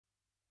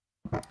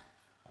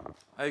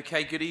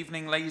Okay, good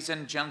evening, ladies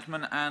and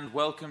gentlemen, and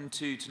welcome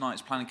to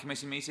tonight's Planning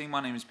Committee meeting.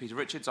 My name is Peter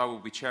Richards. I will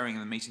be chairing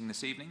the meeting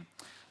this evening.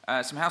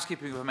 Some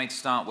housekeeping we've made to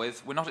start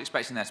with. We're not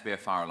expecting there to be a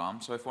fire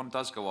alarm, so if one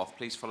does go off,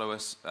 please follow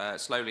us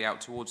slowly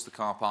out towards the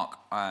car park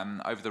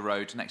over the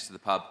road next to the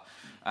pub.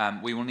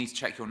 We will need to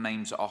check your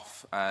names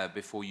off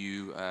before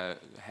you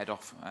head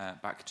off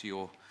back to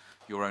your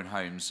own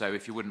home. So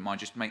if you wouldn't mind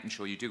just making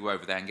sure you do go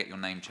over there and get your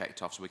name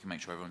checked off so we can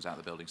make sure everyone's out of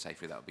the building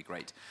safely, that would be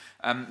great.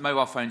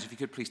 Mobile phones, if you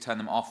could please turn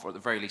them off or at the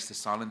very least to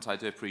silent. I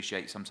do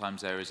appreciate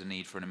sometimes there is a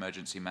need for an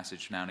emergency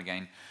message now and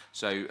again.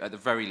 So at the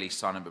very least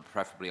silent, but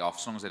preferably off.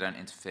 As long as they don't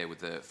interfere with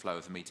the flow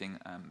of the meeting,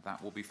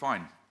 that will be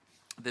fine.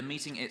 The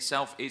meeting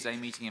itself is a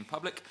meeting in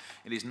public.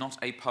 It is not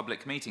a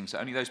public meeting, so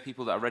only those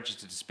people that are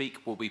registered to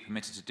speak will be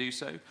permitted to do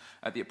so.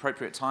 At the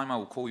appropriate time, I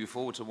will call you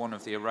forward to one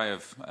of the array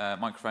of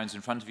microphones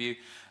in front of you.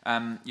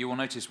 You will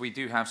notice we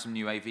do have some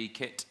new AV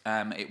kit.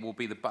 It will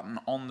be the button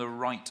on the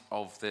right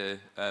of the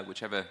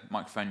whichever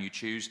microphone you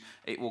choose.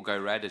 It will go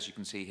red, as you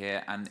can see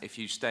here, and if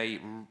you stay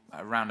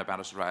around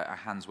about us a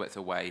hand's width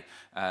away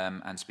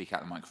and speak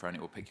out the microphone, it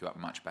will pick you up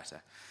much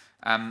better.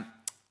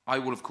 I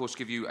will, of course,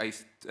 give you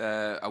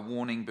a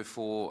warning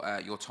before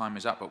your time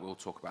is up, but we'll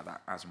talk about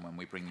that as and when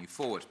we bring you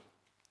forward.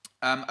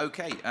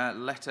 Okay,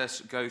 let us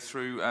go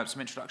through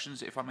some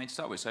introductions, if I may, to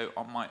start with. So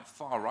on my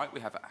far right, we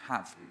have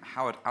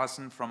Howard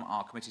Allison from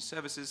our Committee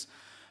Services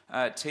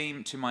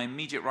team. To my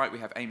immediate right, we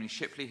have Amy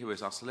Shipley, who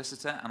is our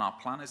solicitor, and our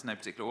planners, in no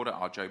particular order,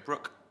 are Joe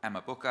Brooke,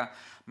 Emma Booker,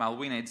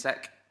 Malwine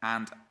Dzek,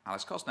 and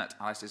Alice Cosnett.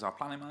 Alice is our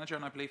planning manager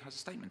and I believe has a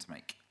statement to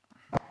make.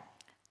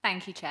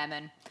 Thank you,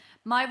 Chairman.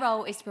 My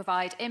role is to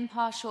provide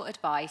impartial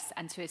advice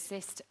and to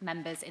assist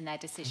members in their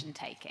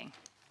decision-taking.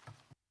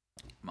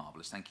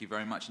 Marvellous, thank you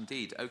very much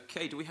indeed.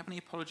 Okay, do we have any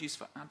apologies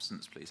for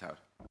absence, please, Howard?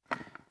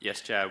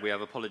 Yes, Chair. We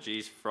have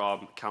apologies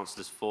from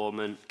Councillors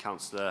Foreman,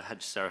 Councillor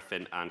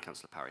Hedge-Serafin and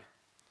Councillor Parry.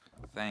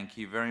 Thank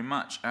you very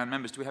much. And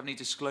members, do we have any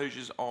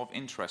disclosures of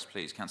interest,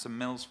 please? Councillor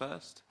Mills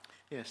first.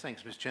 Yes,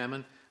 thanks, Mr.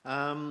 Chairman.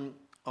 On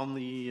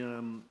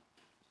the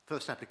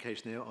first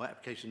application here, or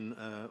application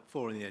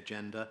 4 on the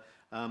agenda,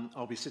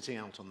 I'll be sitting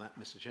out on that,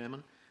 Mr.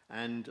 Chairman.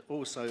 And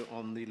also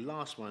on the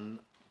last one,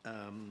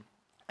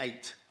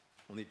 8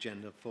 on the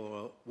agenda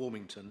for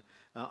Warmington.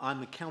 I'm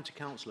the county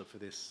councillor for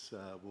this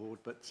ward,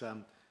 but I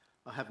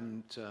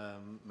haven't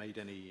made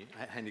any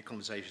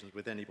conversations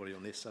with anybody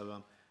on this, so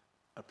I'm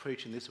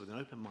approaching this with an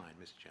open mind,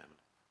 Mr. Chairman.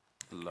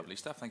 Lovely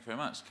stuff, thank you very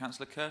much.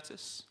 Councillor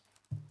Curtis.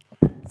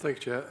 Thank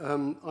you, Chair.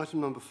 Item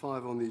number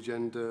 5 on the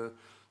agenda,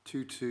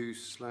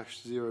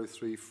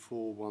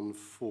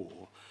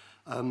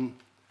 22/03414.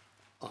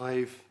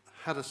 I've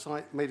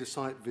made a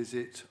site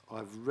visit.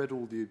 I've read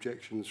all the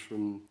objections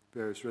from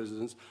various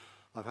residents.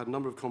 I've had a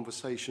number of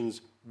conversations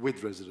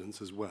with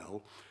residents as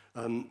well.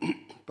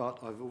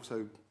 But I've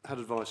also had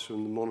advice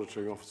from the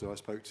monitoring officer I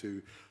spoke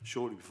to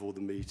shortly before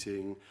the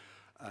meeting,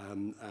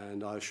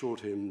 and I assured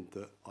him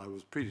that I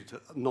was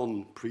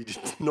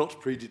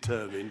not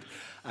predetermined,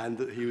 and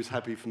that he was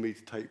happy for me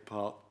to take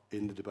part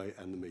in the debate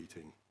and the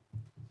meeting.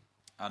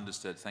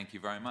 Understood. Thank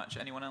you very much.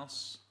 Anyone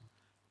else?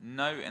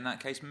 No. In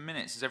that case,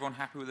 minutes. Is everyone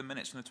happy with the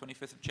minutes from the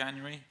 25th of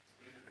January?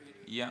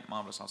 Yeah,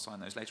 marvellous. I'll sign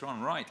those later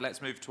on. Right,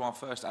 let's move to our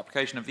first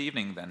application of the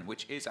evening then,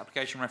 which is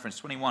application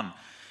reference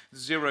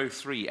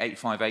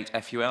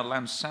 21-03858 FUL,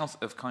 land south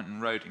of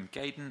Kyneton Road in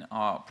Gaydon.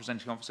 Our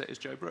presenting officer is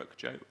Joe Brooke.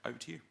 Joe, over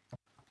to you.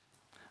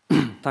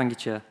 Thank you,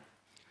 Chair.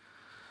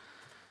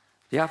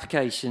 The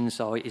application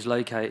site is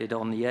located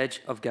on the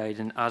edge of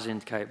Gaydon, as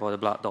indicated by the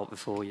black dot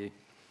before you.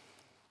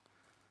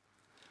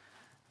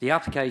 The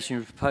application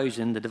is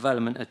proposing the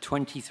development of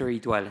 23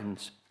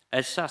 dwellings.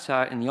 As set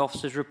out in the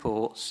officer's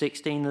report,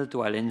 16 of the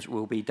dwellings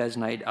will be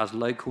designated as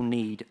local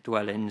need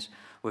dwellings,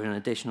 with an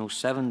additional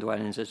 7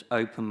 dwellings as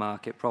open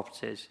market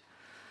properties.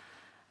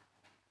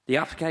 The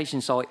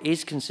application site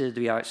is considered to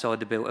be outside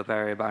the built-up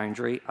area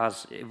boundary,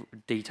 as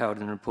detailed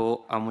in the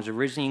report, and was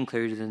originally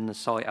included in the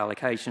site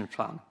allocation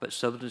plan, but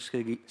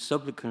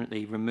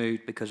subsequently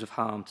removed because of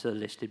harm to the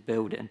listed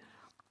building.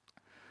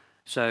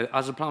 So,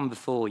 as a plan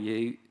before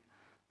you,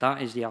 that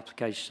is the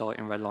application site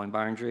in red line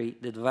boundary.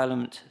 The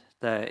development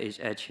there is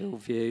Edge Hill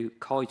View,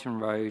 Kyneton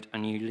Road,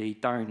 and you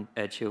lead down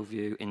Edge Hill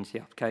View into the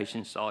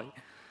application site.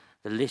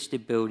 The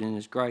listed building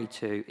as Grade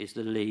 2 is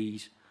the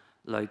Lees,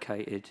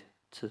 located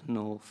to the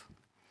north.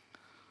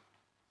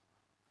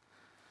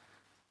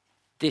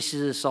 This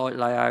is the site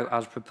layout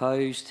as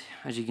proposed.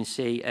 As you can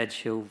see,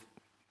 Edge Hill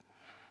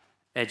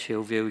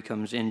View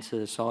comes into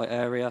the site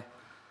area.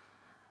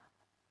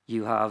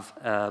 You have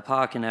a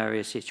parking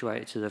area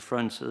situated to the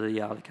front of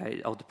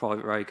the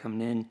private road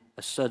coming in.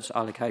 A SUDS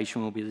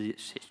allocation will be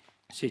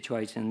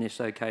situated in this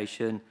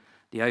location.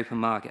 The open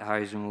market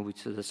housing will be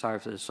to the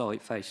south of the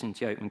site, facing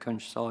the open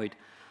countryside,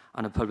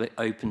 and a public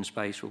open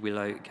space will be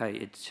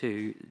located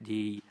to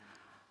the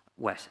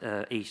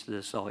east of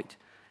the site.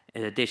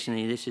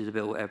 Additionally, this is the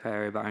built-up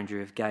area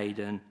boundary of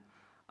Gaydon,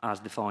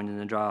 as defined in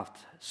the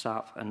draft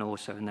SAP and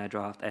also in their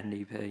draft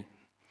NDP.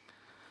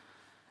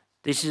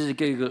 This is a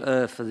Google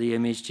Earth of the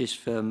image, just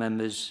for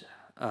members'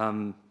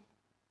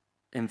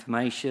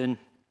 information.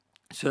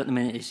 So at the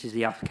minute, this is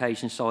the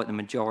application site, the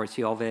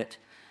majority of it.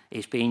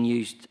 It's being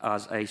used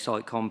as a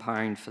site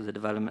compound for the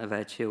development of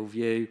Edge Hill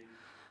View,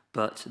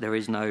 but there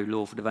is no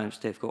lawful development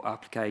certificate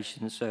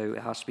application, so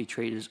it has to be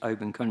treated as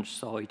open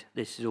countryside.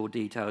 This is all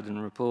detailed in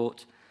the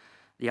report.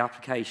 The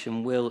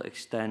application will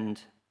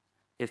extend,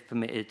 if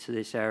permitted, to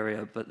this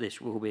area, but this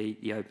will be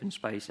the open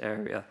space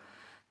area.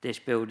 This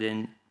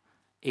building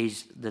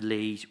is the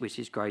Lees, which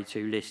is Grade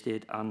 2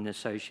 listed, and the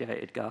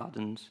associated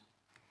gardens.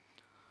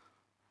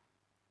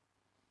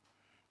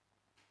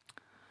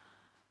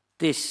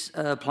 This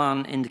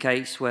plan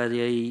indicates where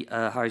the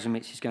housing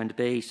mix is going to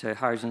be. So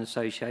housing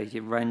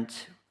associated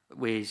rent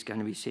is going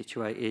to be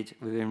situated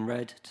within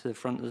red to the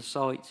front of the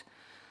site.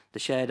 The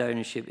shared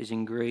ownership is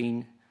in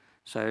green,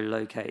 so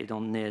located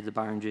on near the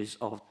boundaries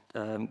of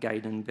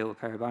Gaydon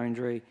Bilbao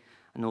boundary,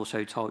 and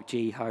also Type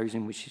G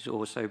housing, which is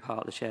also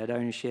part of the shared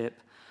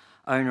ownership.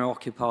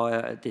 Owner-occupier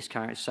at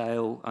discounted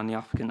sale, and the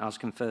applicant has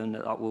confirmed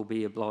that that will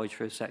be obliged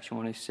for Section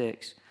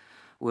 106,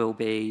 will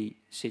be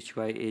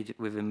situated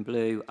within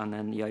blue, and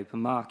then the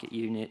open market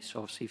units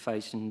obviously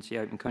facing the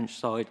open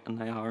countryside, and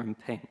they are in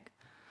pink.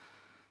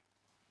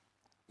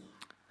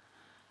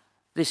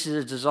 This is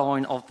a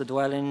design of the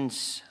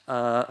dwellings.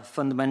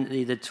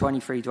 Fundamentally, the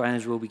 23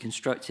 dwellings will be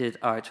constructed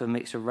out of a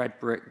mix of red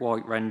brick,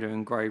 white render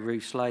and grey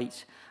roof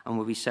slate, and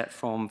will be set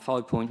from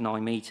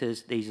 5.9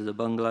 metres, these are the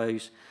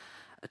bungalows,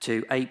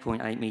 to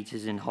 8.8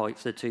 metres in height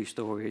for the 2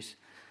 storeys.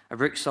 A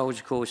brick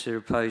soldier course is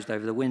proposed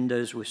over the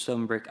windows with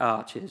some brick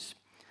arches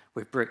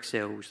with brick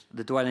sills.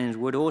 The dwellings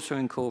would also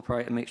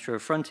incorporate a mixture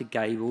of fronted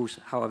gables,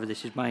 however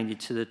this is mainly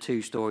to the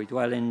 2-storey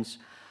dwellings,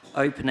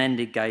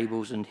 open-ended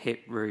gables and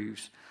hip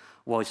roofs,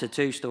 whilst the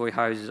 2-storey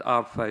houses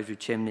are proposed with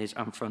chimneys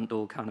and front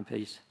door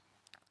canopies.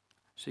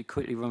 So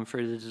quickly run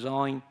through the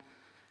design.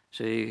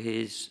 So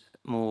here's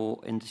more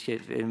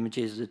indicative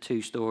images of the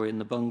 2-storey and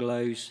the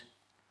bungalows.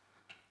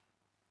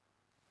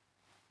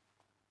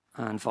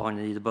 And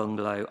finally the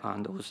bungalow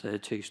and also the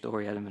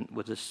 2-storey element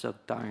with a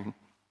sub down.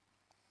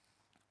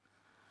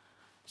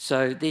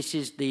 So this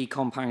is the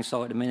compound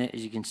site at the minute.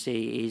 As you can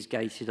see, it is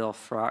gated off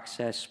for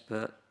access,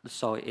 but the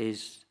site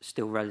is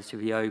still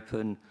relatively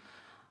open,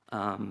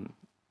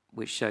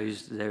 which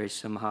shows there is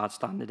some hard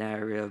standing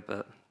area,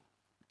 but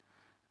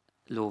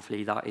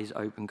lawfully that is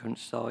open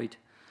countryside.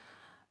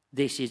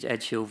 This is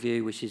Edge Hill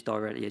View, which is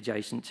directly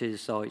adjacent to the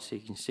site, so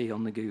you can see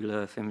on the Google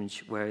Earth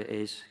image where it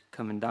is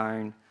coming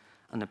down,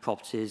 and the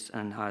properties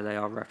and how they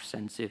are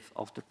representative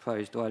of the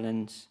proposed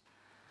dwellings.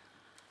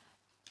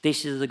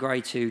 This is the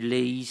Grade 2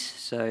 Lees,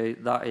 so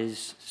that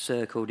is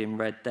circled in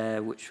red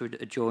there, which would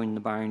adjoin the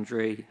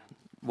boundary,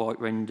 white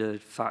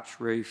rendered thatched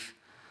roof.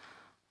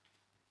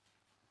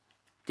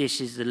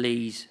 This is the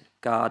Lees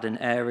garden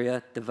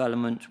area.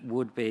 Development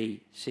would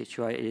be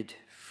situated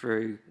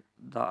through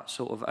that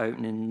sort of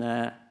opening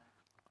there.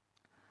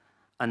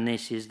 And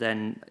this is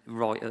then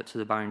right up to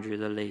the boundary of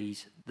the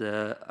Lees.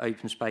 The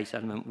open space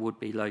element would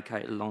be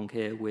located along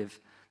here with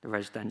the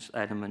residential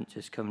element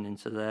just coming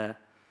into there.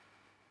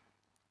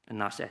 And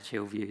that's Edge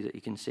Hill View that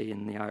you can see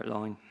in the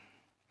outline.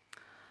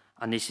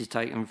 And this is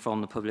taken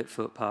from the public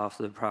footpath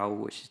of the Prowl,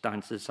 which is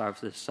down to the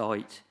south of the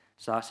site.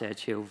 So that's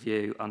Edge Hill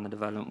View, and the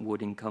development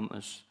would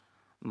encompass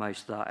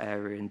most of that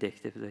area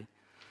indicatively.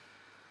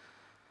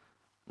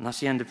 And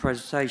that's the end of the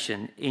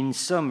presentation. In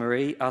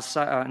summary, as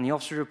set out in the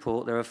officer's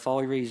report, there are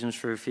 5 reasons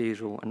for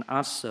refusal, and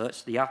as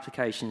such, the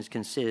application is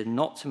considered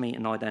not to meet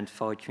an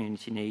identified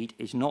community need,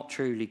 is not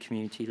truly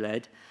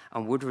community-led,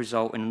 and would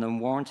result in an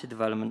unwarranted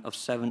development of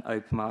 7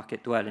 open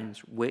market dwellings,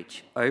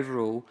 which,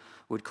 overall,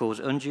 would cause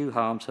undue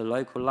harm to the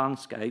local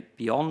landscape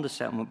beyond the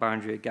settlement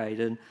boundary of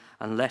Gaydon,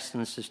 and less than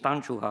a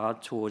substantial harm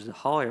towards the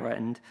higher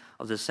end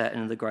of the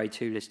setting of the Grade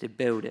 2 listed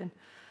building.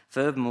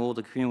 Furthermore,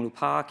 the communal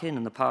parking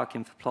and the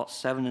parking for plots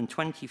 7 and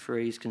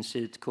 23 is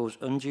considered to cause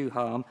undue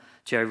harm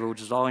to the overall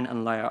design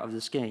and layout of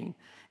the scheme.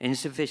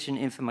 Insufficient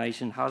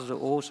information has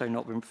also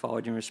not been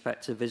provided in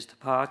respect to visitor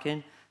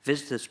parking,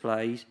 visitor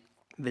displays,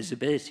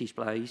 visibility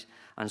displays,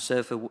 and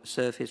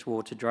surface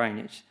water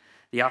drainage.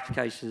 The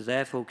application is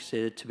therefore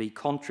considered to be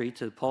contrary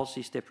to the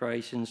policy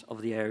stipulations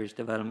of the area's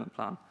development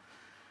plan.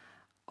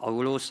 I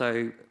will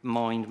also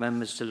remind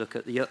members to look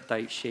at the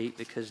update sheet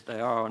because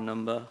there are a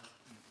number.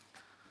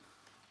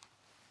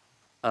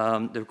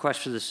 The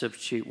request for the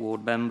substitute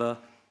ward member,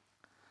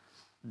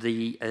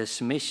 the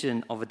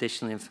submission of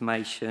additional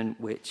information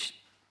which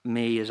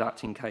me as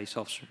acting case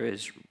officer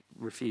has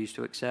refused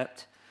to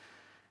accept,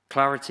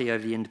 clarity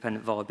over the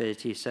independent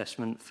viability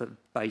assessment for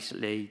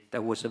basically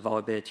there was a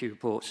viability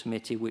report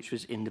submitted which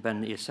was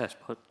independently assessed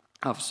by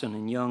Alverson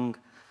and Young,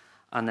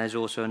 and there's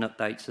also an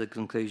update to the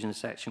conclusion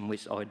section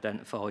which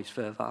identifies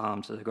further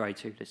harm to the Grade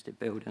 2 listed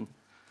building.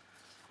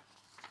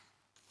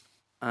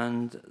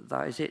 And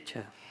that is it,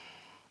 Chair.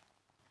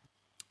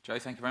 Joe,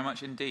 thank you very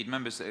much indeed.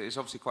 Members, it's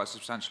obviously quite a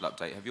substantial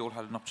update. Have you all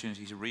had an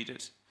opportunity to read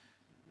it?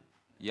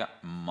 Yeah,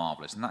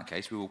 marvellous. In that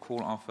case, we will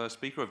call our first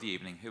speaker of the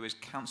evening, who is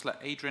Councillor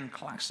Adrian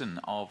Claxon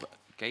of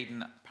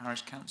Gaydon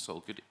Parish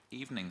Council. Good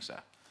evening, sir,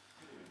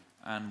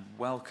 and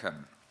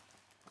welcome.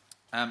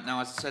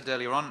 Now, as I said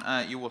earlier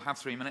on, you will have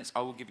 3 minutes.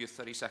 I will give you a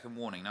 30-second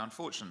warning. Now,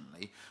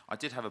 unfortunately, I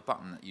did have a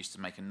button that used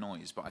to make a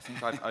noise, but I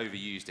think I've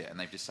overused it and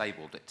they've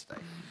disabled it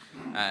today.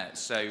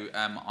 So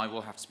I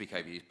will have to speak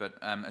over you. But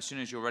as soon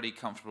as you're ready,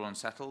 comfortable and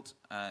settled,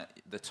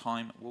 the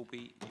time will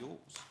be yours.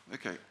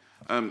 Okay.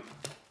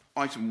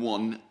 Item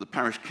 1, the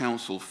Parish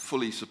Council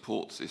fully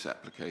supports this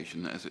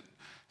application as it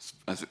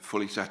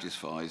fully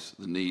satisfies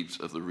the needs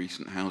of the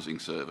recent housing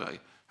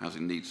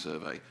needs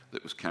survey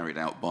that was carried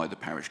out by the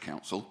Parish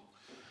Council.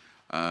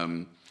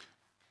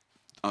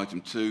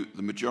 Item 2,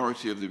 the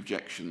majority of the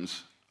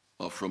objections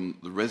are from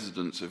the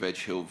residents of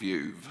Edge Hill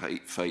View,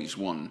 Phase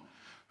 1,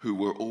 who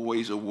were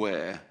always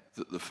aware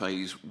that the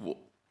Phase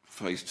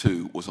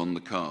 2 was on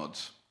the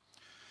cards.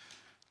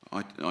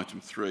 Item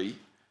 3,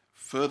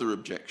 further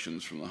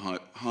objections from the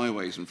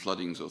Highways and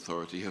Floodings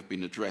Authority have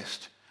been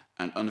addressed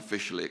and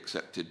unofficially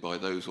accepted by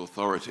those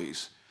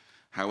authorities.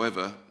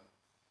 However,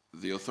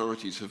 the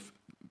authorities have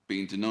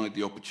been denied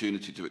the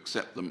opportunity to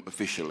accept them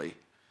officially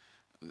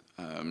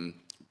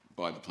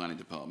by the Planning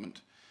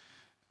Department.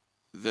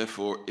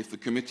 Therefore, if the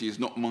committee is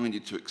not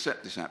minded to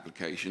accept this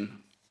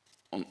application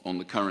on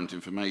the current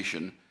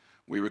information,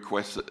 we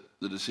request that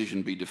the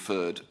decision be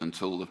deferred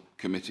until the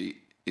committee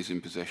is in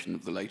possession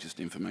of the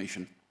latest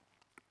information.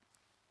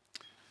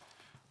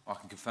 I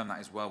can confirm that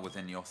is well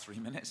within your 3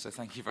 minutes, so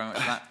thank you very much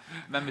for that.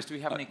 Members, do we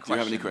have any questions? Do you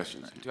have any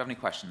questions? Do you have any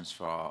questions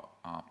for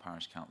our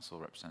Parish Council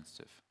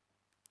representative?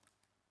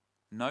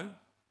 No?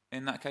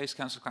 In that case,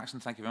 Councillor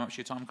Claxton, thank you very much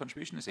for your time and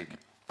contribution this evening.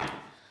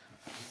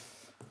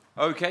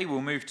 Okay,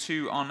 we'll move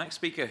to our next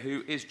speaker,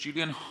 who is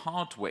Julian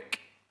Hardwick.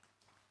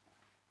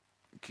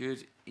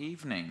 Good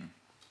evening.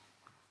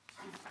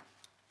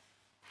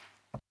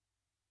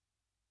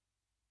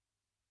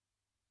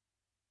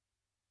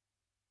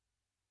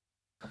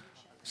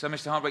 So,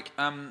 Mr. Hardwick,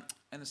 in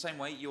the same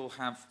way, you'll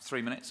have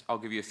 3 minutes. I'll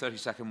give you a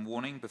 30-second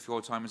warning before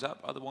your time is up.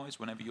 Otherwise,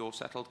 whenever you're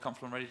settled,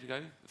 comfortable and ready to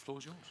go, the floor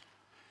is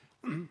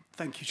yours.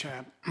 Thank you,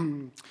 Chair.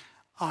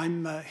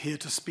 I'm here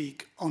to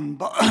speak on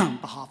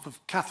behalf of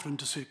Catherine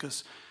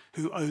Tasoukas,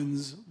 who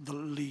owns the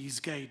Lees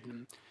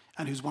Gaydon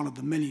and who's one of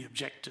the many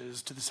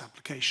objectors to this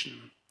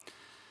application.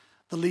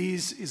 The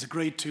Lees is a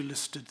Grade 2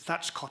 listed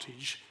thatched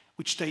cottage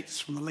which dates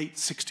from the late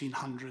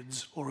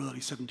 1600s or early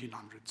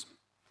 1700s.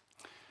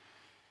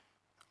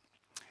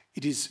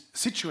 It is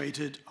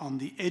situated on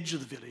the edge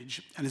of the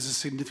village and is a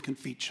significant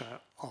feature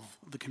of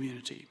the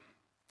community.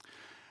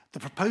 The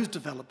proposed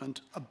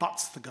development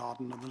abuts the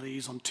garden of the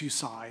Lees on two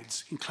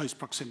sides in close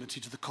proximity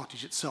to the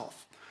cottage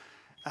itself,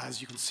 as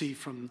you can see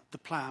from the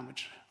plan,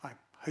 which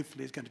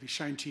hopefully is going to be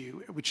shown to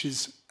you, which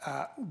is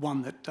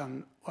one that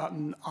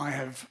I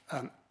have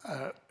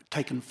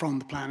taken from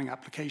the planning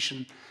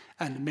application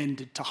and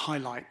amended to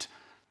highlight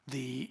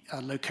the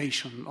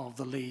location of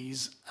the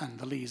Lees and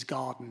the Lees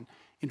garden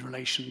in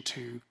relation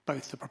to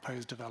both the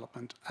proposed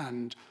development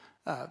and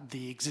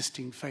the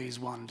existing Phase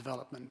 1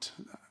 development.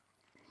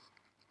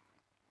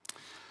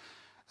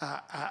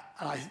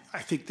 I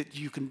think that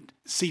you can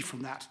see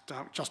from that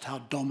just how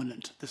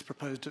dominant this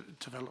proposed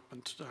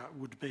development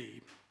would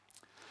be.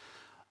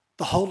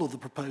 The whole of the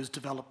proposed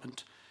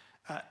development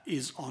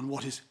is on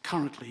what is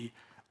currently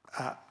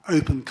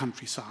open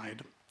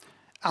countryside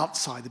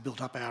outside the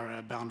built-up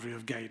area boundary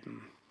of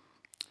Gaydon.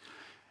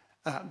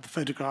 The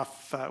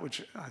photograph,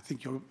 which I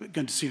think you're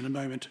going to see in a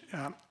moment,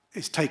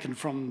 is taken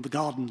from the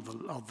garden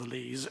of the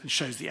Lees and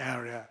shows the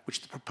area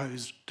which the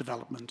proposed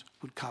development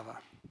would cover.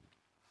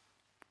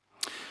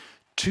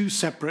 Two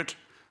separate,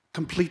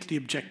 completely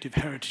objective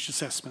heritage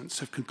assessments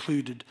have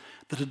concluded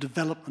that a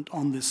development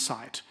on this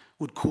site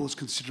would cause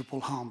considerable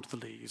harm to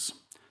the Lees.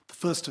 The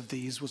first of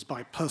these was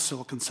by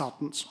Purcell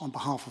Consultants on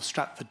behalf of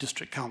Stratford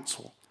District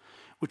Council,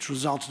 which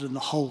resulted in the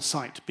whole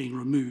site being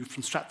removed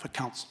from Stratford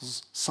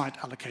Council's site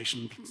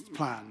allocation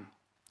plan.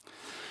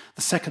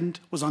 The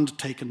second was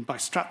undertaken by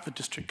Stratford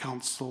District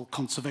Council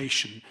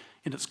Conservation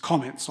in its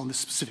comments on this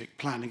specific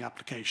planning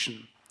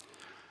application.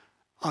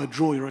 I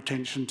draw your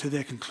attention to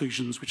their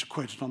conclusions, which are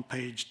quoted on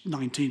page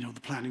 19 of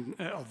the planning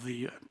of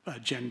the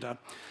agenda,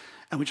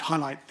 and which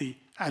highlight the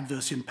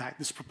adverse impact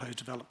this proposed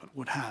development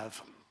would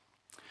have.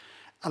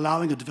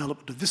 Allowing a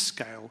development of this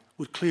scale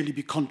would clearly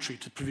be contrary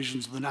to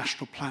provisions of the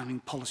National Planning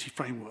Policy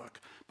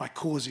Framework by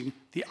causing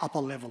the upper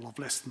level of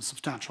less than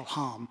substantial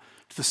harm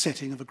to the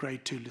setting of a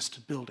Grade 2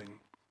 listed building.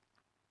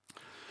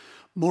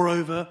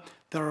 Moreover,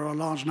 there are a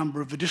large number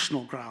of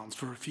additional grounds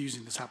for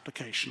refusing this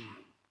application.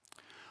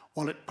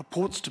 While it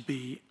purports to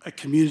be a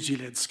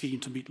community-led scheme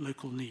to meet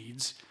local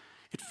needs,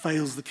 it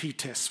fails the key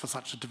tests for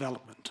such a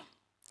development.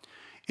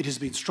 It has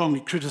been strongly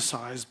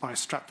criticised by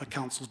Stratford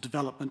Council's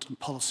Development and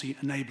Policy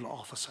Enabler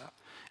Officer,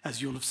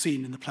 as you'll have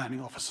seen in the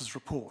Planning Officer's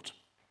report.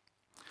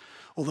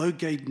 Although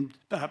Gaydon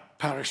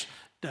Parish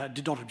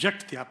did not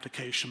object to the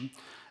application,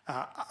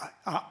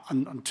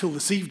 until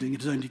this evening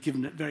it has only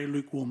given it very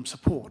lukewarm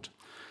support.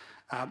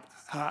 And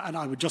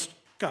I would just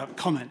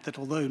comment that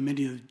although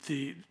many of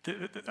the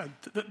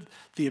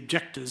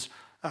objectors,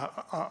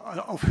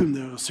 of whom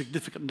there are a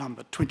significant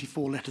number,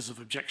 24 letters of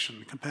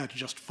objection compared to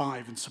just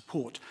 5 in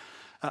support,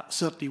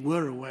 certainly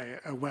were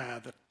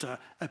aware that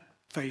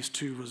Phase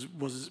 2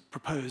 was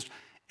proposed,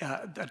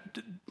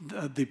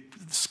 the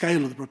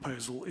scale of the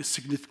proposal is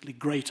significantly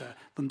greater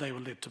than they were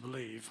led to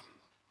believe.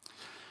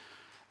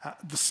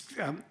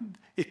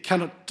 It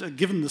cannot,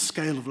 given the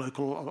scale of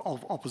local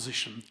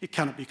opposition, it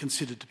cannot be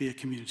considered to be a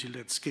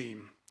community-led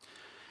scheme.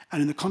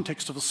 And in the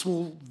context of a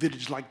small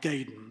village like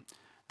Gaydon,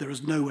 there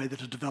is no way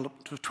that a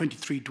development of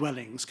 23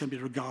 dwellings can be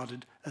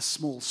regarded as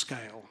small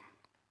scale.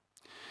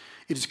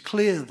 It is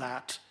clear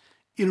that,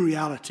 in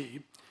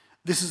reality,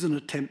 this is an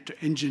attempt to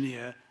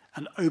engineer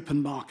an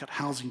open market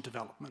housing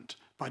development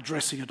by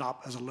dressing it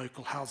up as a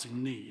local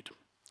housing need.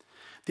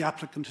 The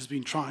applicant has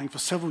been trying for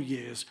several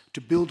years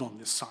to build on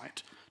this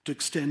site to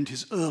extend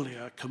his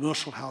earlier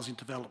commercial housing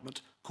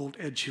development called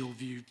Edgehill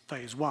View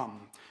Phase 1,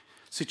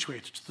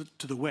 situated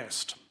to the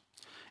west.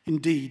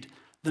 Indeed,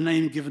 the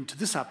name given to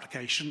this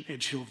application,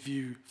 Edgehill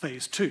View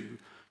Phase 2,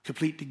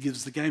 completely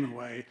gives the game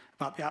away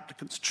about the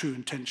applicant's true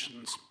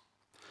intentions.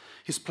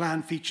 His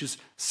plan features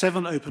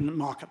 7 open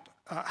market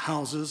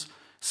houses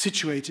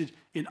situated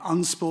in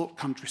unspoilt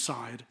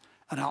countryside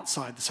and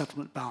outside the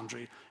settlement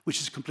boundary,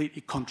 which is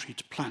completely contrary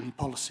to planning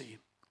policy.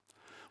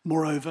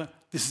 Moreover,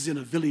 this is in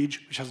a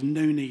village which has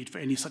no need for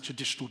any such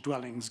additional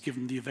dwellings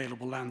given the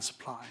available land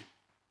supply.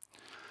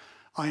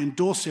 I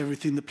endorse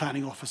everything the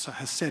planning officer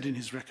has said in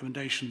his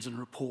recommendations and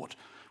report,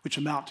 which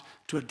amount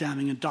to a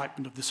damning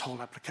indictment of this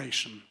whole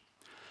application.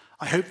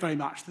 I hope very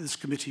much that this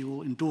committee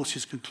will endorse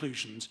his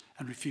conclusions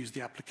and refuse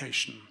the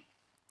application.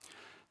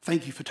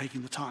 Thank you for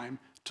taking the time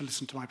to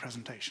listen to my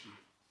presentation.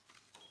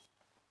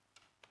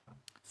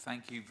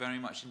 Thank you very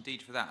much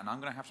indeed for that. And I'm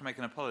going to have to make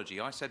an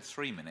apology. I said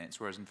 3 minutes,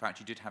 whereas in fact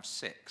you did have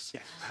 6.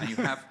 Yes. And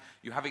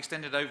you have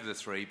extended over the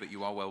 3, but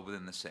you are well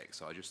within the 6.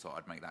 So I just thought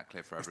I'd make that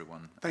clear for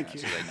everyone. Thank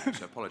you. So they know.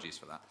 So apologies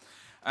for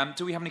that.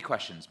 Do we have any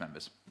questions,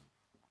 members?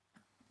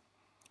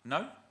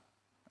 No?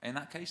 In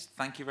that case,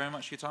 thank you very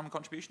much for your time and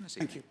contribution this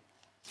evening. Thank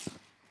you.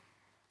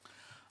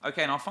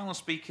 Okay, and our final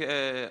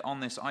speaker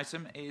on this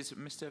item is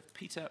Mr.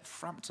 Peter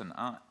Frampton,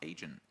 our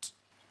agent.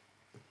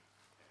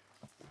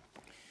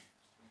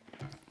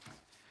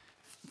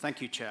 Thank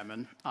you,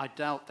 Chairman. I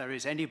doubt there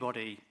is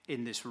anybody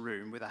in this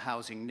room with a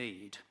housing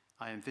need.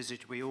 I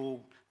envisage we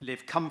all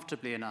live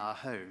comfortably in our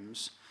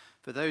homes.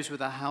 For those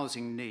with a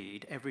housing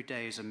need, every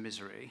day is a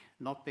misery.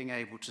 Not being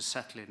able to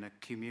settle in a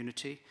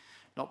community,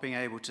 not being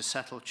able to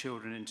settle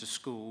children into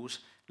schools,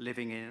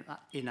 living in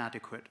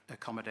inadequate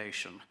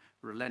accommodation.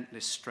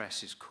 Relentless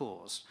stress is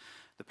caused.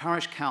 The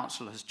Parish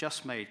Council has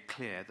just made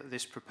clear that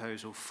this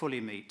proposal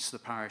fully meets the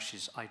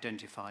parish's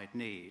identified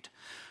need.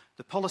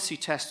 The policy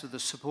test of the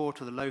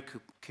support of the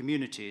local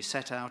community is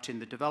set out in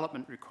the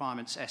Development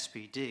Requirements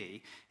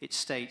SPD. It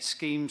states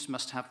schemes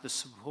must have the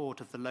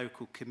support of the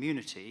local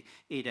community,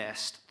 id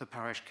est, the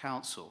Parish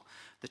Council.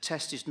 The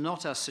test is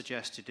not, as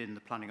suggested in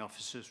the Planning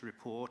Officer's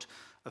report,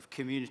 of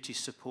community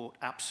support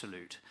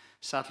absolute.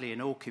 Sadly,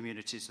 in all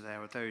communities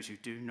there are those who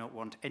do not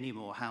want any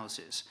more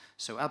houses,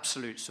 so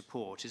absolute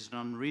support is an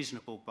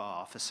unreasonable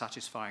bar for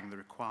satisfying the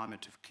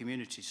requirement of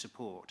community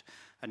support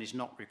and is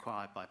not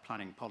required by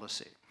planning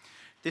policy.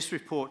 This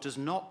report does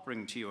not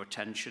bring to your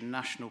attention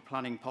national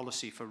planning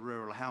policy for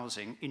rural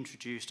housing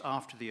introduced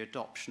after the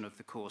adoption of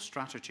the core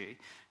strategy,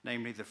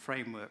 namely the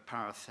Framework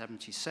Para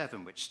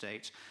 77, which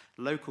states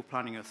local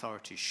planning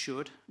authorities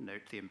should,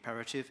 note the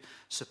imperative,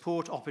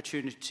 support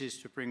opportunities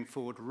to bring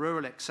forward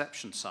rural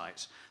exception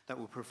sites that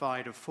will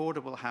provide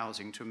affordable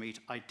housing to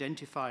meet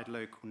identified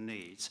local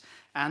needs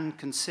and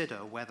consider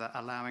whether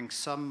allowing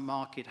some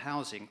market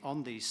housing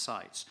on these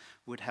sites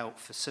would help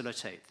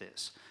facilitate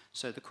this.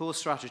 So the core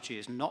strategy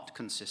is not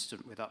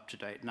consistent with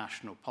up-to-date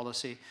national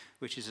policy,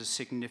 which is a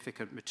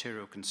significant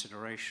material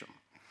consideration.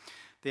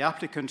 The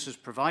applicant has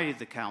provided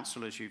the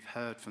Council, as you've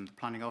heard from the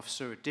Planning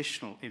Officer,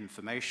 additional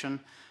information.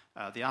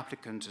 The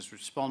applicant has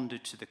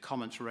responded to the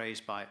comments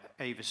raised by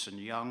Avis and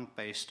Young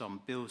based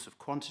on bills of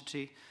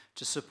quantity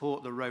to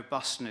support the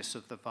robustness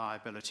of the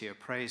viability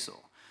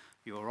appraisal.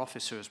 Your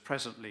officer has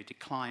presently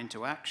declined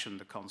to action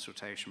the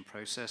consultation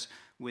process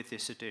with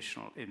this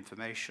additional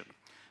information.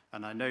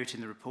 And I note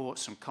in the report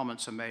some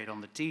comments are made on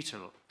the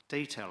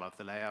detail of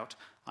the layout.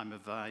 I'm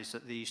advised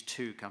that these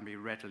too can be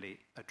readily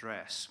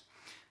addressed.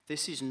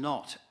 This is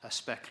not a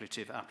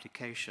speculative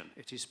application.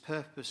 It is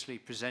purposely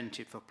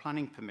presented for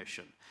planning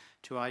permission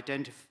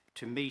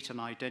to meet an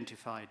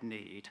identified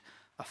need,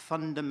 a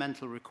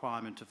fundamental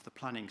requirement of the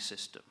planning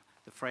system.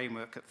 The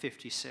framework at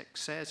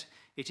 56 says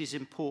it is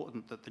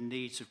important that the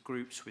needs of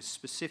groups with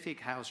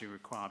specific housing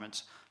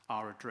requirements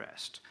are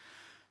addressed.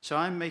 So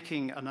I'm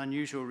making an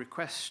unusual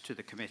request to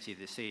the committee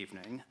this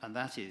evening, and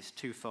that is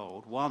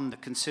twofold. One, the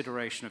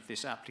consideration of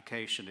this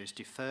application is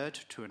deferred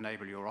to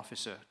enable your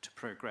officer to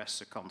progress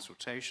the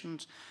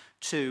consultations.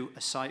 Two,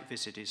 a site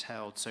visit is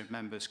held so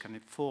members can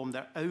inform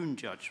their own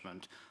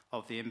judgment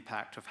of the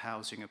impact of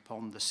housing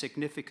upon the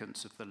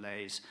significance of the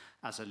Leys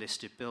as a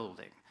listed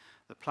building.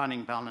 The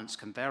planning balance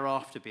can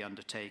thereafter be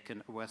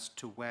undertaken as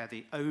to where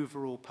the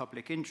overall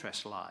public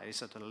interest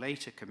lies at a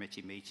later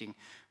committee meeting,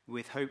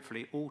 with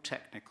hopefully all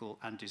technical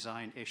and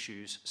design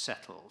issues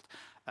settled.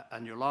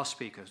 And your last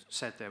speaker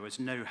said there was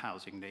no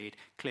housing need.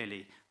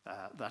 Clearly,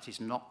 that is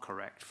not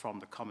correct from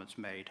the comments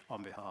made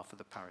on behalf of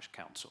the Parish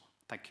Council.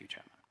 Thank you,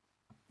 Chairman.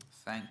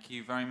 Thank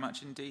you very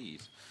much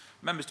indeed.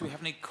 Members, do we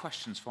have any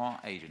questions for our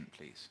agent,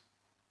 please?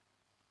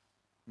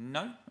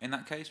 No? In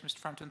that case, Mr.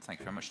 Frampton, thank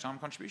you very much for your time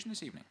and contribution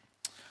this evening.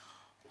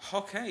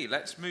 Okay,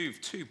 let's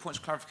move to points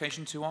of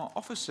clarification to our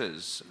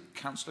officers.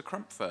 Councillor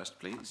Crump first,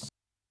 please.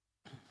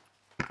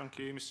 Thank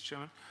you, Mr.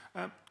 Chairman.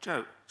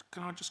 Joe,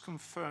 can I just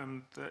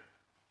confirm that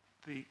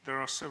there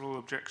are several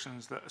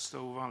objections that are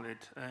still valid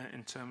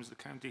in terms of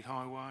the county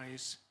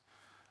highways?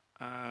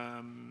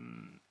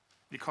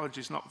 The college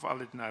is not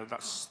valid now.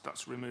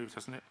 That's removed,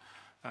 hasn't it?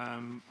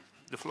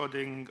 The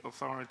flooding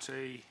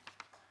authority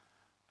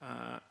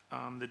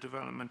and the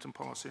development and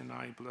policy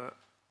enabler,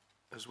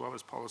 as well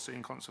as policy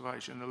and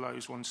conservation, the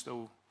Lowe's one's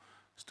still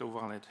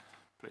valid,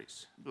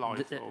 please.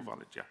 Live or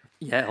valid, yeah.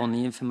 Yeah, on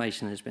the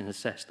information that's been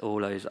assessed,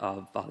 all those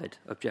are valid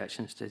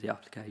objections to the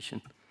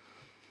application,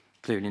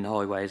 including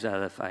highways,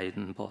 LFA,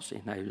 and policy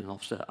enabling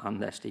officer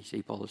and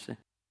SDC policy.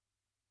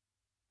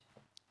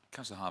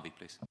 Councillor Harvey,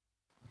 please.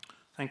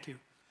 Thank you,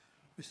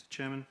 Mr.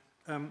 Chairman.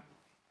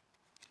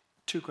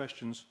 2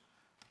 questions.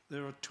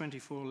 There are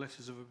 24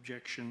 letters of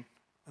objection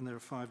and there are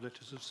 5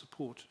 letters of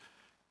support.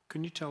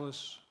 Can you tell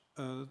us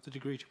the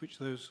degree to which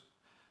those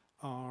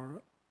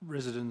are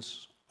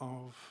residents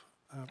of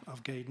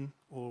Gaydon,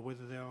 or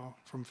whether they are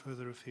from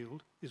further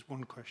afield, is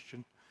one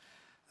question.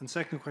 And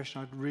second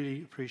question, I'd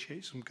really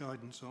appreciate some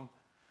guidance on.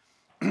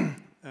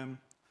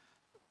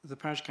 The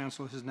Parish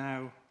Council has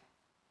now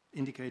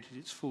indicated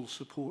its full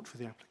support for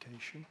the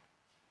application.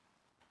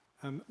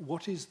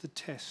 What is the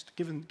test,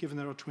 given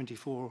there are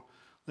 24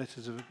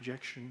 letters of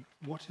objection,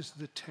 what is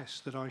the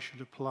test that I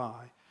should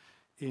apply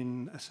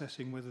in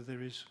assessing whether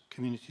there is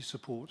community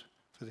support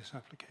for this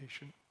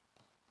application?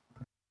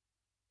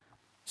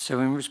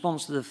 So in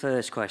response to the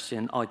first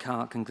question, I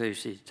can't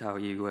conclusively tell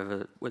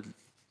you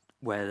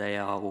where they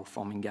are all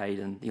from in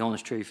Gaydon. The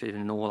honest truth is,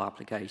 in all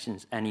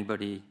applications,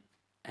 anybody,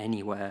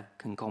 anywhere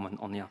can comment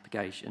on the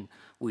application.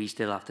 We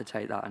still have to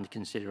take that into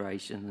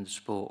consideration and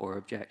support or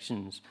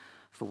objections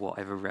for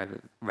whatever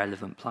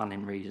relevant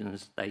planning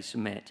reasons they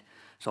submit.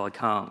 So I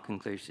can't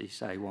conclusively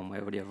say one way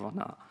or the other on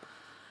that.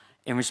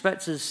 In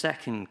respect to the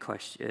second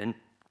question,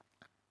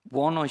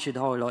 one, I should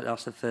highlight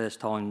that's the first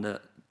time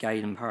that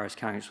Gaydon Parish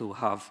Council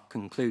have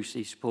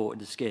conclusively supported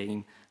the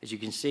scheme. As you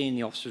can see in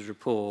the officer's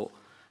report,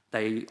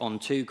 they, on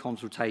 2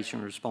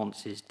 consultation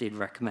responses, did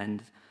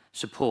recommend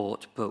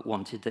support, but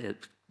wanted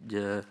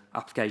the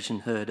application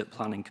heard at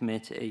planning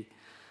committee.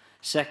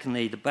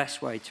 Secondly, the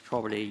best way to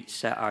probably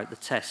set out the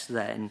test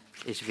then,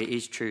 is if it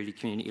is truly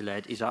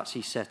community-led, is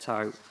actually set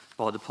out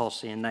by the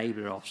policy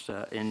enabler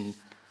officer in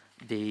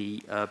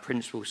the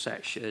principal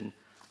section.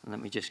 And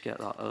let me just get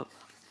that up.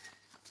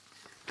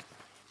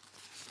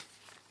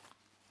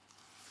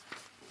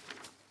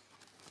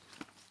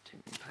 Too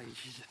many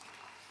pages.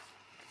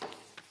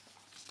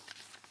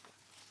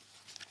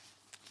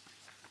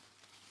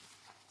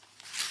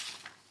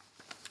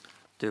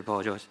 Do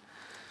apologise.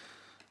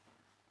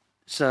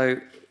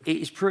 So it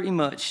is pretty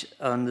much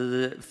under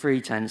the 3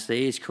 tenets that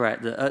it is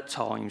correct that at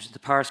times the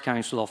Parish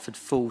Council offered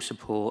full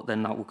support,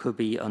 then that could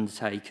be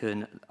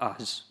undertaken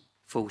as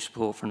full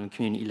support from a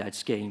community-led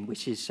scheme,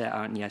 which is set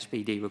out in the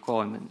SPD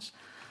requirements.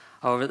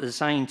 However, at the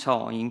same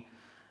time,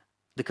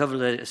 the cover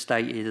letter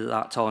stated at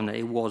that time that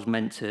it was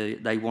meant to,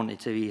 they wanted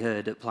to be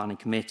heard at planning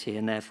committee,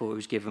 and therefore it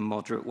was given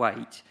moderate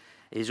weight.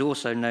 It is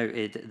also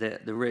noted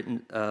that the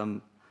written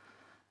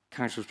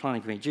Council's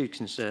Planning Committee due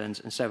concerns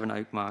and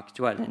Sevenoaks Market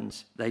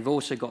dwellings, they've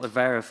also got to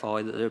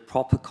verify that the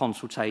proper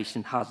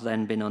consultation has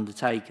then been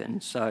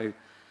undertaken. So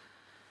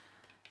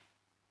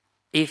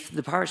if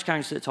the Parish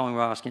Council at the time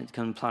were asking it to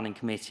come to Planning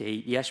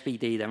Committee, the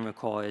SPD then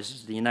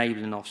requires the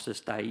enabling officer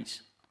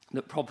states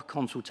that proper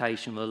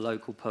consultation with the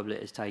local public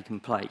has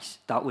taken place.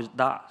 That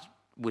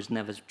was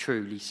never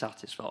truly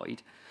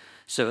satisfied.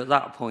 So at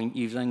that point,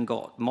 you've then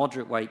got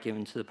moderate weight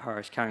given to the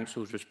Parish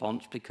Council's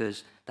response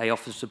because they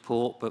offer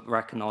support but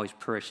recognise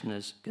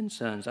parishioners'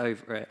 concerns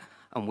over it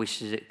and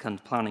wishes it come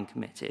to Planning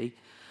Committee.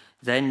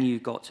 Then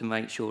you've got to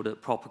make sure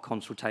that proper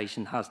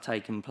consultation has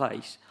taken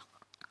place.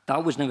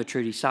 That was never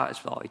truly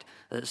satisfied.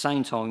 At the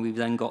same time, we've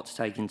then got to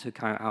take into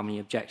account how many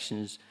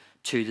objections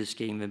to the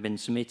scheme have been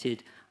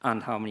submitted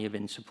and how many have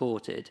been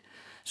supported.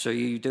 So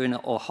you're doing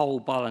a whole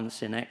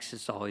balancing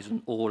exercise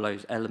on all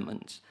those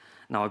elements.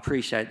 Now, I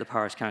appreciate the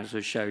Parish Council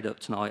has showed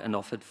up tonight and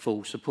offered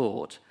full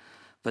support,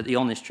 but the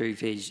honest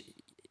truth is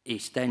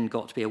it's then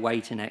got to be a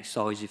weighting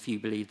exercise if you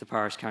believe the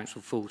Parish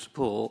Council full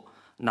support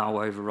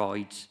now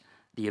overrides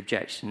the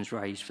objections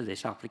raised for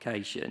this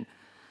application.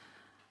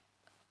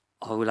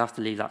 I will have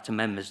to leave that to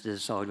members to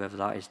decide whether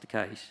that is the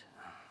case.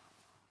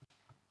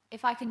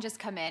 If I can just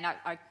come in,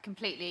 I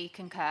completely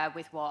concur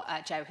with what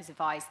Joe has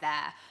advised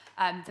there.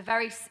 The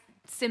very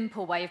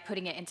simple way of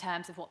putting it in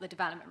terms of what the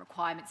development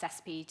requirements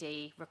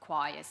SPD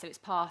requires. So it's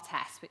Part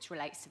S, which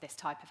relates to this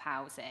type of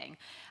housing.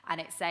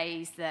 And it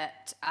says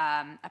that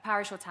a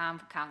parish or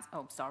town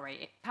council,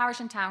 parish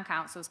and town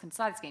councils can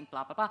decide the scheme,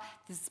 blah, blah, blah.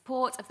 The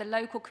support of the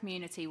local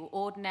community will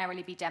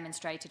ordinarily be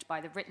demonstrated by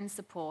the written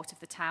support of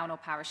the town or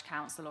parish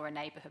council or a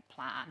neighbourhood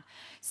plan.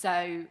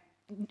 So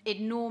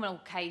in normal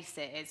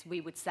cases,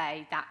 we would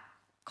say that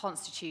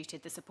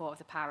constituted the support of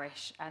the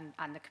parish and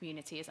the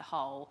community as a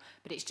whole,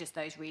 but it's just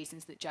those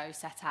reasons that Joe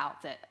set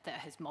out that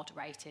has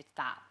moderated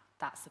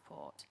that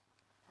support.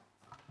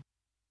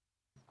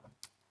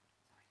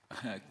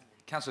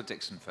 Councillor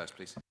Dixon first,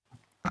 please.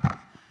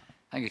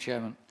 Thank you,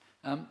 Chairman.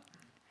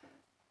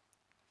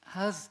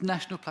 Has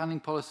national planning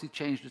policy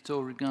changed at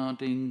all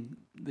regarding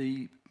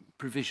the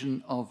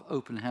provision of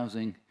open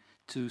housing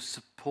to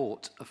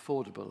support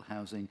affordable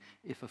housing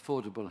if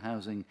affordable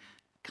housing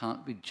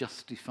can't be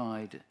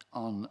justified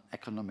on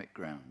economic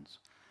grounds?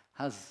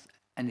 Has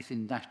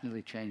anything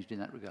nationally changed in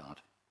that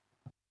regard?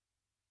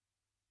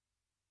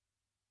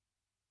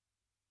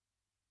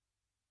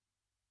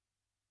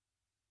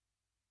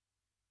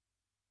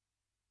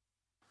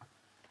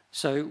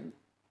 So,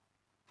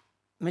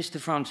 Mr.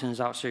 Frampton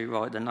is absolutely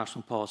right, the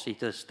national policy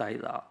does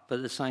state that, but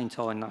at the same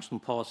time, national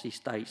policy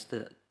states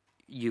that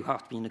you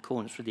have to be in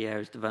accordance with the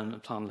area's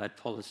development plan-led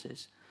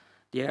policies.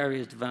 The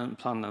area's development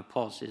plan-led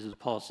policies are the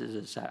policies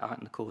that are set out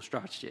in the core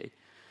strategy.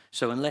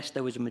 So unless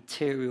there was a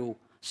material,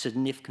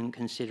 significant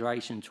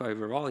consideration to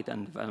override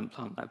them development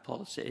plan-led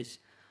policies,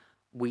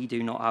 we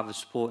do not have a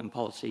supporting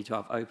policy to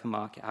have open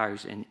market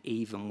housing,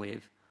 even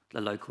with the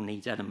local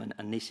needs element.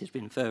 And this has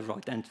been further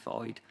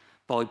identified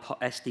by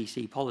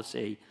SDC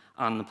policy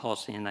and the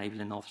policy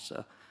enabling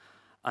officer.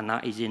 And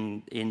that is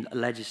in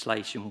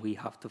legislation, we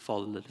have to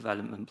follow the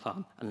development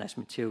plan unless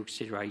material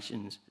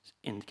considerations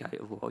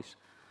indicate otherwise.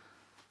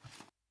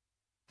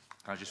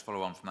 Can I just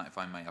follow on from that, if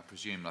I may? I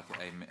presume like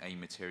a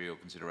material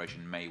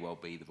consideration may well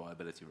be the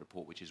viability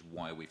report, which is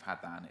why we've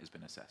had that and it has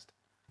been assessed.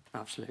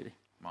 Absolutely.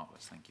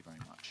 Marvellous, thank you very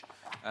much.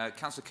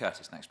 Councillor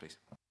Curtis, next, please.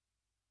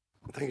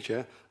 Thank you,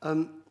 Chair.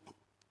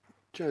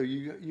 Joe,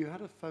 you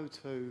had a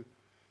photo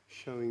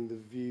showing the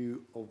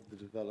view of the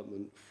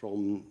development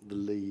from the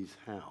Lees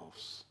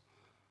house.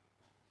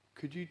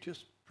 Could you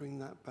just bring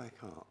that back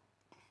up?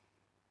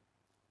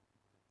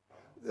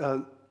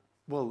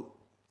 Well,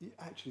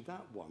 actually,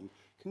 that one,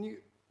 can you,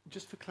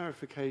 just for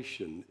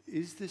clarification,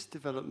 is this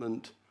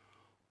development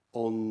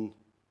on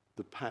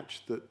the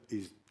patch that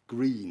is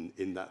green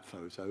in that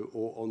photo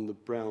or on the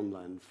brown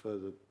land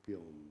further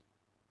beyond?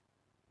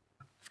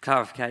 For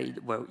clarification,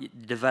 well,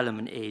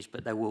 development is,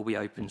 but there will be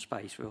open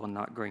space on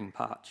that green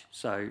patch.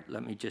 So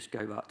let me just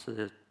go back to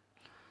the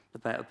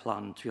better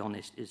plan, to be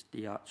honest, is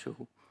the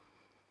actual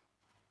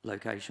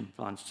location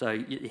plan. So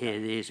here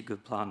is a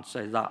good plan.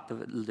 So that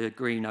the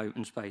green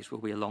open space will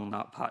be along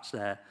that patch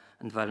there,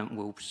 and development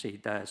will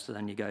proceed there. So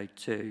then you go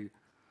to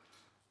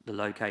the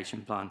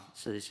location plan.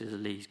 So this is a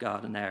Lees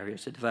Garden area.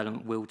 So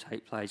development will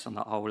take place on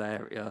that whole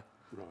area.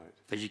 Right.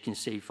 As you can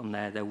see from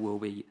there, there will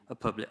be a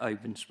public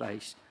open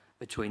space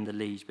between the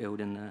Lees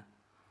building there.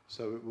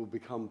 So it will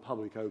become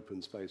public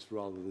open space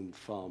rather than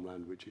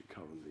farmland, which it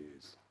currently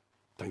is.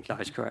 Thank you.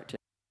 That is correct.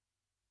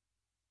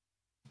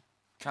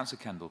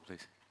 Councillor Kendall,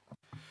 please.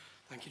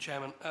 Thank you,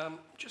 Chairman.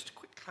 Just a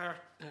quick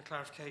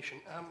clarification.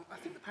 I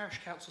think the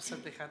Parish Council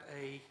said they had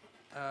a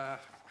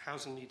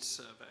housing needs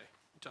survey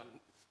done.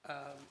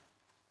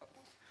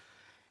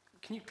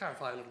 Can you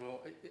clarify a little more?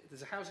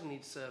 There's a housing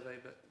needs survey,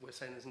 but we're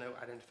saying there's no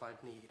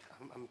identified need.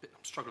 I'm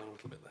struggling a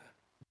little bit there.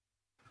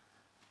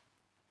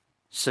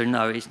 So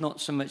no, it's not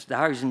so much, the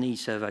housing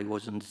needs survey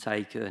was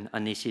undertaken,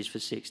 and this is for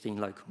 16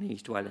 local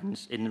needs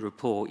dwellings. In the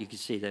report, you can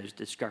see there's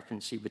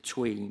discrepancy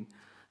between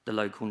the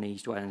local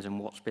needs dwellings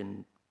and what's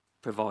been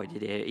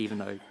provided here, even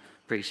though I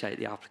appreciate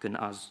the applicant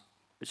has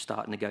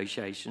started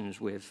negotiations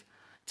with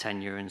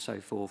tenure and so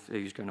forth,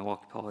 who's going to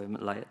occupy them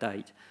at a later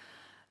date.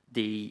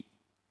 The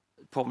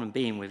problem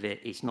being with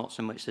it, it's not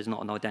so much there's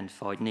not an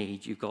identified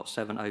need, you've got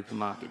 7 open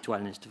market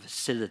dwellings to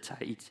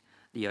facilitate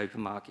the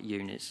open market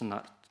units, and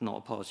that's not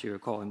a policy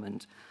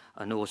requirement.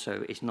 And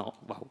also, it's not,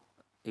 well,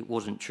 it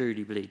wasn't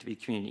truly believed to be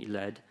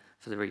community-led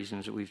for the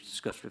reasons that we've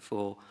discussed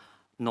before,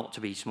 not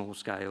to be small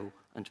scale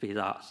and to be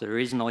that. So there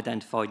is an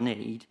identified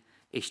need,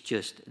 it's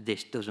just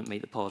this doesn't meet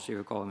the policy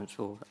requirements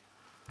for it.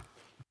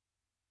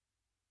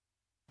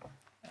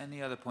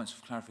 Any other points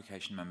of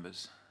clarification,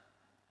 members?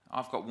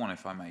 I've got one,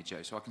 if I may,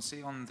 Joe. So I can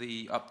see on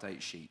the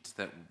update sheet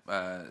that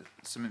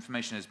some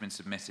information has been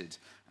submitted,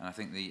 and I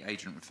think the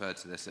agent referred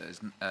to this as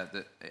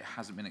that it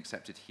hasn't been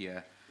accepted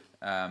here,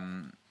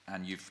 and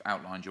you've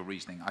outlined your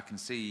reasoning. I can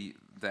see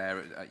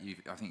there, I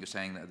think you're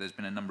saying that there's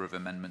been a number of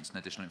amendments and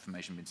additional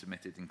information been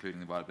submitted, including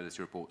the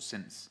viability report,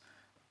 since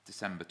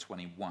December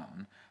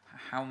 21.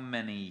 How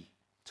many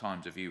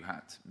times have you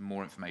had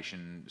more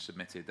information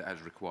submitted that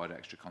has required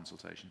extra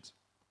consultations?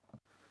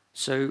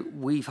 So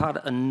we've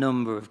had a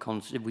number of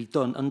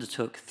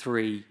undertook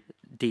 3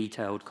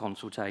 detailed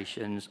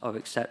consultations. I've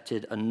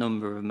accepted a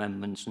number of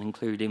amendments, and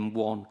including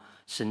one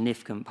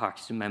significant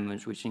package of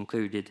amendments, which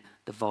included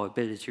the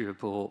viability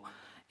report,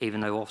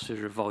 even though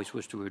officers' advice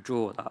was to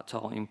withdraw at that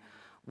time.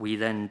 We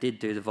then did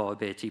do the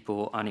viability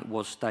report, and it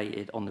was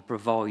stated on the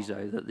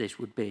proviso that this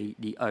would be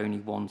the only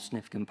one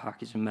significant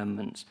package of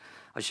amendments.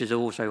 I should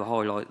also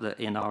highlight that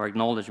in our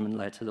acknowledgement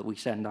letter that we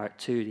send out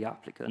to the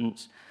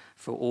applicants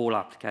for all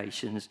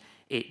applications,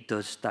 it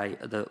does state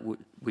that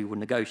we will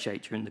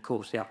negotiate during the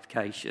course of the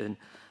application,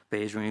 but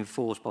is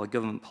reinforced by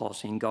government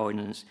policy and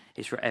guidance.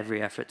 It's for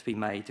every effort to be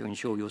made to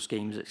ensure your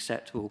scheme is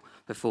acceptable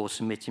before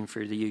submitting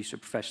through the use of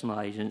professional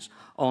agents,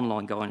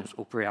 online guidance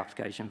or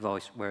pre-application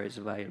advice where it's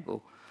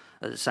available.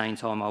 At the same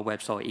time, our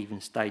website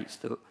even states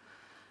that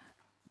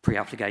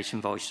pre-application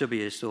advice should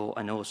be sought,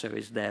 and also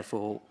is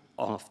therefore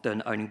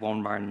often only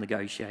one round of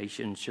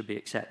negotiations should be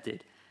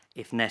accepted.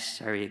 If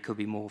necessary, it could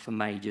be more for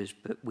majors,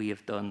 but we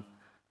have done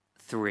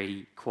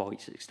 3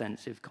 quite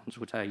extensive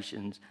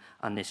consultations,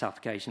 and this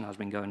application has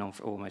been going on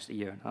for almost a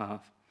year and a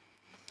half.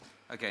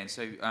 Okay,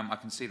 so I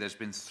can see there's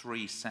been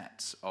 3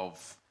 sets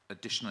of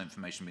additional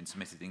information being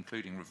submitted,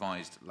 including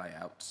revised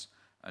layouts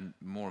and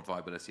more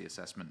viability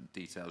assessment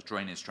details,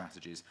 drainage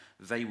strategies.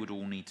 They would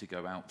all need to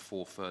go out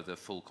for further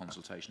full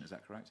consultation, is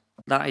that correct?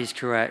 That is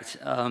correct.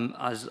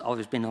 As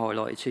I've been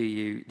highlighted to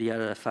you, the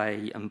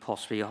LFA and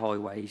possibly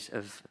highways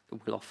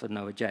will offer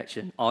no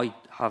objection. I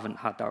haven't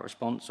had that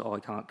response, so I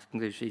can't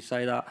conclusively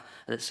say that.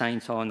 At the same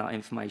time, that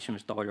information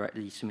was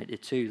directly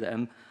submitted to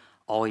them.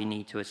 I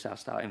need to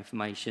assess that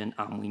information,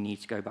 and we need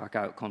to go back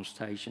out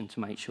consultation to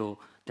make sure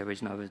there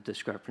is no other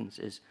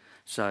discrepancies.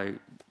 So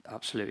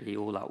absolutely,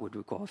 all that would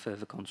require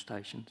further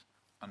consultations.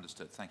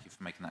 Understood. Thank you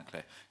for making that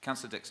clear.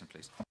 Councillor Dixon,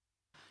 please.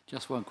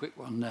 Just one quick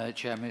one,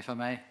 Chairman, if I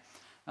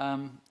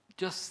may.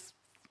 Just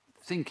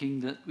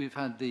thinking that we've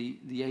had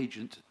the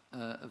agent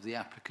of the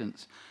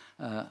applicants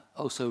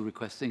also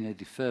requesting a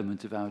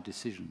deferment of our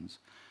decisions.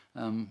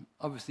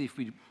 Obviously, if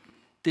we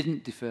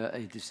didn't defer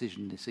a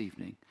decision this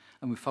evening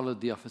and we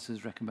followed the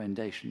officer's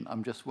recommendation,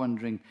 I'm just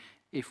wondering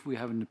if we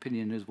have an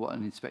opinion as what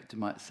an inspector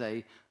might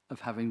say of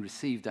having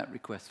received that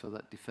request for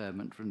that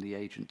deferment from the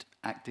agent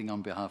acting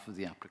on behalf of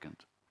the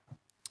applicant.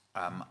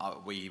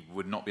 We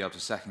would not be able to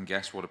second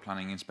guess what a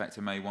planning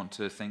inspector may want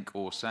to think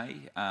or say.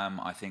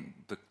 I think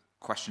the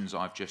questions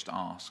I've just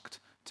asked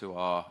to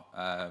our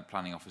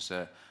planning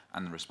officer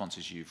and the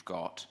responses you've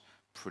got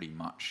pretty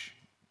much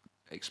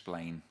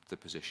explain the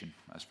position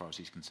as far as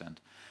he's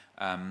concerned.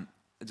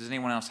 Does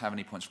anyone else have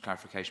any points of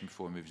clarification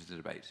before we move to the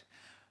debate?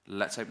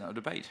 Let's open up the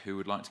debate. Who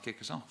would like to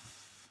kick us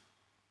off?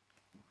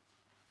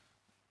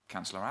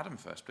 Councillor Adam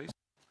first, please.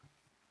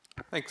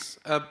 Thanks.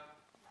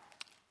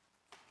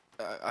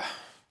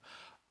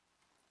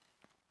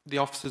 The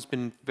officer's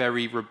been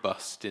very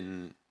robust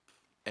in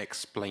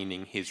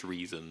explaining his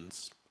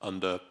reasons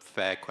under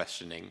fair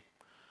questioning,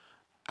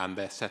 and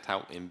they're set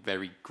out in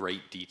very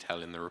great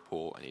detail in the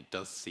report, and it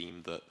does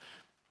seem that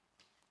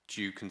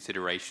due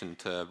consideration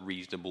to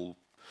reasonable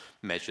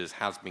measures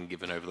has been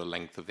given over the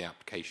length of the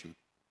application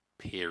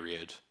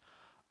period.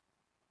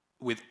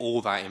 With all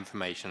that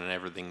information and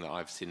everything that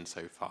I've seen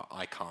so far,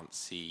 I can't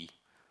see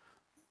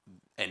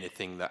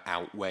anything that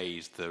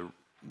outweighs the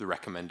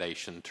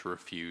recommendation to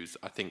refuse.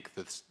 I think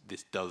this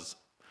does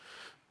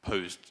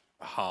pose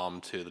harm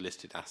to the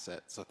listed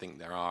assets. I think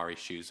there are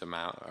issues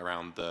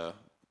around the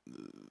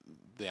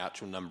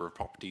actual number of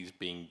properties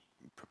being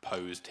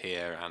proposed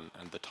here and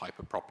the type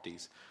of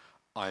properties.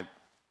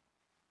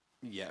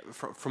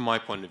 From my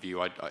point of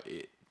view,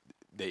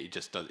 it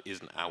just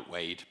isn't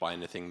outweighed by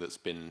anything that's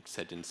been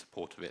said in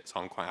support of it. So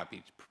I'm quite happy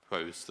to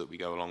propose that we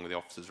go along with the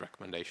officer's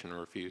recommendation and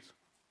refuse.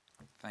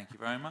 Thank you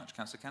very much.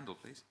 Councillor Kendall,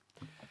 please.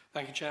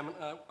 Thank you, Chairman.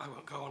 I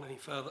won't go on any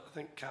further. I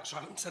think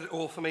Councillor Adam said it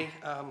all for me.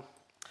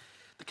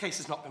 The case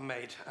has not been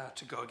made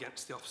to go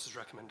against the officer's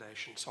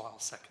recommendation, so I'll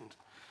second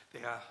the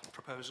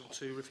proposal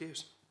to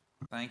refuse.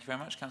 Thank you very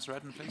much. Councillor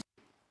Eden, please.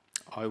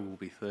 I will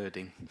be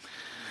thirding.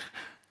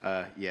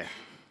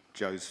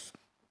 Joe's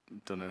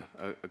done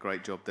a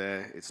great job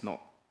there.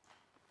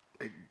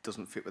 It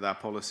doesn't fit with our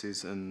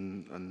policies,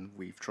 and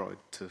we've tried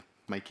to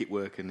make it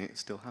work, and it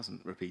still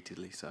hasn't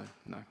repeatedly. So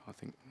no, I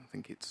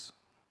think it's.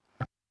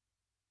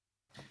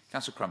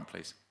 Councillor Crump,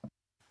 please.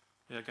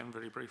 Yeah, again,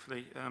 very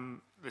briefly.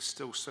 There's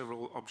still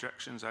several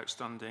objections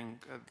outstanding.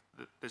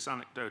 There's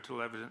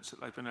anecdotal evidence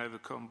that they've been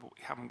overcome, but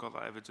we haven't got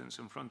that evidence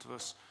in front of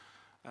us.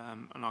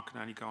 And I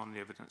can only go on the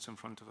evidence in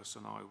front of us,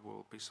 and I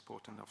will be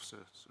supporting the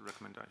officer's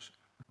recommendation.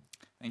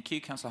 Thank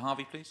you. Councillor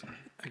Harvey, please.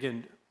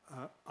 Again,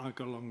 I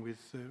go along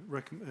with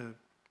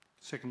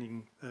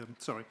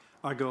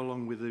I go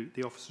along with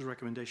the officer's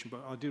recommendation,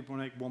 but I did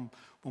want to make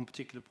one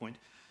particular point.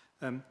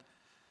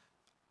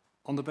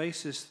 On the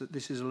basis that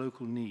this is a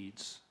local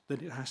needs,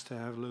 that it has to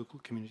have local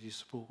community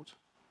support.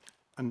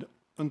 And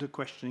under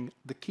questioning,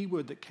 the key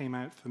word that came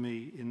out for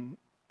me in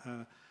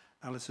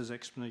Alice's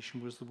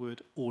explanation was the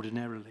word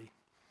ordinarily.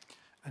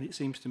 And it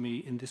seems to me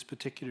in this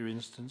particular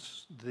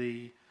instance,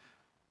 the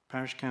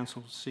parish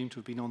council seem to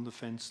have been on the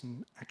fence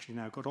and actually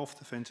now got off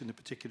the fence in a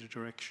particular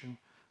direction.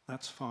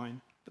 That's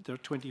fine. but there are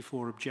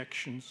 24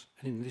 objections,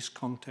 and in this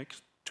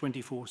context,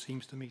 24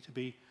 seems to me to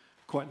be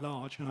quite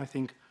large, and I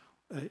think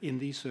in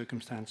these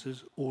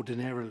circumstances,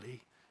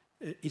 ordinarily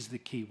is the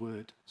key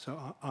word.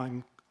 So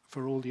I'm,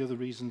 for all the other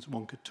reasons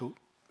one could talk,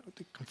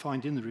 can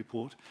find in the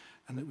report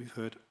and that we've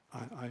heard,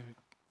 I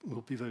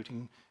will be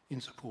voting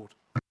in support.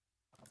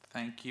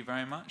 Thank you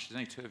very much. There's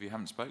only two of you who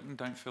haven't spoken.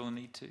 Don't feel the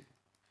need to.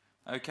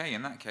 Okay,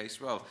 in that case,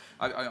 well,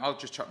 I'll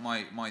just chuck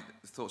my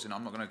thoughts in.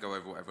 I'm not going to go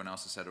over what everyone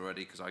else has said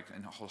already because I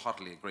can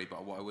wholeheartedly agree,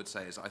 but what I would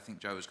say is I think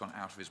Joe has gone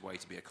out of his way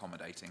to be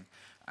accommodating,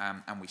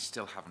 and we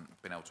still haven't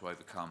been able to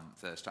overcome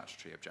the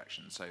statutory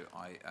objection. So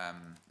I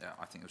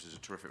think this is a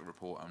terrific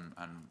report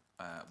and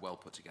well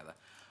put together.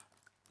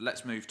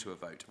 Let's move to a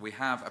vote. We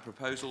have a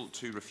proposal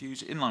to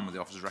refuse in line with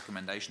the officer's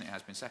recommendation. It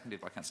has been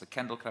seconded by Councillor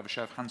Kendall. Could I have a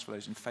show of hands for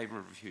those in favour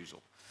of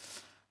refusal?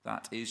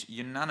 That is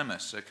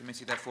unanimous. So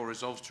committee therefore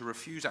resolves to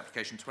refuse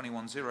application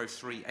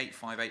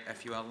 2103858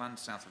 FUL land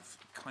south of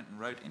Kyneton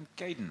Road in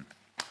Gaydon.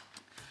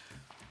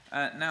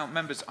 Now,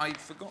 members, I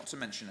forgot to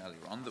mention earlier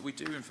on that we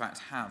do in fact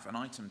have an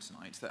item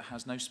tonight that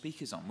has no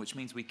speakers on, which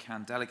means we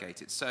can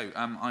delegate it. So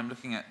I'm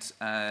looking at,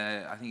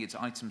 I think it's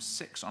item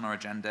 6 on our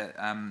agenda,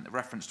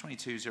 reference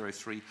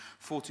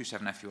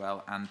 2203-427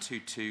 FUL and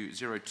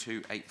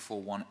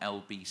 2202-841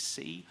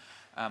 LBC.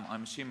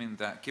 I'm assuming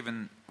that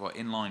given, well,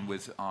 in line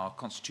with our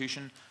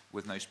constitution,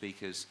 with no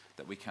speakers,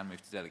 that we can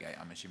move to delegate.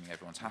 I'm assuming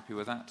everyone's happy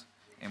with that,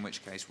 in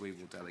which case we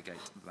will delegate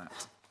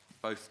that,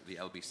 both the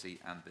LBC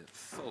and the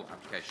full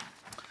application.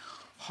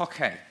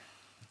 Okay,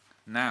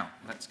 now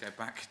let's go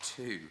back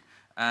to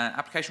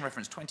application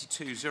reference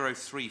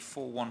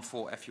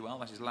 2203-414 FUL,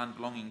 that is land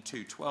belonging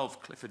to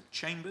 12 Clifford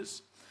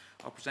Chambers.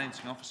 Our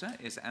presenting officer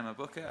is Emma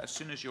Booker. As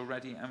soon as you're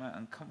ready, Emma,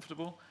 and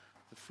comfortable,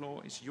 the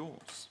floor is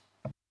yours.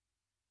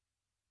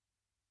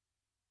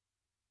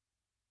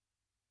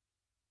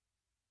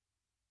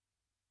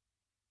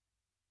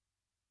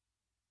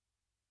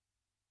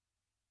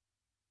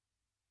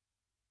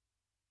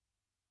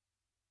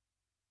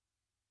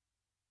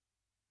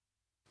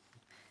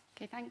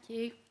 Okay, thank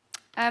you.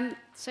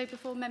 So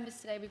before members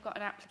today, we've got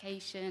an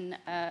application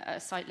at a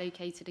site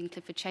located in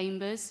Clifford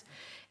Chambers.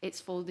 It's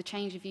for the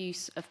change of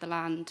use of the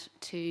land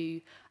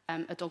to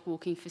a dog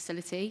walking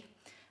facility,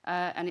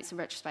 and it's a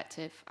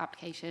retrospective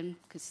application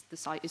because the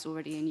site is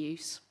already in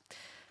use.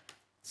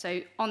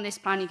 So on this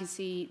plan, you can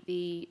see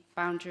the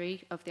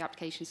boundary of the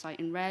application site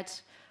in red,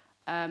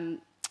 and,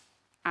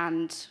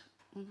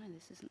 oh no,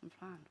 this isn't the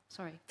plan,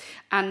 sorry.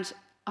 And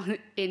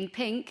in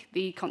pink,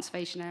 the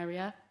conservation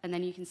area, and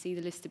then you can see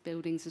the listed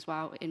buildings as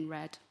well in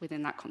red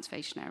within that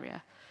conservation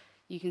area.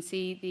 You can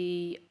see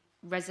the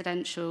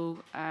residential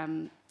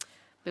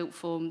built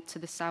form to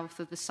the south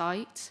of the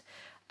site,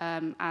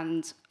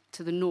 and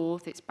to the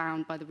north, it's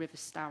bound by the River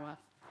Stour.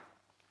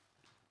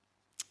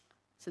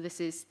 So this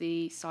is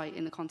the site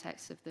in the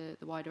context of the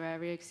wider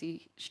area. You can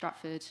see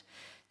Stratford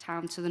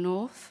town to the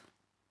north.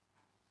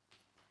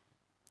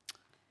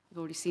 We've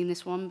already seen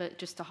this one, but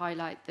just to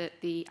highlight that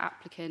the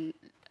applicant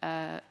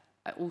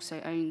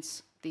also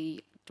owns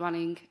the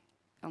dwelling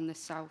on the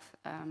south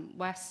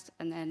west,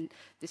 and then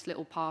this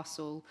little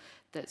parcel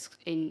that's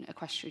in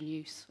equestrian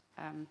use.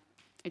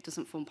 It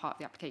doesn't form part of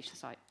the application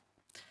site.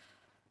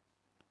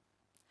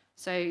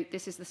 So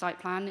this is the site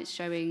plan. It's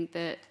showing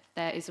that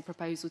there is a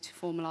proposal to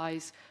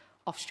formalise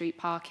off-street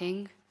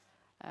parking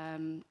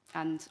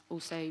and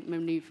also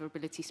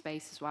manoeuvrability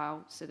space as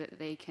well, so that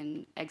they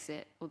can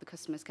exit, or the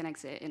customers can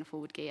exit in a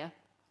forward gear.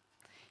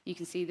 You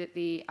can see that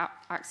the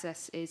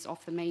access is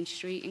off the main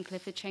street in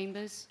Clifford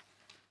Chambers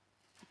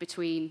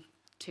between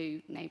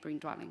two neighbouring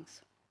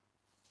dwellings.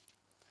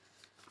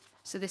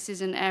 So this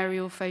is an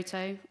aerial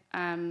photo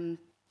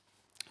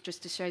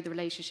just to show the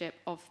relationship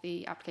of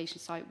the application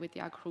site with the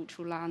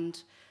agricultural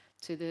land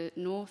to the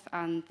north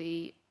and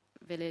the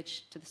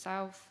village to the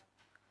south.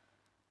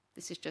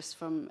 This is just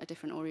from a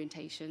different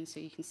orientation, so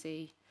you can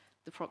see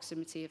the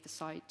proximity of the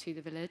site to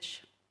the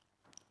village.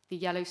 The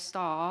yellow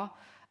star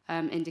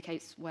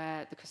indicates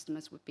where the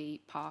customers would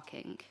be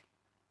parking.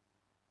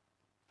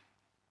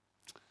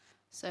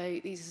 So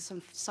these are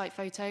some site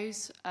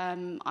photos.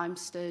 I'm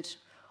stood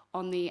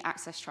on the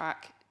access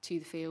track to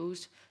the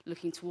field,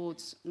 looking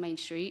towards Main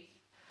Street.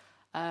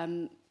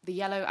 The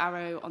yellow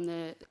arrow on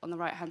the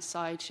right-hand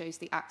side shows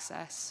the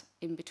access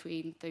in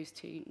between those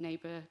two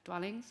neighbour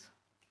dwellings.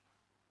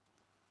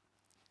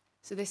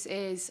 So this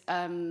is,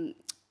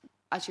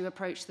 as you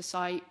approach the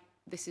site,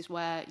 this is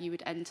where you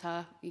would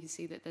enter. You can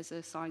see that there's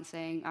a sign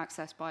saying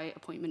access by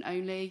appointment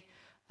only,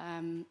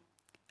 and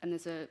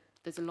there's a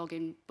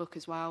login book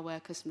as well where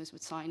customers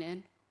would sign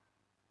in.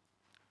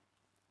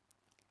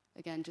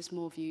 Again, just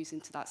more views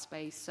into that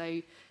space.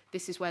 So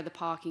this is where the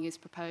parking is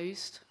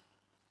proposed.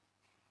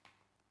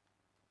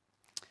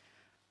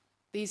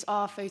 These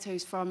are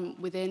photos from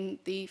within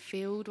the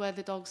field where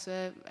the dogs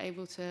are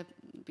able to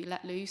be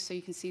let loose, so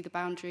you can see the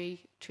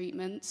boundary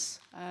treatments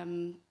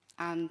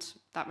and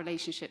that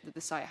relationship that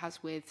the site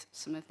has with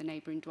some of the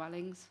neighbouring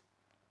dwellings.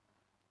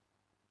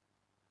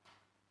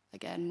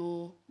 Again,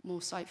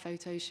 more site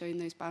photos showing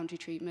those boundary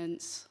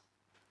treatments.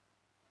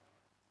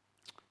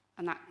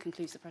 And that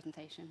concludes the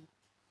presentation.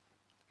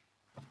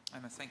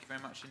 Emma, thank you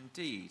very much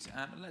indeed.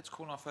 Let's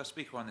call our first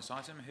speaker on this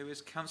item, who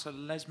is Councillor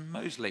Les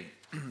Mosley,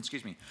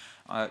 excuse me,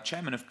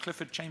 Chairman of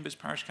Clifford Chambers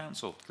Parish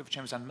Council, Clifford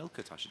Chambers and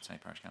Millcote, I should say,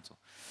 Parish Council.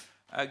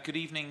 Good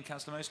evening,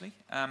 Councillor Mosley.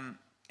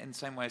 In the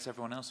same way as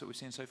everyone else that we've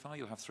seen so far,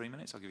 you'll have 3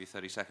 minutes. I'll give you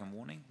a 30-second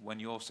warning.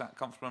 When you're sat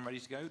comfortable and ready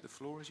to go, the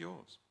floor is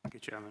yours. Thank you,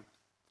 Chairman.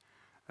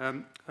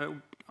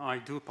 I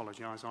do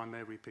apologise. I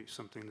may repeat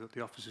something that the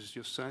officers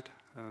just said.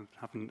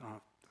 I've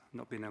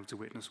not been able to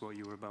witness what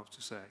you were about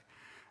to say.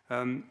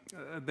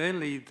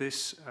 Mainly,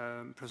 this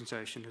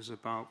presentation is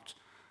about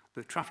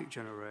the traffic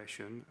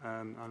generation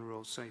and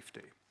road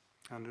safety.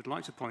 And I'd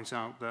like to point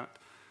out that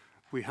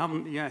we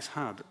haven't yet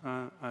had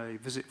a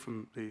visit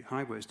from the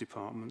Highways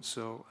Department,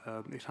 so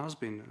it has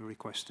been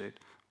requested,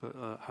 but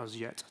has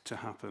yet to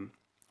happen.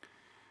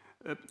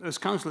 As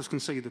councillors can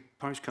see, the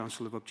Parish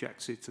Council have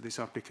objected to this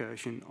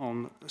application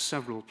on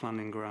several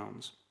planning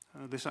grounds.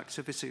 This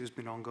activity has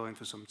been ongoing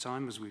for some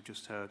time, as we've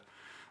just heard,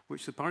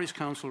 which the Parish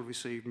Council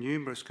received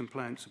numerous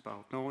complaints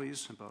about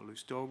noise, about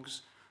loose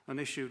dogs, and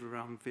issued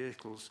around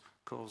vehicles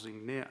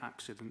causing near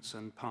accidents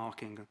and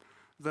parking.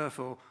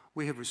 Therefore,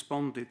 we have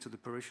responded to the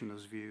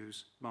parishioners'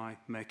 views by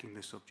making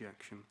this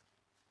objection.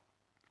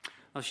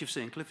 As you've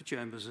seen, Clifford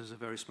Chambers is a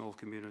very small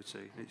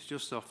community. It's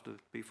just off the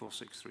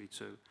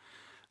B4632.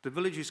 The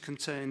village is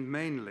contained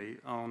mainly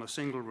on a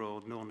single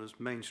road known as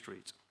Main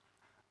Street,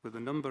 with a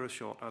number of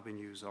short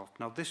avenues off.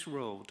 Now, this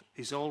road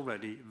is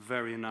already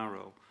very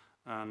narrow,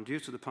 and due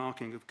to the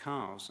parking of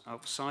cars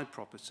outside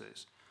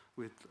properties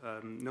with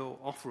no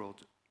off-road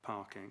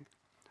parking,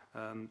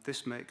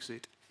 this makes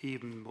it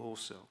even more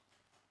so.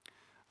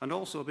 And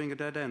also, being a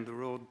dead end, the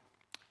road,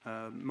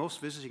 most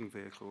visiting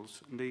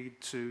vehicles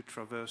need to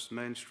traverse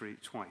Main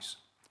Street twice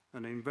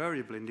and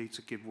invariably need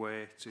to give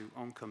way to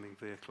oncoming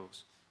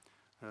vehicles.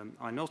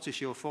 I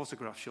notice your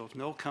photograph shows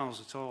no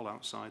cars at all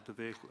outside the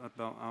vehicle,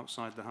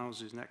 outside the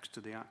houses next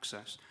to the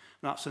access.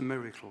 That's a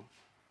miracle.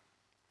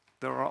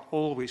 There are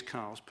always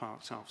cars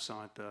parked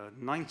outside there.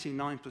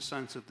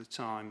 99% of the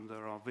time,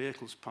 there are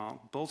vehicles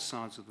parked both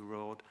sides of the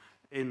road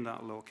in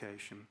that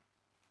location.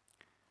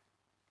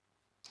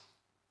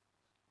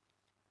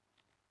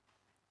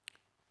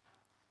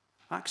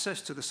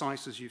 Access to the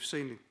site, as you've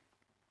seen,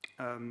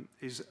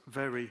 is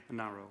very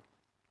narrow.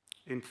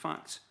 In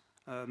fact,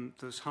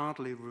 there's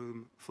hardly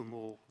room for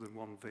more than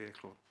one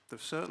vehicle. There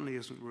certainly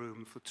isn't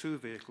room for two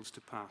vehicles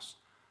to pass,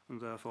 and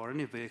therefore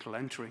any vehicle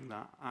entering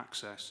that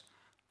access,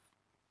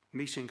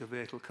 meeting a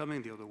vehicle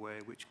coming the other way,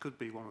 which could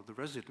be one of the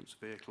residents'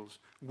 vehicles,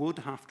 would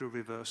have to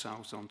reverse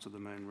out onto the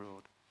main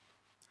road.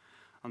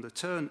 And the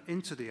turn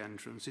into the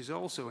entrance is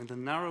also in the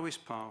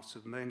narrowest part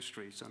of Main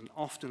Street and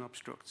often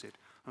obstructed,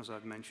 as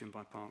I've mentioned,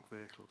 by parked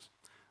vehicles.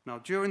 Now,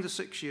 during the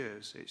 6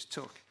 years it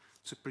took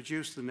to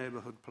produce the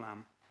neighbourhood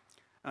plan,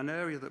 an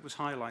area that was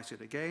highlighted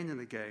again and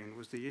again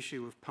was the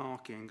issue of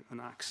parking and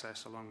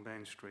access along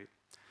Main Street.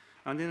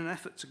 And in an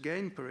effort to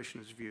gain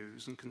parishioners'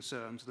 views and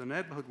concerns, the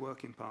Neighbourhood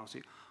Working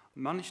Party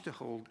managed to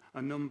hold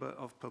a number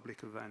of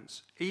public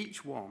events.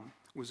 Each one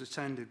was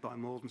attended by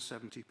more than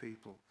 70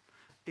 people.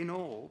 In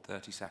all,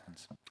 30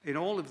 seconds. In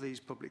all of these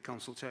public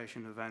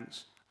consultation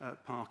events,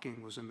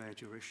 parking was a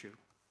major issue.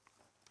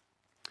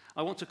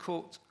 I want to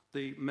quote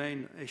the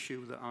main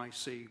issue that I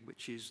see,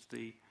 which is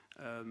the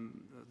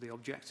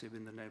objective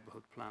in the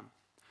neighbourhood plan.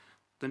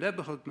 The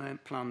neighbourhood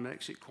plan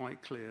makes it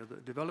quite clear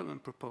that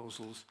development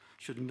proposals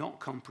should not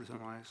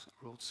compromise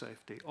road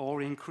safety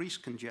or increase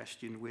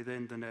congestion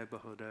within the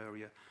neighbourhood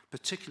area,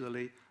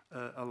 particularly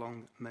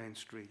along Main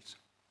Street.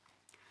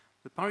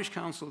 The Parish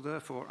Council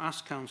therefore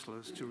asked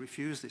councillors to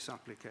refuse this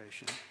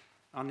application,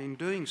 and in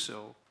doing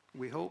so,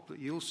 we hope that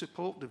you'll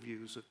support the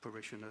views of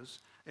parishioners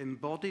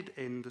embodied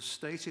in the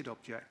stated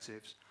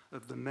objectives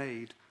of the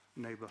made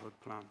neighbourhood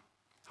plan.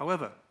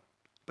 However,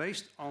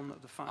 based on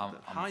the fact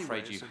that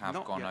highways have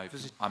not yet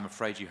visited... I'm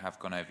afraid you have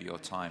gone over your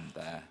time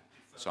there,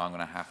 so I'm going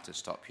to have to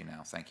stop you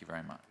now. Thank you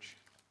very much.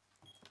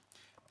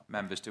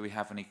 Members, do we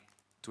have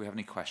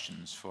any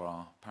questions for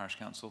our Parish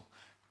Council?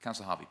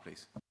 Councillor Harvey,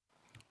 please.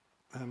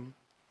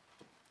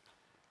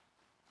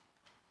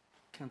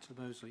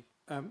 Councillor Mosley,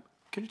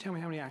 can you tell me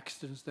how many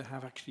accidents there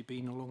have actually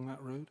been along that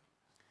road?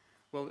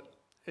 Well,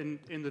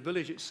 in the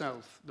village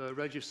itself, the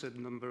registered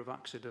number of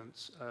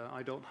accidents,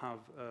 I don't have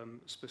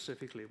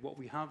specifically. What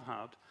we have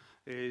had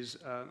is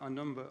a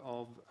number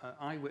of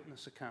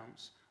eyewitness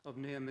accounts of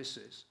near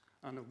misses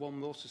and of one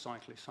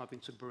motorcyclist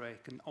having to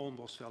brake and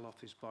almost fell off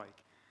his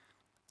bike.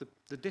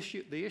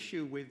 The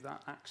issue with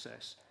that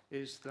access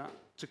is that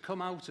to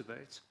come out of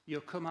it,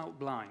 you'll come out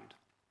blind.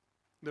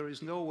 There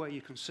is no way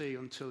you can see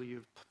until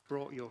you've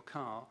brought your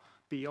car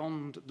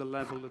beyond the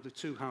level of the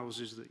two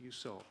houses that you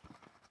saw.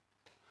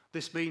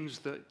 This means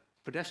that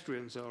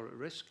pedestrians are at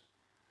risk,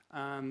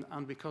 and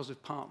because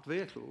of parked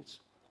vehicles,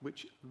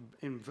 which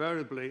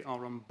invariably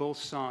are on both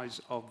sides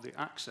of the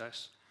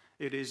access,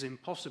 it is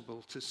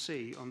impossible to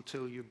see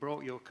until you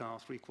brought your car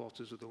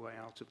 3/4 of the way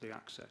out of the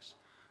access.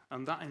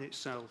 And that in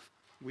itself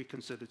we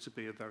consider to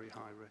be a very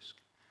high risk.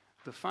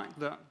 The fact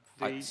that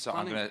the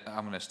I'm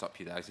going to stop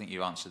you there. I think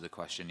you answered the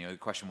question. The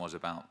question was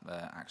about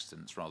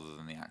accidents rather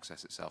than the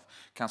access itself.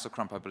 Councillor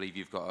Crump, I believe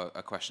you've got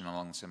a question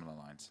along similar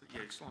lines.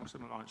 Yeah, it's along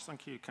similar lines.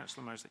 Thank you,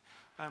 Councillor Mosley.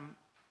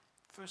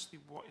 Firstly,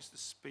 what is the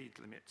speed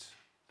limit?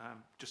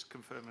 Just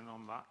confirming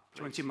on that,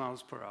 please. 20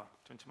 miles per hour.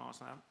 20 miles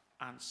an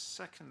hour. And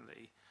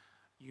secondly,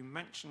 you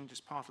mentioned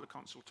as part of the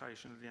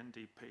consultation of the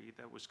NDP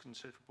there was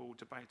considerable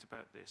debate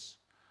about this.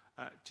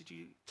 Did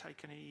you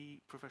take any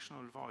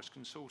professional advice,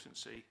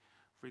 consultancy,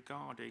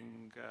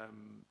 regarding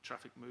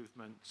traffic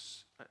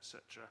movements,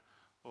 etc.?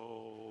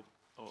 Or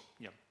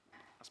yeah,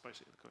 that's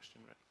basically the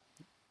question,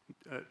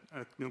 really.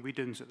 No, we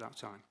didn't at that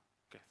time.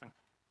 Okay, thank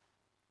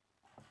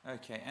you.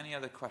 Okay, any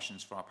other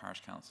questions for our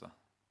parish councillor?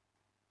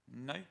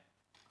 No?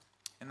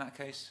 In that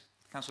case,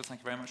 councillor, thank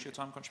you very much for your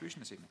time and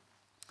contribution this evening.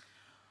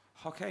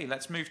 Okay,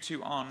 let's move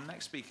to our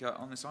next speaker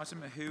on this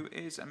item, who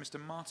is Mr.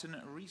 Martin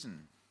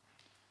Reason.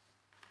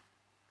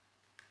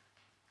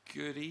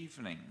 Good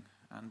evening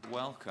and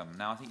welcome.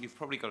 Now, I think you've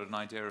probably got an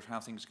idea of how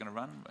things are going to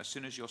run. As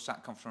soon as your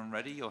sat conference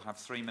ready, you'll have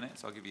 3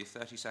 minutes. I'll give you a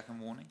 30-second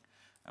warning.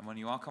 And when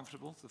you are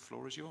comfortable, the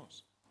floor is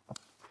yours.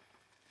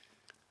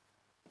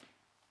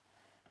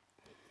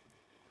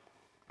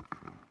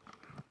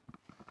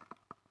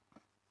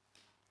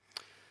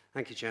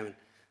 Thank you, Chairman.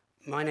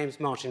 My name's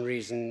Martin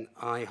Reason.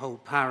 I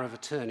hold power of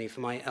attorney for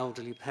my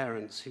elderly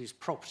parents, whose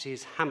property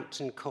is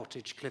Hampton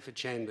Cottage, Clifford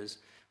Chambers,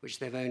 which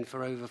they've owned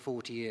for over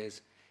 40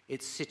 years.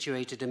 It's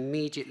situated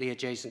immediately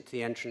adjacent to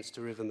the entrance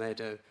to River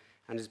Meadow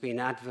and has been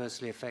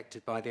adversely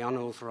affected by the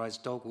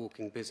unauthorised dog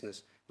walking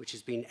business, which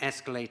has been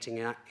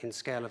escalating in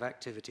scale of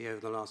activity over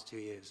the last 2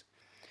 years.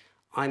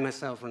 I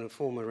myself am a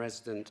former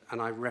resident,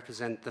 and I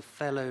represent the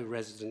fellow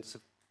residents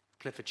of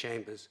Clifford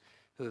Chambers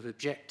who have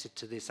objected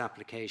to this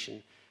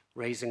application,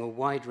 raising a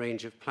wide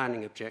range of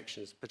planning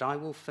objections, but I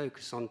will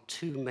focus on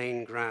 2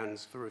 main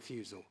grounds for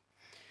refusal.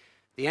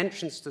 The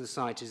entrance to the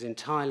site is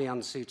entirely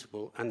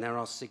unsuitable, and there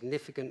are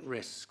significant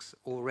risks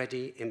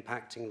already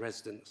impacting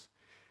residents.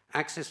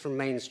 Access from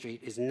Main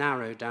Street is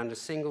narrow down a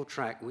single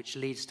track which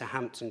leads to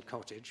Hampton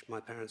Cottage, my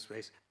parents'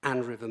 place,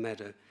 and River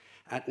Meadow.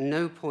 At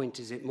no point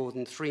is it more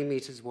than 3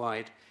 metres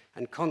wide,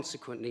 and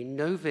consequently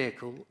no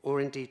vehicle,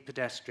 or indeed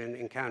pedestrian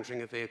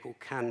encountering a vehicle,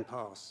 can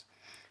pass.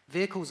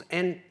 Vehicles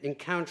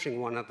encountering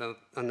one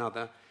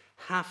another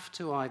have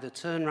to either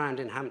turn round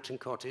in Hampton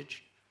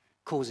Cottage,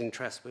 causing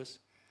trespass,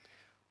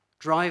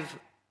 drive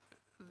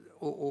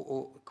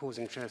or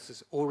causing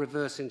trespass, or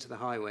reverse into the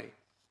highway.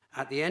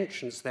 At the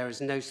entrance, there is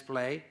no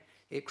splay.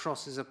 It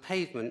crosses a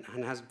pavement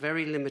and has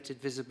very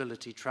limited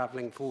visibility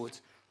travelling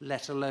forwards,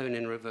 let alone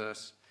in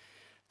reverse.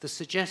 The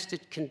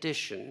suggested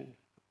condition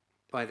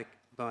by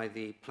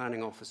the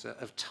planning officer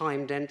of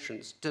timed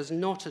entrance does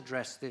not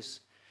address this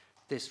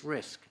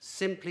risk,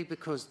 simply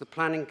because the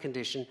planning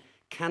condition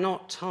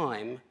cannot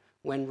time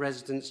when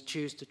residents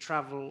choose to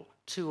travel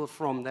to or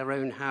from their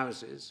own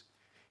houses,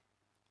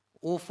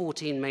 or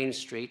 14 Main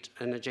Street,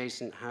 an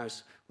adjacent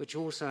house, which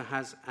also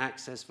has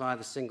access via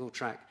the single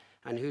track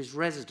and whose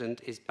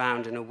resident is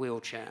bound in a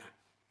wheelchair.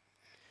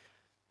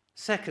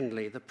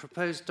 Secondly, the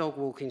proposed dog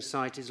walking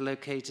site is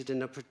located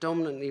in a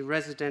predominantly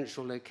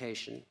residential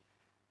location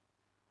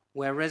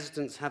where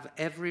residents have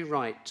every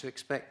right to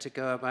expect to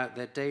go about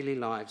their daily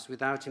lives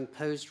without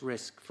imposed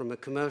risk from a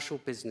commercial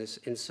business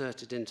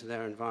inserted into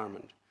their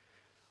environment.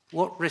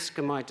 What risk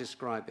am I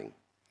describing?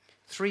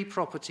 3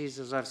 properties,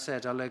 as I've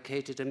said, are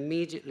located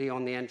immediately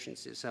on the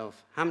entrance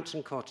itself: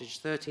 Hampton Cottage,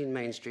 13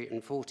 Main Street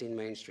and 14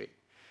 Main Street.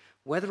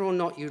 Whether or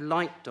not you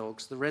like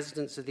dogs, the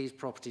residents of these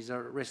properties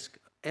are at risk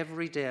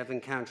every day of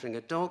encountering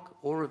a dog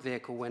or a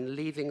vehicle when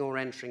leaving or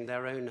entering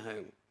their own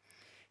home.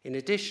 In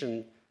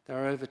addition, there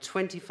are over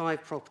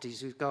 25 properties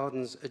whose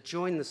gardens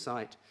adjoin the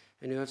site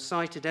and who have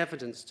cited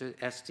evidence to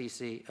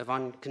STC of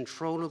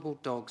uncontrollable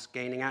dogs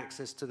gaining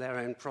access to their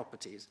own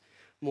properties.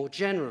 More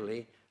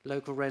generally,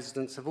 local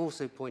residents have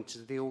also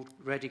pointed to the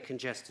already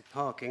congested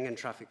parking and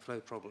traffic flow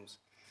problems.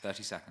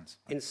 30 seconds.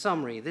 In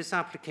summary, this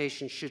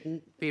application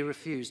shouldn't be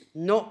refused,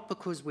 not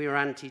because we are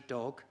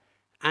anti-dog,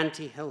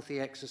 anti-healthy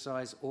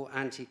exercise, or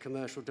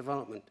anti-commercial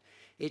development.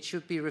 It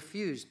should be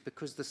refused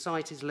because the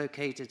site is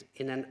located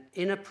in an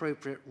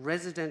inappropriate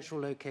residential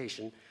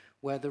location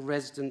where the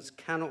residents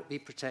cannot be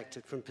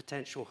protected from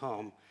potential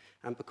harm,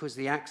 and because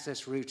the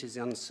access route is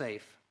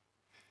unsafe.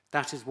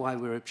 That is why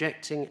we're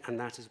objecting, and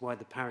that is why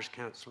the parish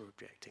council are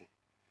objecting.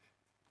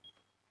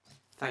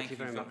 Thank you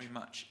very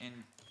much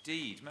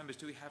indeed. Members,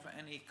 do we have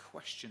any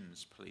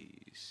questions,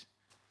 please?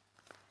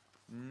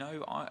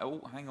 No,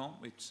 oh, hang on,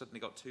 we've suddenly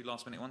got 2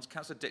 last-minute ones.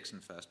 Councillor Dixon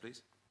first,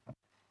 please.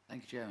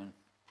 Thank you, Chairman.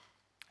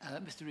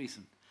 Mr.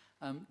 Reason,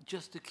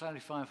 just to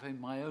clarify in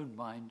my own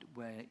mind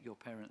where your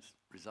parents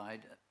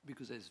reside,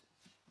 because there's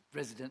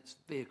residents'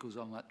 vehicles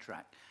on that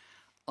track.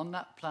 On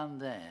that plan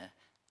there,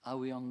 are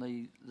we on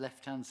the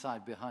left-hand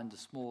side behind the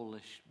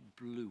smallish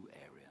blue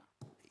area?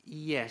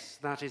 Yes,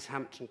 that is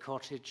Hampton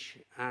Cottage,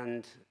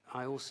 and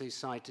I also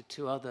cited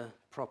 2 other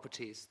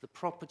properties. The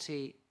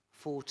property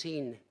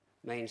 14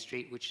 Main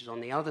Street, which is on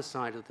the other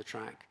side of the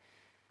track,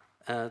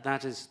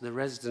 that is the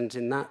resident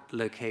in that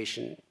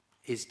location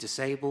is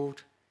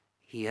disabled,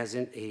 he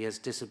has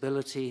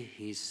disability,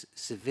 he's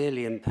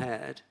severely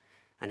impaired,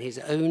 and his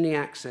only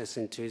access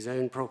into his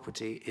own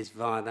property is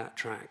via that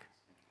track.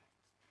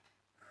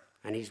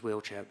 And he's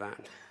wheelchair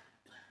bound.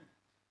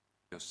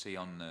 You'll see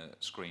on the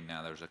screen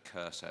now there's a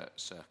cursor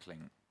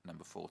circling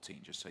number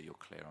 14, just so you're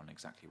clear on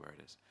exactly where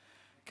it is.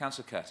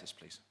 Councillor Curtis,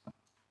 please.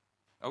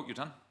 Oh, you're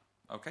done?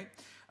 Okay.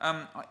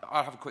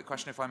 I'll have a quick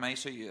question, if I may.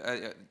 So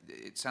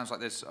it sounds like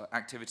there's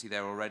activity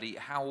there already.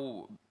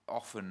 How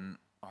often,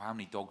 or how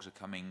many dogs are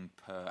coming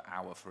per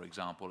hour, for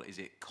example? Is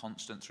it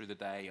constant through the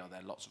day? Are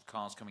there lots of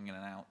cars coming in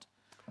and out?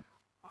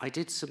 I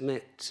did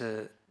submit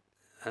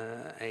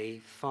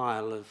a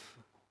file of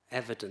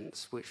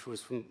evidence, which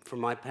was from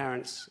my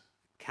parents'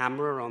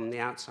 camera on the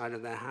outside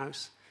of their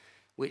house,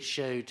 which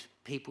showed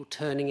people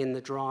turning in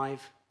the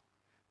drive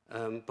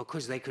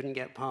because they couldn't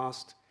get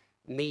past,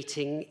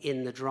 meeting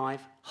in the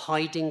drive,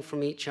 hiding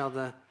from each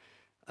other,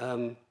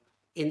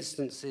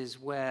 instances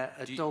where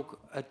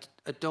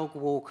a dog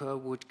walker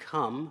would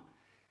come,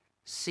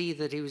 see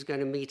that he was going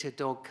to meet a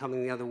dog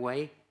coming the other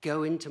way,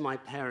 go into my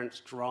parents'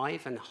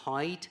 drive and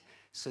hide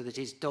so that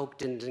his dog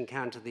didn't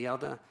encounter the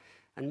other.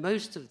 And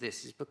most of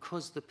this is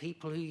because the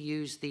people who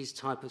use these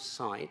type of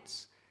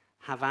sites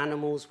have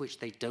animals which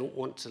they don't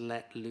want to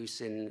let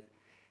loose in.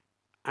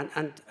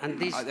 And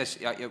these...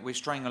 we're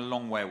straying a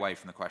long way away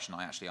from the question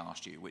I actually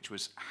asked you, which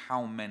was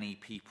how many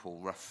people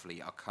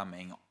roughly are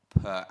coming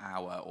per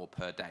hour or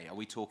per day? Are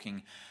we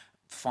talking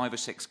 5 or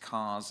 6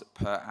 cars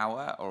per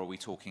hour, or are we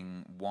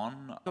talking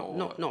one?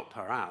 Not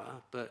per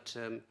hour, but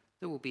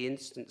there will be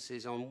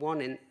instances on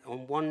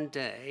one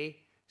day,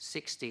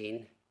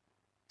 16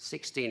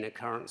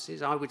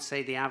 occurrences. I would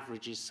say the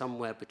average is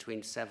somewhere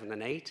between 7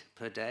 and 8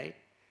 per day.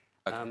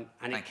 Okay.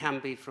 And it can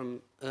be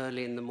from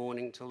early in the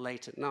morning till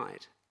late at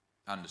night.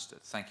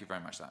 Understood. Thank you very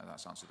much.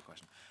 That's answered the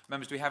question.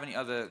 Members, do we have any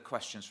other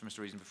questions for Mr.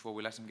 Reason before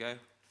we let him go?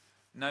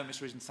 No,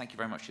 Mr. Reason, thank you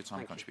very much for your time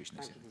and contribution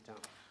this evening.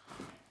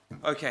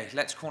 Okay,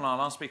 let's call our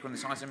last speaker on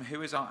this item,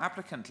 who is our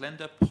applicant,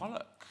 Linda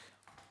Pollock.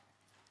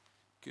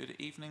 Good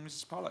evening,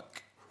 Mrs.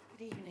 Pollock.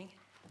 Good evening.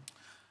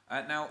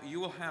 Now, you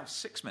will have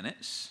 6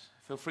 minutes.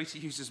 Feel free to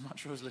use as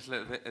much or as little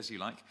of it as you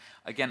like.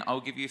 Again, I'll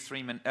give you a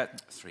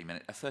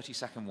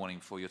 30-second warning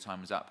before your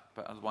time is up.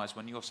 But otherwise,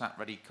 when you're sat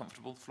ready,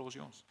 comfortable, the floor's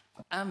yours.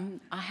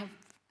 I have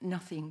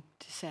nothing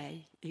to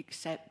say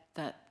except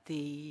that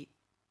the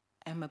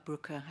Emma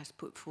Brooker has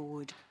put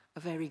forward a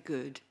very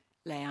good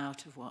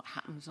layout of what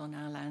happens on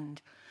our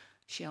land.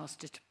 She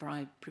asked us to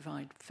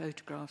provide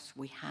photographs.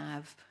 We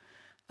have.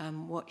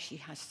 What she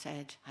has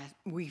said,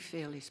 we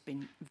feel, has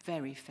been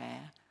very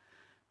fair.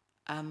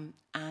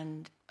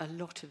 And a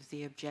lot of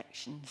the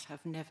objections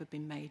have never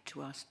been made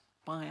to us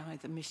by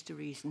either Mr.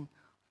 Reason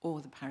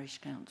or the parish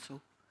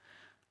council.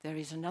 There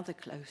is another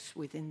close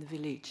within the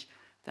village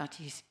that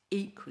is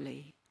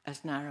equally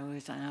as narrow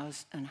as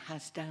ours and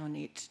has down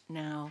it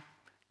now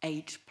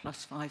 8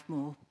 plus 5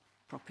 more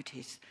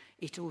properties.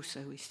 It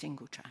also is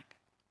single track.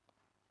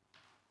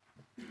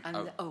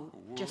 And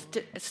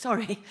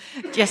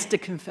just to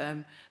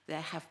confirm,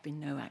 there have been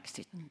no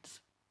accidents.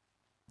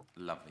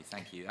 Lovely,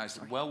 thank you.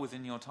 That's well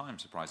within your time,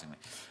 surprisingly.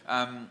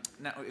 Now,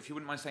 if you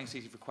wouldn't mind staying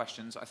seated for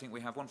questions, I think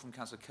we have one from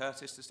Councillor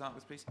Curtis to start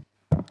with, please.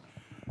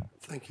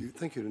 Thank you,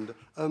 Linda.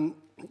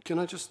 Can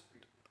I just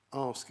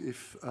ask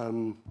if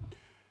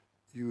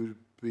you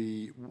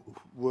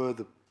were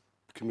the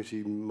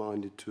committee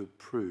minded to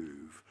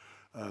approve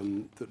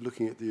that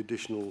looking at the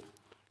additional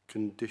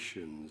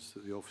conditions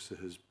that the officer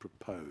has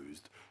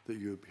proposed, that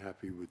you would be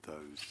happy with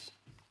those?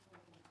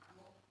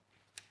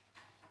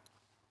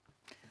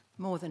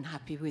 More than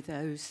happy with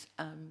those.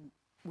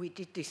 We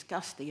did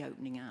discuss the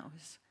opening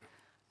hours,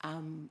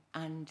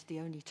 and the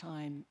only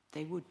time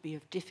they would be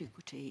of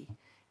difficulty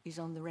is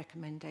on the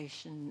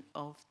recommendation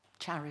of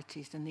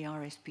charities and the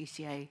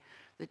RSPCA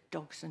that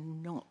dogs are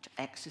not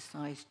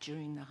exercised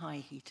during the high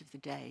heat of the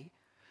day,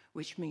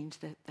 which means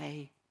that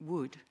they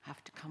would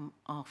have to come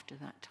after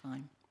that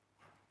time.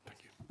 Thank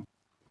you.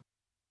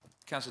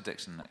 Councillor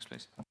Dixon next,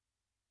 please.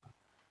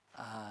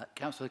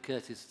 Councillor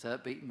Curtis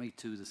beat me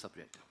to the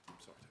subject.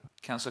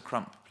 Councillor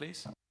Crump,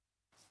 please.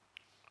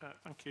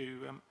 Thank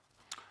you.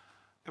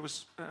 There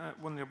was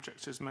one of the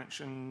objectors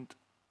mentioned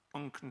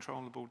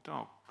uncontrollable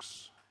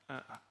dogs.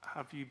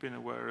 Have you been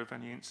aware of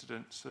any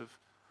incidents of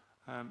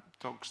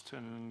dogs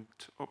turning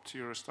up to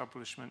your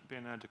establishment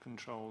being out of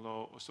control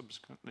or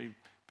subsequently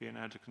being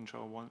out of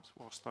control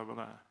whilst they were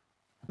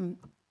there?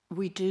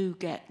 We do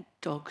get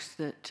dogs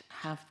that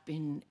have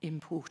been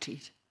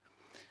imported.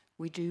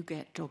 We do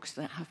get dogs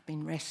that have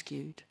been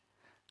rescued.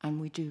 And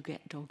we do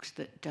get dogs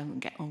that don't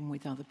get on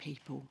with other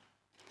people.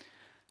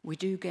 We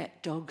do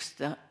get dogs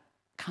that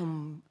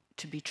come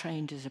to be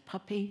trained as a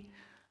puppy.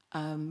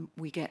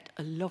 We get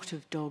a lot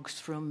of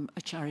dogs from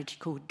a charity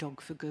called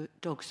Dogs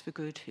for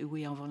Good, who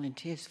we are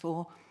volunteers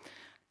for.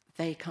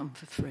 They come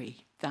for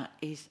free. That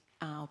is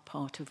our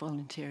part of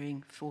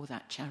volunteering for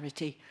that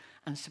charity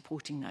and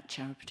supporting that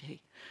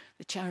charity.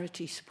 The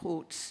charity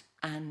supports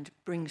and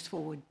brings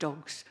forward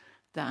dogs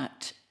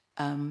that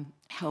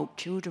help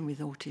children with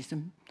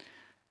autism,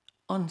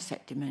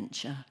 onset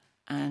dementia,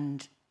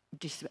 and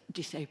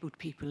disabled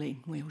people in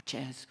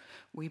wheelchairs.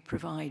 We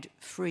provide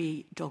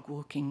free dog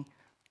walking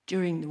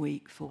during the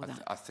week for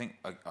that. I think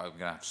I'm going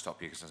to have to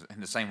stop you because in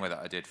the same way that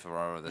I did for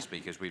our other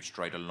speakers, we've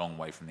strayed a long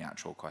way from the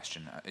actual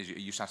question. Are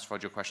you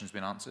satisfied your question's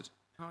been answered?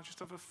 Can I just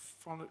have a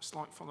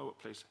slight follow-up,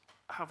 please?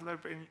 Have there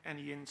been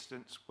any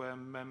incidents where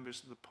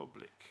members of the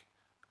public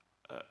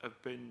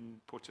have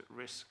been put at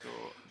risk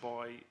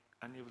by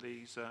any of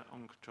these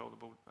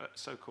uncontrollable,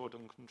 so-called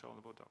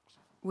uncontrollable dogs?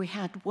 We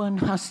had one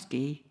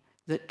husky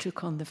that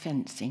took on the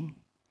fencing,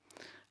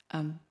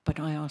 but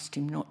I asked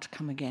him not to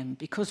come again.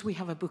 Because we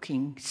have a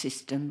booking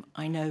system,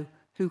 I know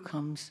who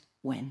comes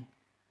when.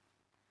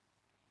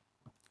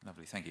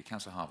 Lovely, thank you.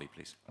 Councillor Harvey,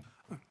 please.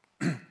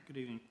 Good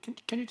evening.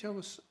 Can you tell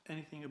us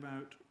anything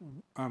about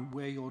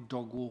where your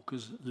dog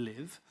walkers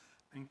live?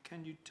 And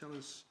can you tell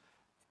us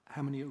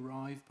how many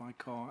arrive by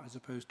car as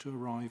opposed to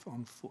arrive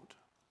on foot?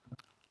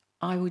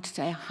 I would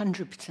say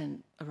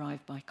 100%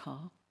 arrive by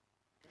car.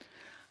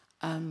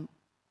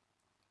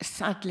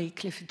 Sadly,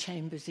 Clifford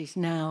Chambers is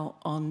now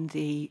on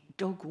the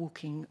dog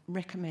walking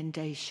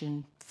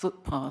recommendation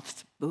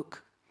footpaths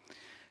book.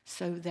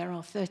 So there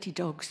are 30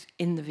 dogs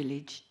in the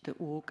village that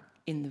walk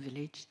in the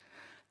village.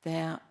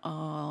 There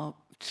are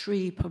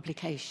 3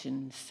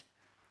 publications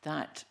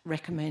that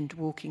recommend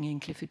walking in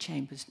Clifford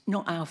Chambers,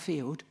 not our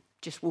field,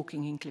 just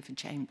walking in Clifford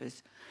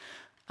Chambers.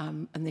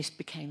 And this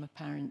became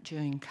apparent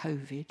during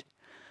COVID.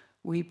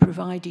 We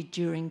provided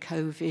during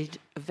COVID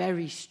a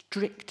very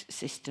strict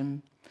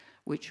system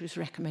which was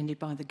recommended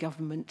by the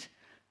government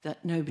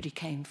that nobody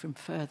came from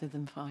further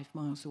than 5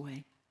 miles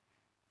away.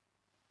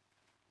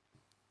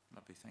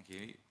 Lovely, thank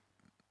you.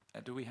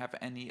 Do we have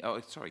any...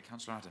 Oh, sorry,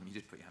 Councillor Adam, you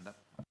did put your hand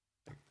up.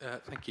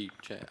 Thank you,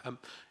 Chair.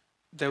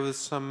 There was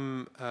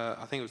some,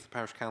 I think it was the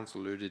Parish Council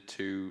alluded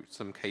to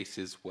some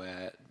cases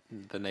where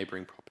the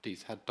neighbouring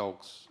properties had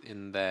dogs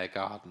in their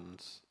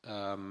gardens.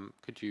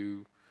 Could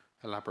you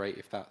elaborate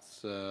if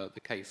that's the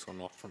case or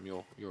not from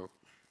your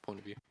point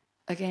of view?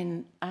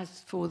 Again,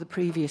 as for the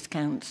previous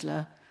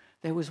councillor,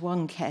 there was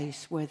one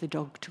case where the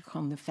dog took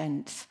on the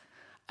fence.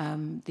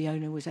 The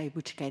owner was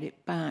able to get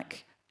it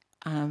back.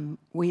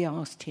 We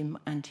asked him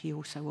and he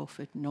also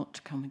offered not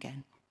to come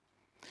again.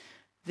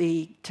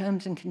 The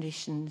terms and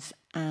conditions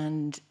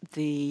and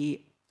the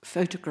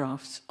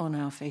photographs on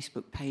our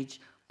Facebook page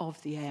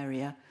of the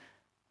area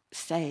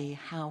say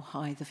how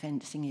high the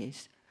fencing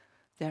is.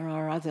 There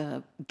are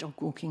other dog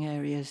walking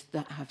areas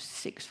that have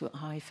 6-foot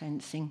high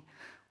fencing.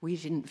 We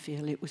didn't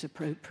feel it was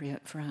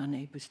appropriate for our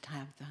neighbours to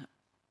have that.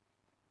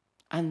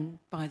 And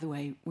by the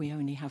way, we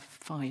only have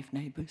 5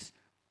 neighbours,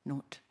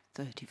 not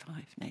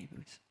 35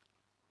 neighbours.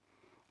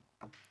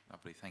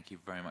 Lovely, thank you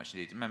very much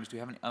indeed. Members, do we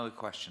have any other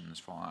questions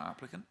for our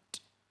applicant?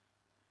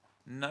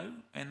 No?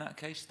 In that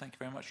case, thank you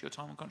very much for your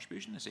time and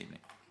contribution this evening.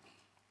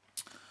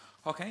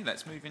 Okay,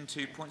 let's move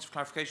into points of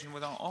clarification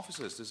with our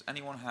officers. Does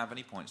anyone have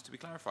any points to be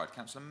clarified?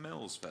 Councillor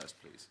Mills first,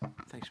 please.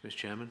 Thanks, Mr.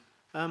 Chairman.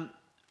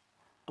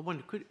 I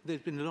wonder,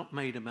 there's been a lot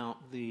made about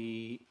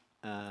the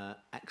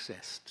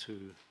access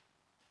to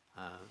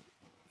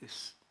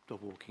this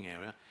dog walking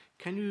area.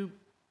 Can you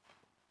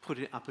put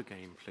it up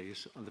again,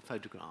 please, on the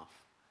photograph?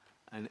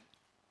 And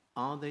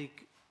are they...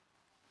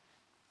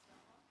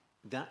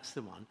 That's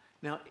the one.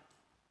 Now,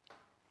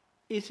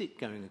 is it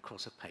going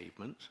across a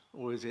pavement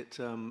or is it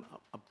a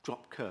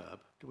drop curb?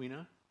 Do we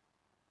know?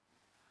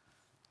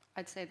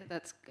 I'd say that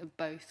that's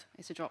both.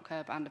 It's a drop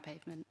curb and a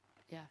pavement,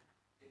 yeah.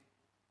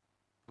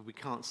 We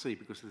can't see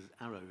because there's an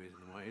arrow in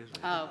the way, isn't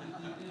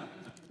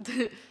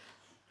it?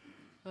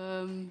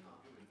 Oh.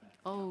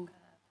 Oh.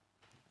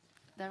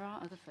 There are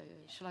other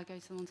photos. Shall I go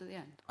to the ones at the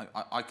end?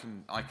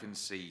 I can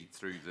see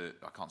through the...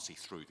 I can't see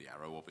through the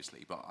arrow,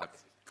 obviously, but I've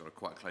got a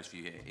quite close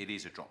view here. It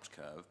is a dropped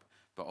curb,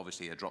 but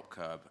obviously a drop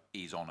curb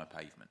is on a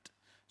pavement.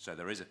 So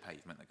there is a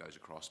pavement that goes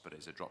across, but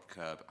it's a drop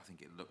curb. I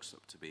think it looks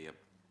up to be a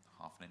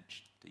half an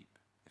inch deep,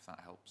 if that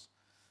helps.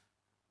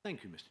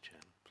 Thank you, Mr.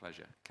 Chairman.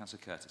 Pleasure.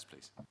 Councillor Curtis,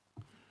 please.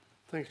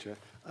 Thanks, Chair.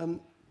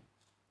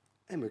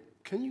 Emma,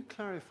 can you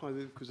clarify,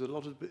 because a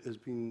lot of it has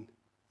been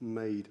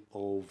made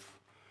of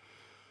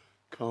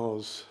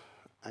cars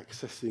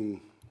accessing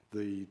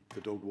the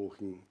dog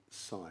walking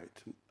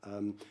site.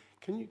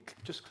 Can you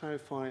just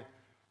clarify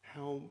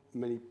how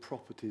many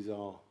properties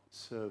are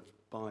served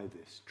by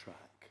this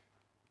track?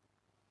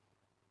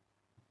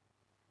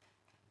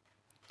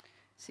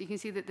 So you can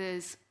see that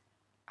there's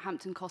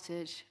Hampton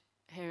Cottage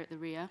here at the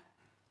rear.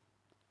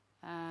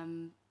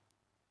 And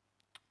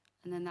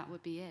then that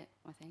would be it,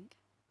 I think.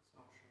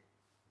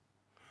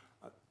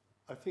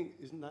 I think,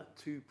 isn't that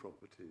 2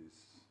 properties?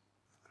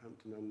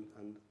 Hampton and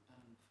 14.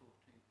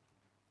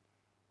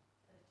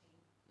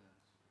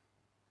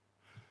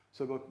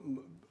 So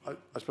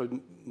I suppose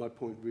my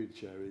point really,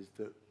 Chair, is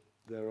that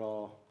there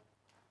are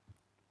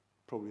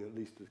probably at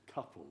least a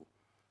couple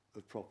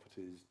of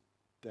properties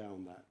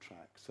down that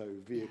track. So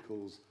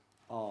vehicles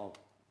are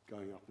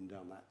going up and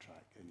down that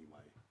track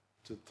anyway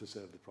to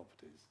serve the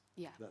properties.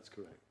 Yeah. That's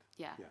correct.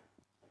 Yeah. Yeah.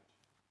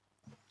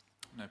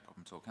 No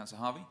problem at all.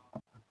 Councillor Harvey?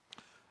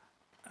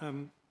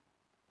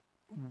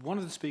 One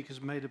of the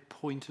speakers made a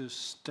point of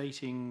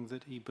stating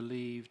that he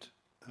believed,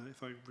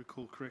 if I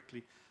recall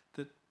correctly,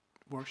 that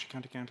Warwickshire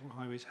County Council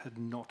Highways had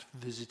not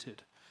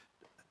visited.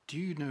 Do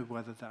you know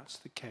whether that's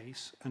the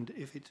case? And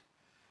if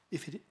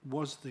it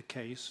was the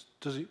case,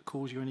 does it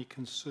cause you any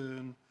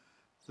concern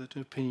that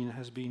an opinion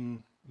has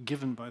been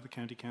given by the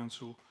County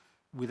Council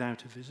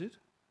without a visit?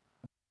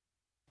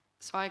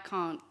 So I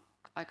can't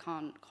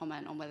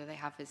comment on whether they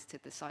have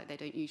visited the site. They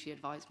don't usually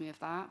advise me of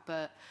that,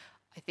 but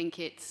I think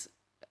it's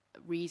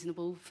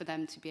reasonable for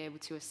them to be able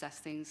to assess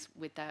things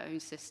with their own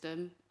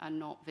system and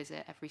not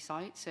visit every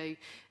site. So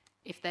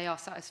if they are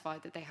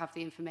satisfied that they have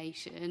the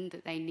information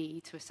that they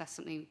need to assess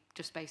something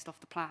just based off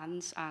the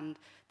plans and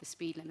the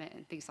speed limit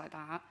and things like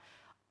that,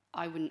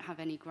 I wouldn't have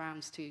any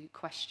grounds to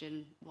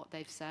question what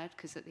they've said,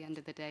 because at the end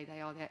of the day, they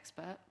are the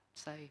expert.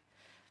 So,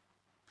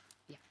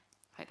 yeah,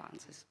 I hope that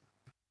answers.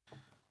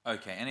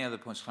 Okay, any other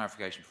points of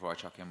clarification before I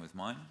chuck in with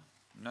mine?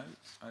 No?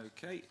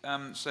 Okay.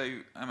 So,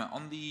 Emma,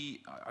 on the...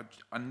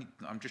 I'm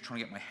just trying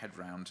to get my head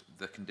round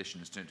the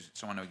conditions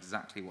so I know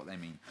exactly what they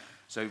mean.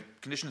 So,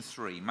 condition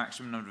 3,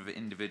 maximum number of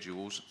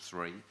individuals,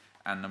 3,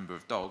 and number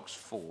of dogs,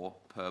 4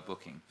 per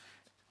booking.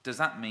 Does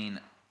that mean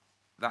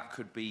that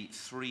could be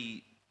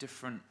 3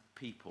 different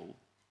people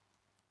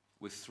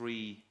with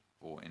 3,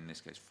 or in this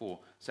case 4,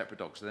 separate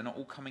dogs? So they're not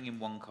all coming in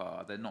one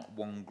car, they're not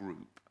one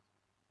group.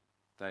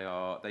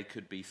 They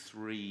could be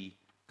 3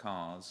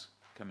 cars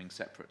coming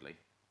separately.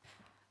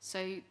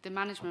 So the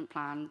management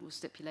plan will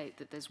stipulate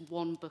that there's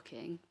one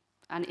booking,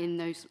 and in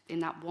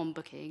that one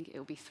booking, it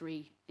will be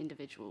 3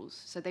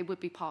 individuals. So they would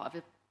be part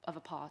of a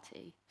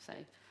party. So,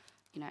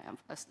 you know,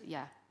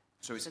 yeah.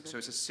 So it's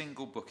a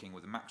single booking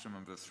with a maximum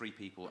number of 3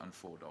 people and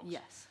 4 dogs?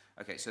 Yes.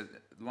 Okay, so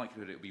the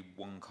likelihood it will be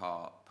 1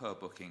 car per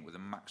booking with a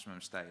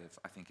maximum stay of,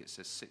 I think it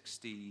says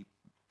 60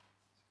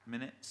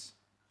 minutes?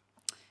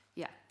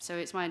 Yeah, so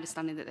it's my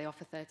understanding that they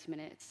offer 30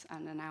 minutes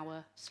and an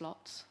hour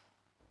slots,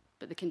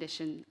 but the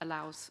condition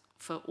allows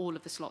for all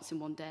of the slots in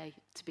one day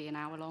to be an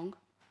hour long.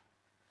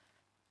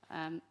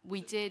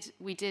 We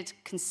did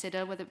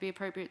consider whether it would be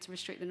appropriate to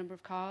restrict the number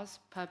of cars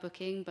per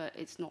booking, but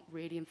it's not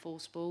really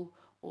enforceable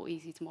or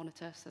easy to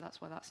monitor, so that's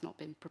why that's not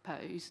been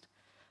proposed.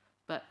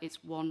 But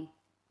it's 1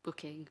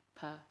 booking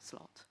per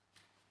slot.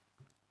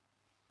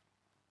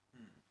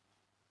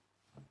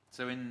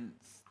 So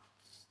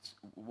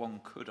one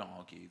could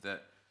argue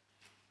that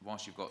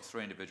whilst you've got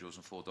 3 individuals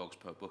and 4 dogs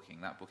per booking,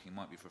 that booking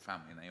might be for a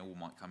family and they all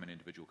might come in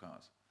individual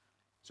cars.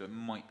 So it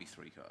might be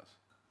 3 cars.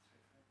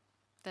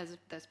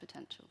 There's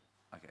potential.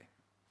 Okay.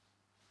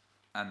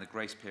 And the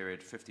grace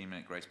period,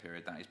 15-minute grace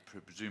period, that is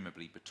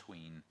presumably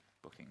between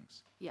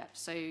bookings? Yeah,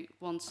 so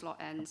 1 slot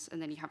ends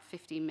and then you have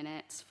 15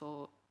 minutes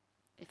for,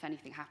 if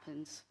anything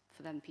happens,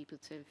 for them people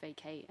to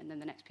vacate, and then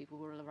the next people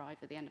will arrive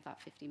at the end of that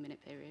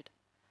 15-minute period.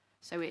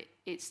 So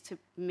it's to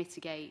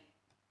mitigate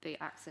the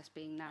access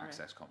being narrow.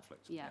 Access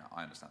conflict. Yeah,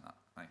 I understand that.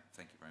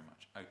 Thank you very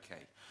much.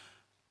 Okay.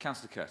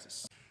 Councillor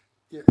Curtis.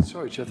 Yeah,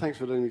 sorry, Chair, thanks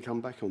for letting me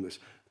come back on this.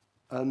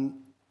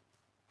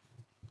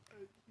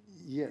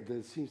 Yeah,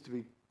 there seems to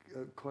be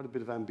quite a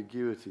bit of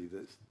ambiguity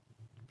that's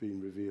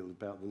been revealed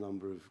about the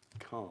number of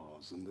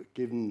cars, and that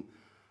given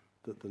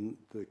that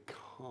the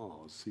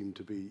cars seem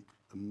to be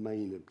a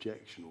main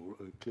objection or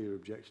a clear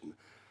objection,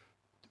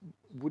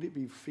 would it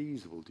be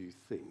feasible, do you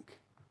think,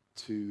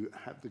 to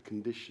have the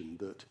condition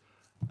that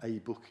a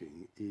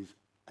booking is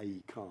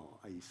a car,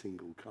 a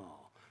single car?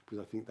 Because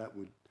I think that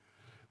would,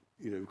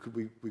 you know,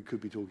 we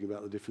could be talking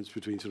about the difference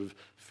between sort of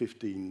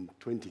 15,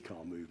 20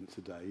 car movements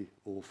a day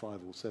or 5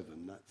 or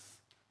 7. That's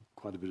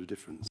quite a bit of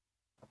difference.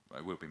 Well,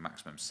 it will be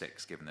maximum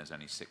 6, given there's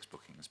only 6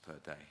 bookings per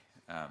day.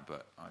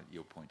 But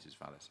your point is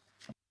valid.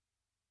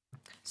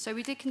 So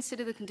we did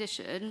consider the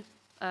condition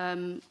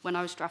when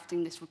I was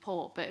drafting this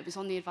report, but it was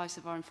on the advice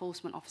of our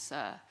enforcement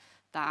officer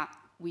that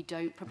we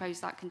don't propose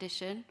that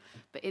condition.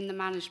 But in the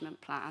management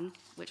plan,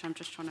 which I'm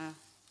just trying to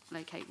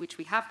locate, which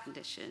we have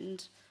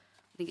conditioned,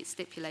 I think it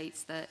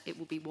stipulates that it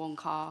will be 1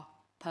 car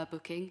per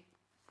booking.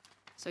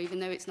 So even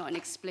though it's not an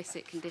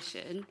explicit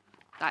condition,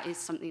 that is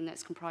something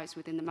that's comprised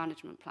within the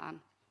management plan.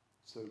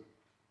 So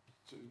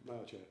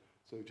Madam Chair,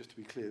 so just to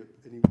be clear,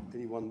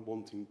 anyone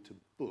wanting to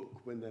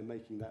book, when they're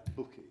making that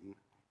booking,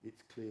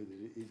 it's clear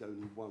that it is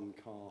only 1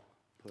 car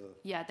per...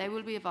 Yeah, they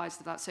will be advised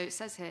of that. So it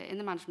says here in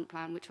the management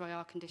plan, which we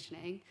are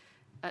conditioning,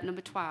 at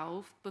number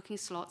 12, booking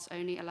slots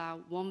only allow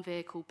 1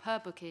 vehicle per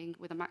booking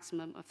with a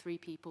maximum of 3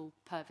 people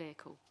per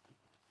vehicle.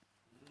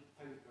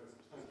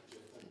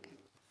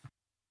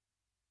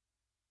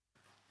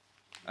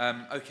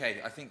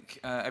 Okay, I think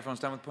everyone's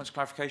done with points of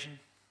clarification.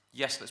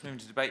 Yes, let's move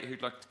into debate.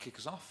 Who'd like to kick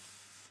us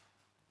off?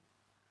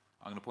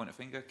 I'm going to point a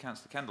finger.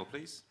 Councillor Kendall,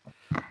 please.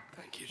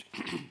 Thank you.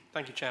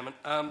 Thank you, Chairman.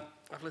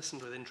 I've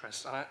listened with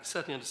interest, and I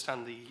certainly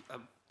understand the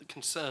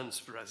concerns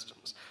for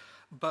residents.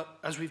 But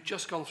as we've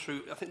just gone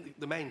through, I think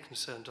the main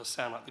concern does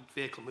sound like the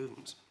vehicle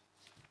movements.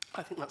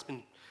 I think that's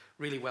been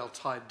really well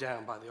tied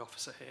down by the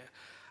officer here.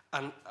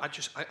 And I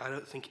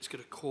don't think it's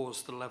going to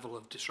cause the level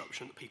of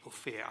disruption that people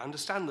fear. I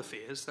understand the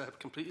fears. They're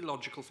completely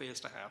logical fears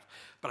to have,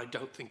 but I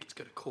don't think it's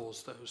going to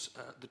cause those,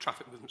 the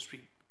traffic movements to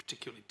be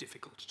particularly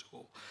difficult at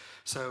all.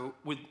 So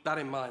with that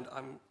in mind,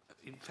 I'm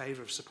in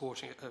favour of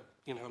supporting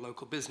a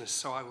local business,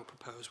 so I will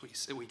propose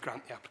we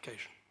grant the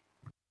application.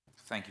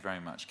 Thank you very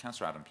much.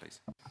 Councillor Adam, please.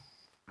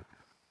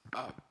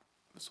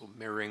 Sort of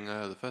mirroring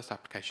the first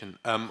application,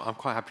 I'm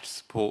quite happy to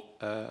support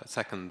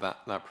second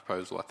that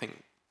proposal. I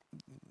think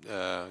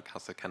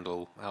Councillor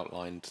Kendall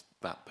outlined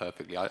that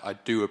perfectly. I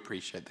do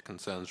appreciate the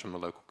concerns from the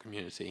local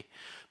community,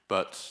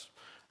 but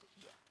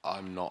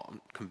I'm not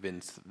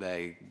convinced that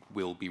they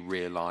will be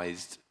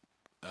realised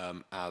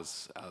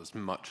as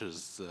much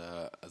as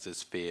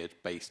is feared,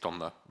 based on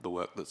the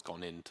work that's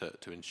gone in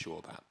to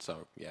ensure that.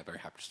 So yeah, very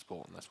happy to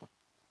support on this one.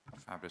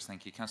 Fabulous,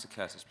 thank you. Councillor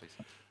Curtis, please.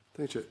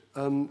 Thank you.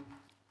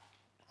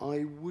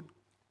 I would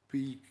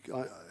be,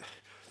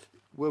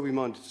 were we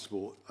minded to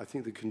support, I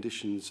think the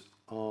conditions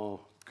are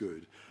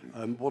good.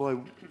 What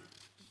I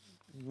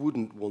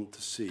wouldn't want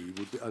to see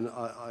would be, and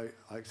I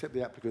accept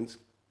the applicant's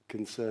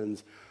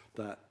concerns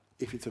that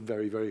if it's a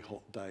very, very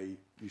hot day,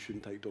 you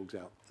shouldn't take dogs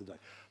out today.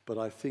 But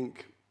I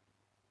think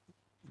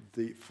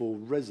for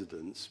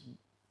residents,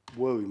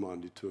 were we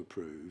minded to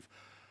approve,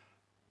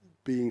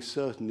 being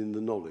certain in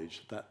the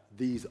knowledge that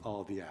these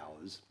are the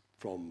hours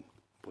from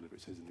whatever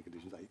it says in the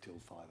conditions, 8 till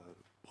 5,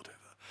 whatever,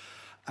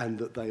 and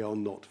that they are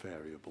not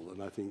variable.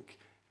 And I think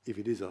if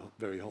it is a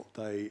very hot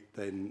day,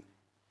 then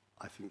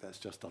I think that's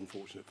just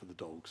unfortunate for the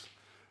dogs.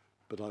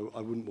 But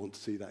I wouldn't want to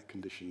see that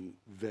condition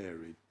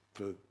varied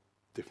for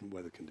different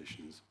weather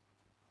conditions.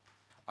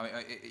 I mean,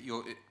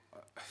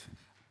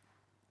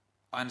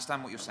 I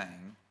understand what you're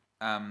saying.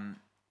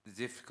 The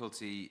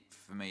difficulty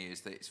for me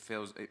is that it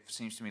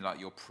seems to me like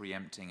you're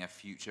preempting a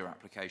future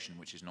application,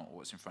 which is not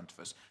what's in front of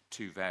us,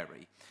 to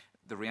vary.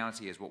 The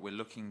reality is what we're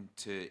looking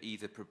to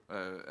either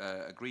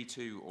agree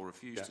to or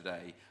refuse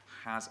today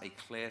has a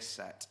clear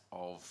set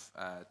of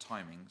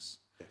timings,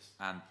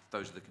 and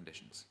those are the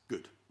conditions.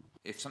 Good.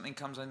 If something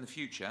comes in the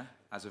future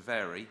as a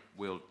vary,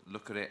 we'll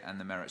look at it and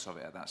the merits of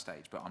it at that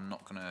stage, but I'm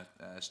not going to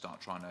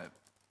start trying to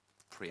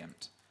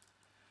preempt.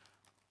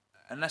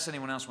 Unless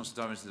anyone else wants to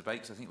dive into the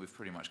debate, because I think we've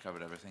pretty much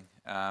covered everything,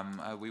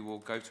 we will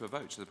go to a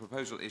vote. So the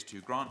proposal is to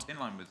grant, in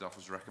line with the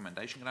officer's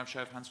recommendation. Can I have a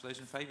show of hands for those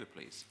in favour,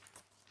 please?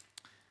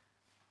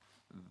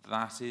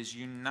 That is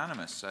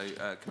unanimous. So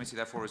committee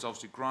therefore resolves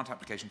to grant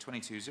application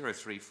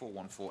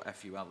 2203414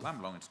 FUL, land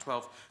belonging to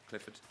 12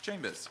 Clifford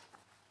Chambers.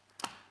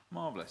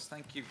 Marvellous.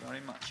 Thank you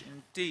very much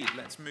indeed.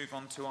 Let's move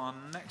on to our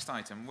next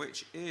item,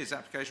 which is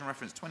application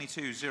reference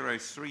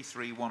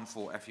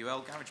 2203314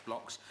 FUL, garage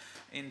blocks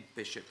in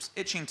Bishop's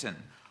Itchington.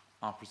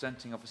 Our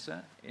presenting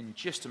officer in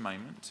just a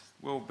moment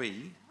will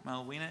be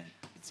Malwina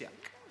Itsiak.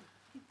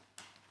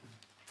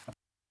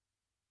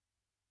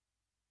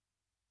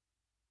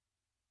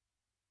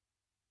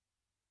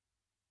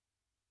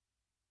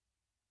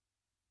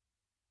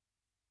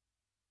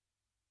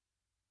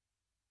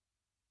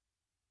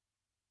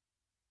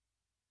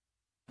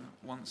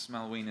 Once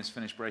Malwina's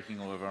finished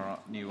breaking all of our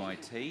new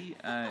IT,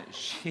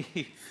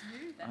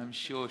 I'm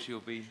sure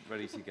she'll be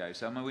ready to go.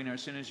 So Malwina,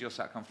 as soon as you're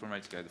sat comfortable and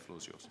ready to go, the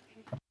floor's yours.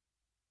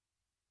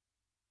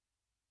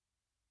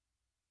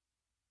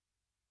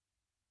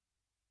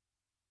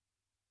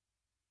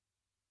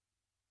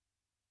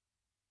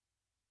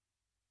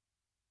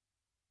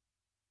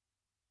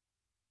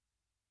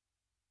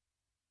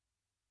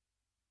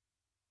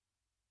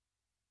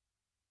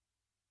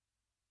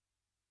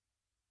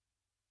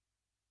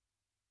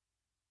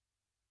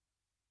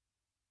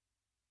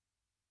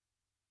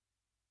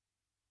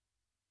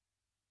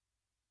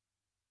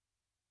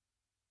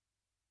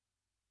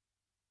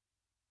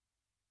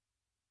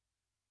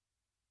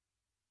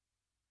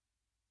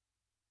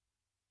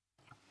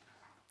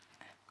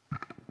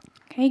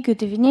 Okay,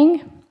 good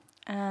evening.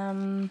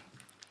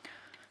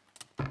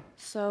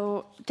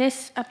 So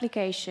this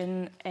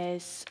application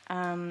is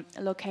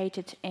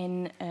located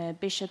in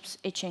Bishop's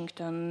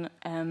Itchington.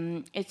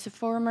 It's a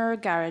former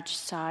garage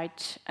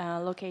site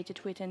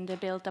located within the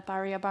built-up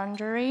area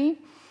boundary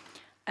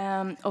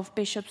of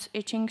Bishop's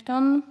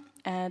Itchington.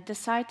 The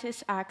site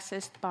is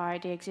accessed by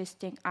the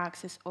existing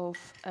access of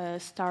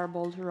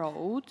Starbold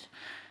Road,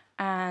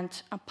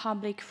 and a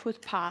public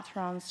footpath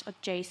runs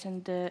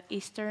adjacent the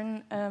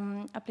eastern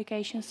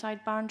application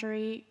site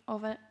boundary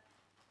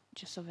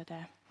just over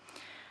there.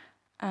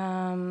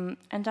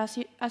 And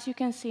as you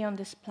can see on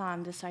this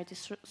plan, the site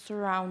is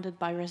surrounded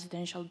by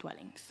residential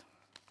dwellings.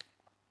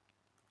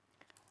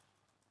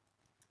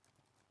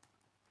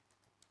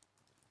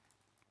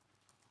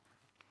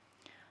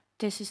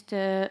 This is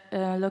the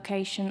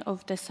location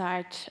of the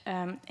site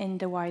in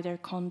the wider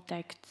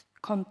context,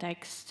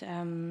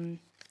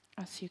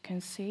 as you can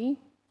see.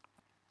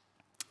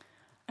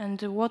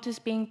 And what is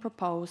being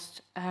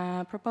proposed?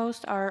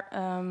 Proposed are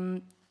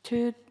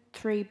 2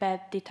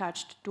 3-bed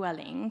detached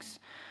dwellings,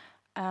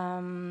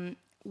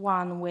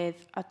 one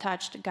with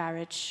attached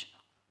garage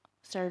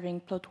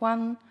serving plot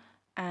 1,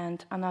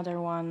 and another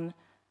one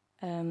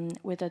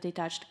with a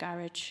detached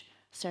garage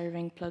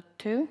serving plot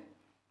 2.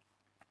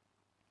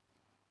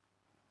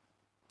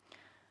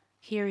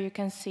 Here you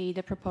can see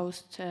the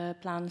proposed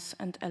plans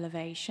and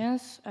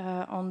elevations.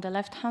 On the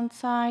left-hand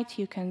side,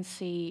 you can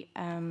see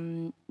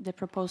the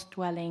proposed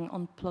dwelling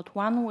on plot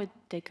 1 with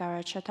the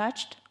garage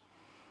attached.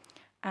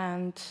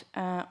 And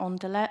on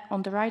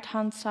the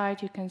right-hand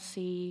side, you can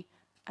see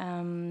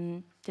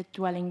the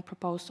dwelling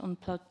proposed on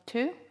plot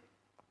 2.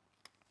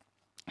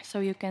 So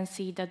you can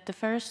see that the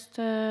first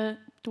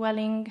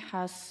dwelling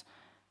has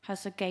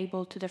a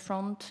gable to the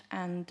front,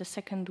 and the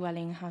second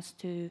dwelling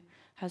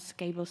has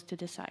gables to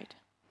the side.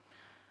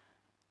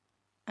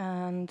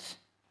 And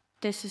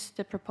this is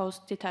the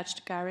proposed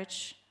detached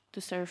garage to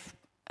serve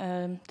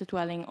the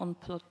dwelling on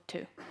plot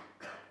 2.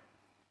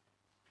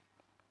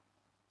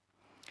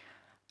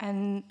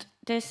 And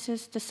this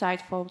is the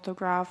side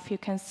photograph. You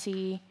can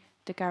see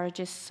the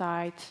garage's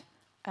side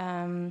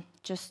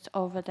just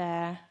over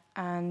there.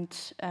 And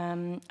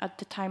at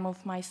the time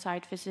of my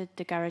site visit,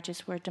 the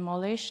garages were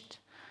demolished.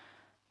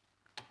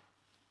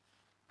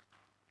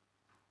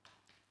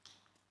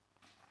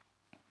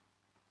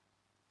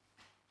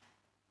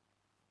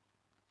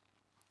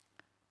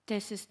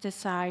 This is the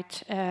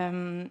site.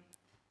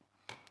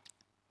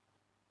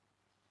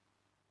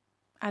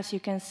 As you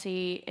can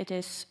see, it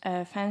is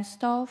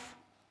fenced off.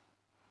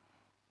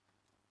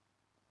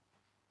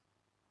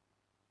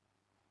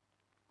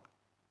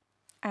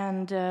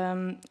 And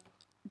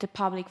the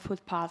public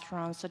footpath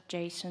runs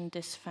adjacent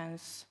this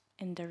fence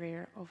in the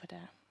rear over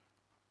there.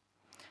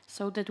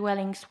 So the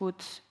dwellings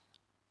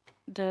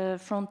the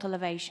front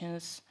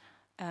elevations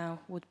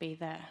would be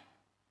there.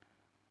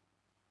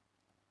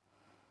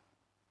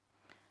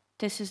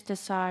 This is the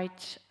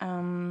site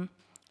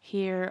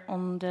here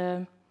on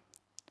the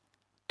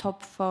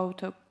top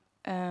photo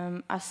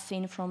as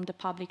seen from the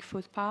public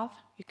footpath.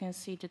 You can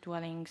see the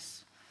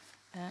dwellings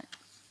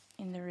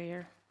in the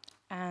rear.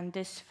 And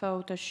this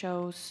photo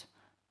shows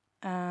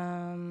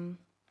the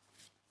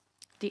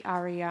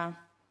area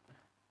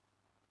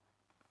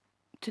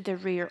to the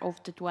rear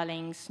of the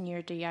dwellings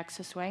near the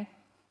accessway.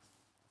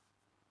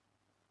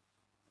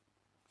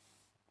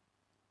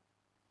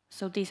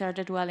 So these are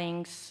the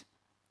dwellings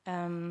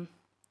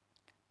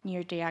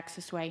near the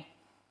accessway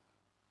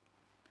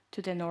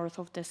to the north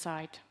of the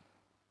site.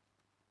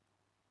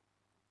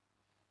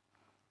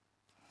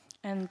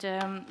 And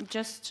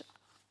just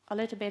a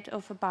little bit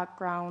of a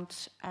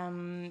background.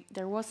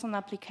 There was an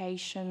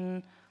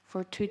application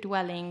for 2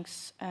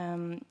 dwellings,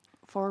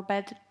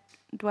 4-bed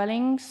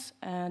dwellings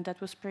that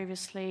was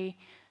previously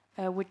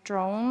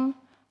withdrawn,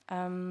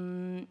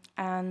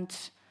 and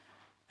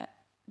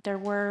there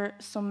were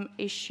some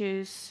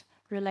issues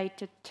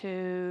related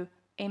to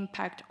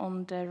impact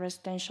on the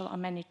residential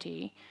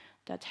amenity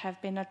that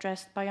have been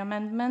addressed by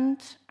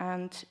amendment,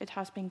 and it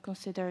has been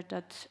considered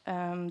that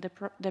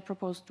the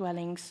proposed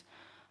dwellings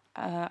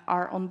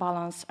are on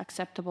balance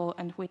acceptable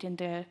and within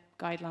the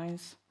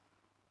guidelines.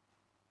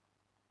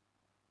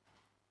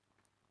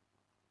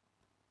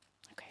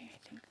 Okay, I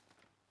think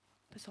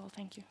that's all.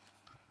 Thank you.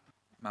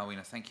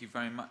 Malwina, thank you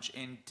very much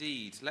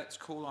indeed. Let's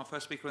call our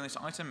first speaker on this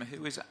item,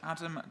 who is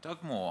Adam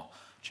Dugmore,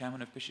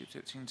 Chairman of Bishop's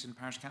Hittington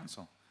Parish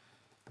Council.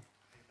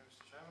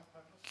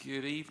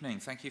 Good evening.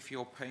 Thank you for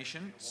your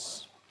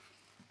patience.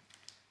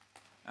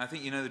 I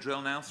think you know the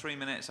drill now. 3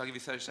 minutes. I'll give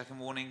you a 30-second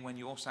warning when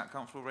you're sat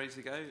comfortable, ready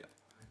to go.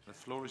 The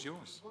floor is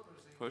yours.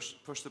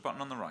 Push the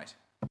button on the right.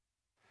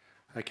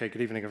 Okay,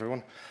 good evening,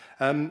 everyone.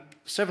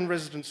 7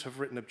 residents have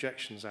written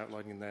objections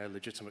outlining their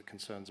legitimate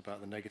concerns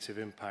about the negative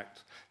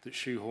impact that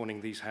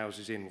shoehorning these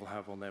houses in will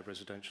have on their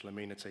residential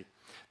amenity.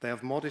 They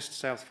have modest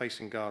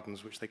south-facing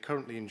gardens, which they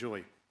currently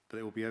enjoy, but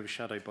they will be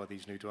overshadowed by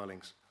these new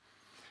dwellings.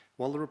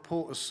 While the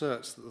report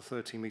asserts that the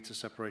 13-metre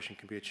separation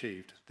can be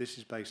achieved, this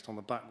is based on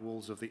the back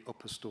walls of the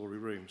upper storey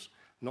rooms,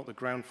 not the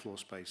ground floor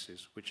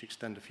spaces, which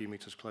extend a few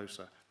metres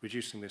closer,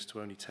 reducing this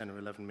to only 10 or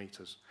 11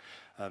 metres,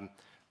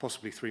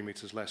 possibly 3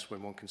 metres less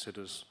when one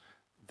considers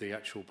the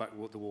actual back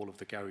wall, the wall of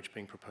the garage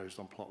being proposed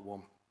on plot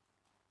 1.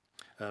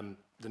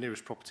 The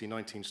nearest property,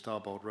 19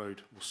 Starbold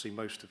Road, will see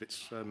most of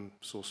its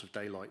source of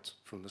daylight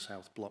from the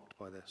south blocked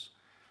by this.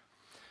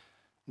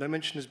 No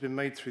mention has been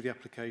made through the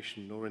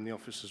application nor in the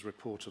officer's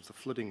report of the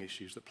flooding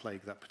issues that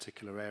plague that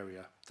particular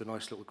area. The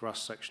nice little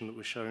grass section that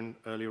was shown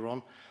earlier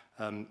on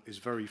is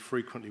very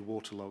frequently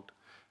waterlogged,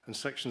 and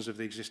sections of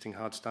the existing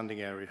hard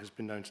standing area has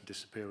been known to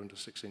disappear under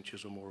 6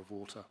 inches or more of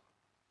water.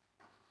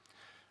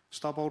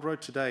 Starbold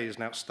Road today is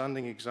an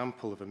outstanding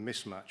example of a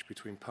mismatch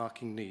between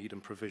parking need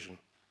and provision.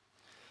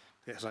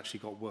 It has actually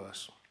got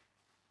worse.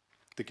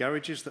 The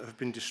garages that have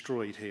been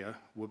destroyed here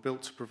were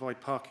built to provide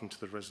parking to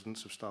the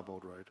residents of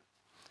Starbold Road.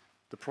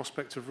 The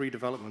prospect of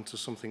redevelopment as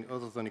something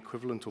other than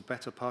equivalent or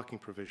better parking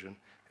provision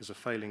is a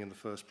failing in the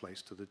first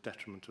place to the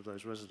detriment of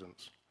those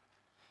residents.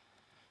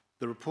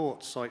 The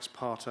report cites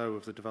Part O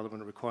of the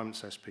Development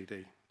Requirements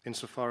SPD,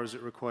 insofar as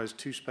it requires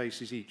 2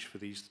 spaces each for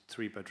these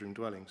 3-bedroom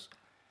dwellings.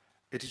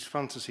 It is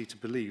fantasy to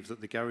believe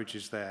that the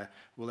garages there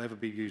will ever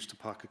be used to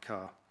park a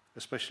car,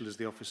 especially as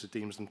the officer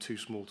deems them too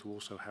small to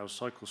also house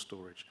cycle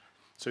storage.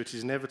 So it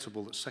is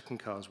inevitable that second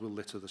cars will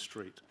litter the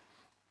street.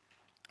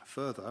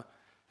 Further,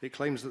 it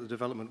claims that the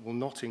development will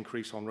not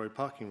increase on-road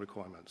parking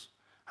requirements,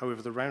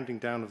 However, the rounding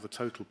down of the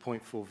total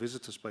 0.4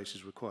 visitor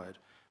spaces required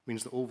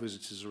means that all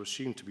visitors are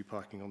assumed to be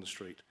parking on the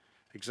street,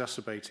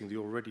 exacerbating the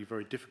already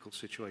very difficult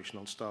situation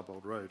on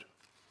Starbold Road.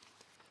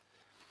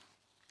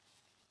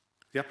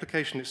 The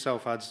application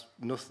itself adds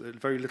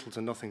very little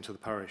to nothing to the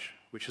parish,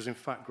 which has in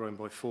fact grown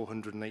by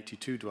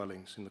 482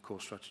 dwellings in the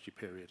core strategy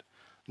period,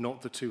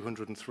 not the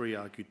 203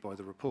 argued by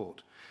the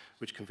report,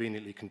 which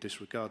conveniently can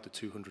disregard the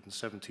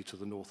 270 to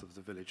the north of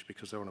the village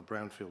because they're on a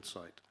brownfield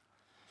site.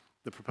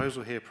 The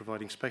proposal here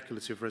providing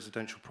speculative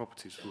residential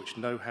properties for which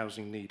no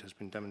housing need has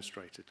been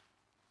demonstrated.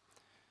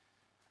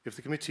 If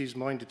the committee is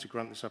minded to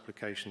grant this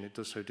application, it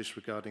does so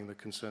disregarding the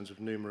concerns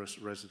of numerous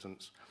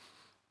residents,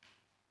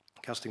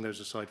 casting those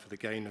aside for the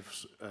gain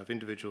of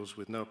individuals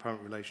with no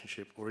apparent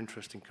relationship or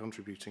interest in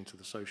contributing to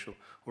the social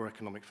or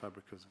economic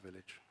fabric of the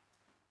village.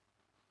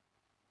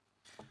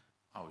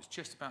 I was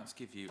just about to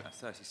give you a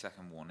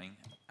 30-second warning,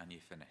 and you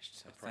finished.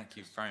 So thank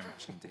you very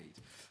much indeed.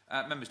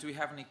 Members, do we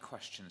have any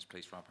questions,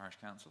 please, for our parish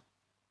council?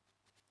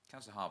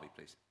 Councillor Harvey,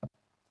 please.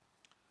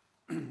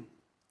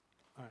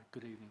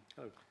 Good evening.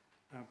 Hello.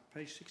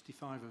 Page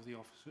 65 of the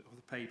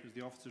papers,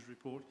 the officer's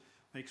report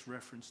makes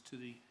reference to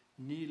the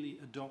nearly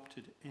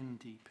adopted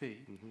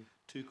NDP.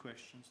 Two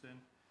questions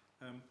then.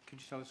 Can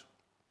you tell us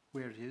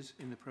where it is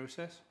in the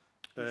process?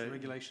 Which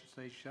regulation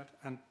stage is at?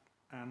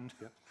 And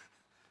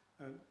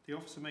the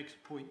officer makes a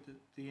point that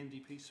the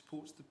NDP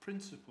supports the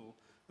principle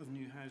of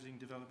new housing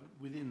development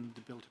within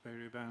the built-up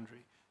area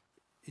boundary.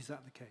 Is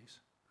that the case?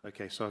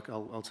 Okay, so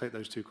I'll take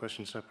those two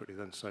questions separately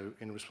then. So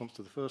in response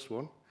to the first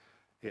one,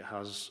 it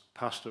has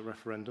passed a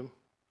referendum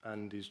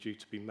and is due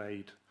to be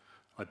made,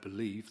 I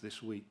believe,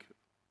 this week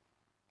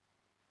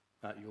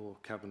at your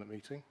cabinet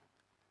meeting.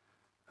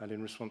 And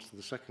in response to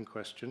the second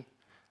question,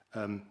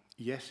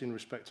 yes, in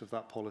respect of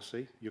that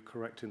policy, you're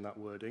correct in that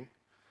wording.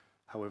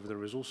 However,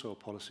 there is also a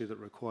policy that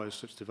requires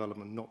such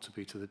development not to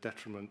be to the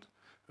detriment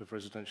of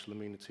residential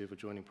amenity of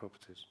adjoining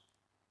properties.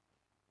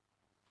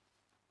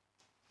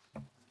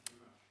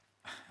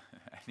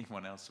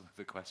 Anyone else with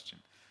a question?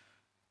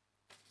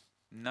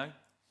 No?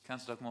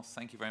 Councillor Dugmore,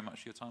 thank you very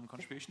much for your time and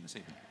contribution this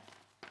evening.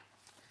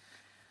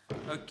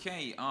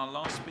 Okay, our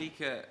last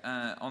speaker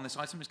on this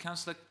item is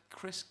Councillor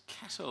Chris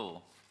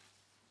Kettle.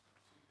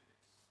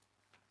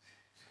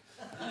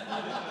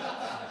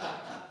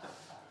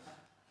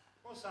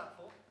 What's that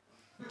for?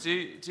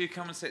 Do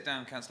come and sit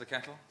down, Councillor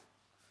Kettle.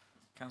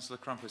 Councillor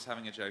Crump is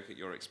having a joke at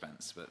your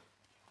expense, but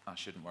I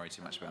shouldn't worry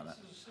too much about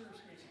that. This is a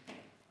serious meeting.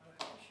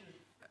 I should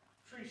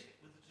treat it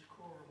with the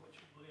decorum which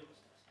everybody else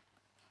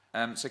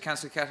does. So,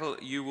 Councillor Kettle,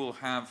 you will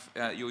have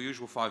your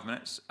usual 5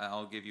 minutes.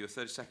 I'll give you a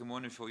 30-second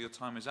warning before your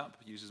time is up.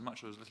 Use as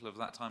much or as little of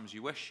that time as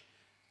you wish.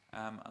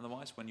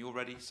 Otherwise, when you're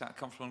ready, sat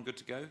comfortable and good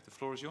to go, the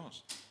floor is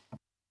yours.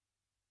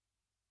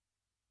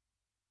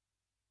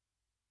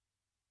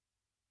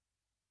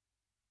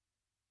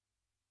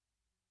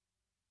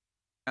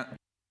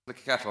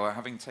 Kettle,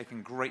 having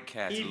taken great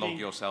care to log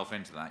yourself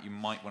into that, you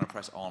might want to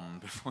press on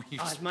before you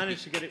I've speak.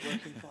 managed to get it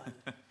working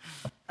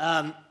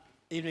fine.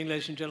 Evening,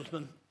 ladies and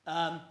gentlemen.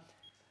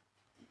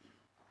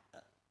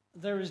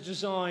 There is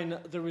design,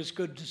 there is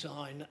good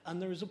design,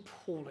 and there is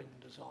appalling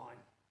design.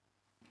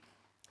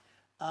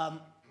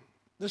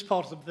 This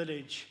part of the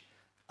village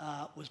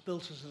was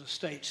built as an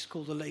estate. It's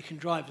called the Lake and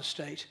Drive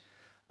Estate,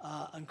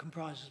 and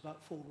comprises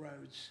about 4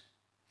 roads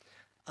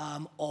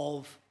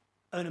of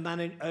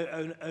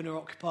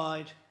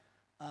owner-occupied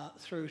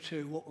through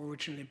to what were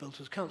originally built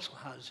as council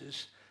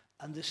houses,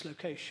 and this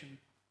location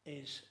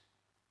is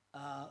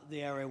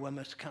the area where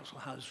most council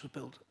houses were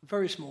built.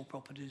 Very small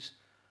properties,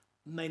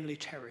 mainly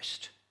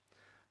terraced,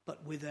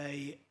 but with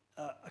a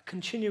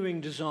continuing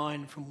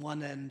design from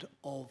one end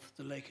of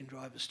the Lake and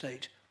Drive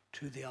Estate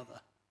to the other.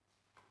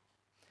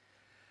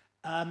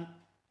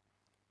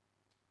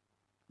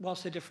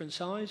 Whilst they're different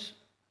size,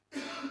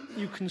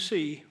 you can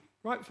see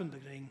right from the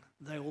beginning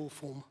they all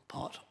form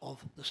part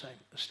of the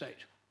same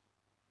estate.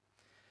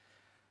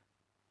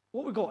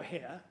 What we've got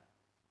here,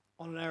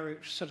 on an area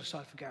which is set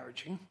aside for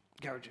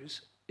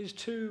garages, is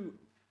 2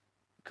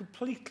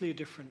 completely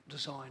different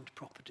designed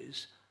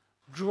properties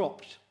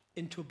dropped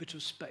into a bit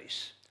of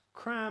space,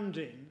 crammed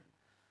in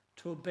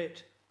to a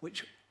bit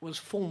which was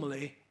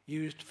formerly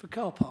used for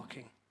car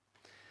parking.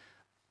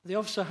 The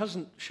officer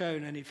hasn't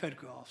shown any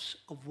photographs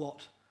of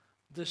what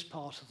this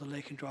part of the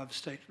Lake and Drive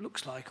Estate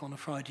looks like on a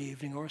Friday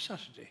evening or a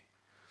Saturday,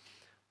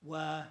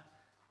 where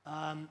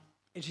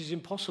it is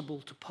impossible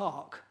to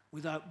park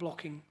without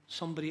blocking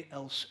somebody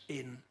else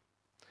in,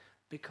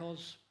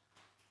 because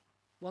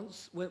when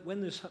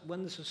this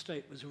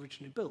estate was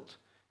originally built,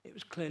 it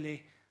was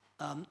clearly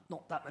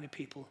not that many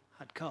people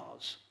had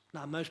cars.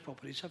 Now most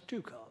properties have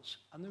 2 cars,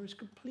 and there is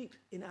complete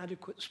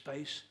inadequate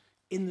space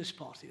in this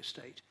part of the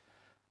estate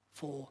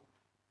for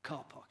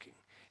car parking.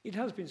 It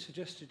has been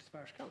suggested to the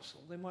parish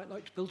council they might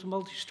like to build a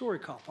multi-storey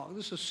car park.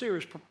 This is a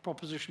serious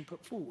proposition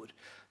put forward,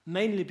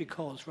 mainly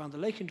because around the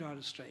Lake and Drive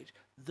Estate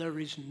there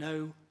is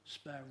no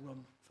spare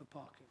room for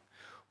parking.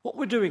 What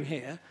we're doing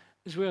here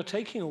is we are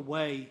taking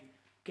away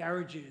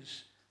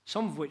garages,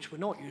 some of which were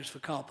not used for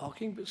car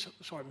parking, but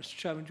sorry, Mr.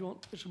 Chairman, do you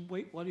want to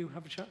wait while you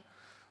have a chat?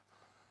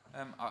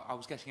 I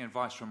was getting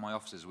advice from my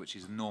officers, which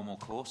is a normal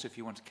course. If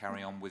you want to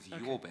carry on with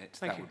your bit,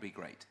 that would be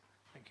great.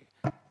 Thank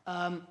you.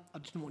 I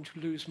didn't want to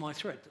lose my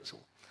thread, that's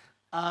all.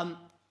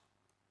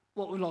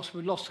 What we lost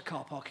the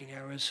car parking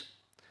areas,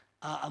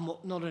 and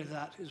not only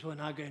that, is we're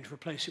now going to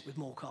replace it with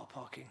more car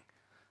parking.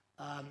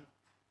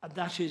 And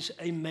that is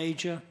a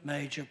major,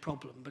 major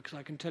problem, because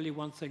I can tell you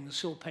one thing, the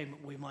sill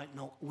payment we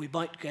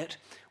might get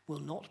will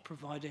not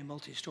provide a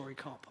multi-storey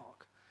car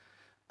park.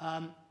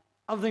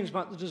 Other things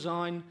about the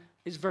design,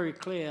 it's very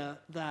clear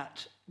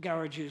that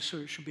garages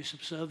should be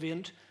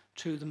subservient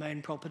to the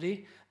main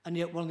property, and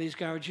yet one of these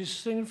garages is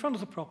sitting in front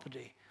of the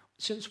property.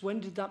 Since when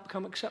did that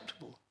become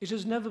acceptable? It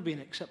has never been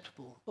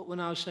acceptable, but we're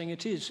now saying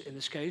it is in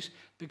this case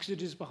because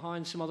it is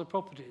behind some other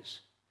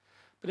properties.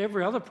 But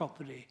every other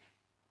property,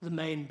 the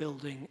main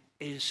building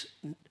is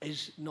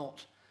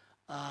not,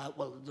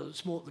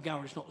 the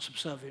garage is not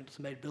subservient to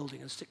the main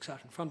building and sticks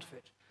out in front of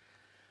it.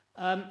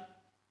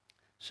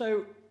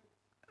 So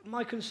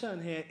my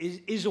concern here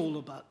is all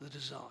about the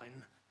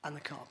design and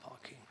the car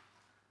parking.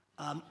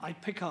 I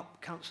pick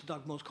up Councillor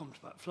Dugmore's comment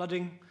about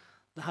flooding.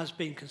 There has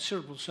been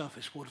considerable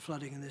surface water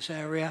flooding in this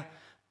area,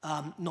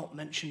 not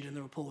mentioned in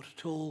the report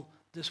at all.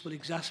 This will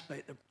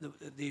exacerbate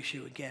the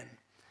issue again.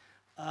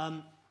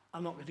 I'm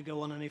not going to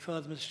go on any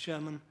further, Mr.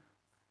 Chairman.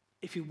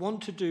 If you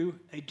want to do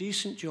a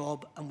decent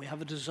job, and we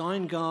have a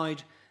design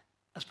guide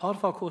as part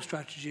of our core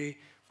strategy,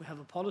 we have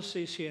a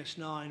policy,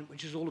 CS9,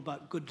 which is all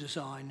about good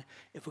design.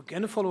 If we're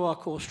going to follow our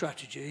core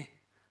strategy,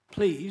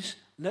 please,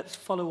 let's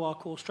follow our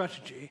core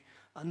strategy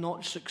and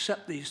not just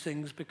accept these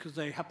things because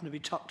they happen to be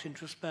tucked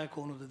into a spare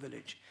corner of the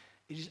village.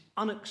 It is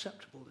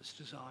unacceptable, this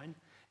design.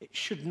 It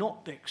should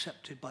not be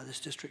accepted by this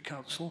district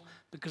council,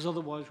 because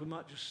otherwise we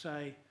might just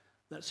say,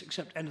 let's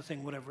accept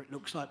anything, whatever it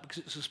looks like, because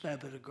it's a spare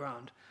bit of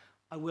ground.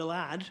 I will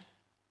add,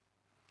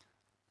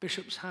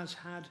 Bishops has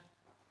had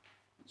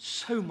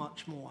so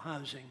much more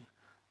housing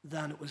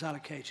than it was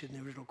allocated in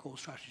the original core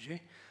strategy.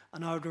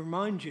 And I would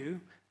remind you,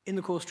 in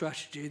the core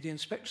strategy, the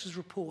inspector's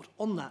report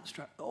on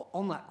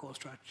that core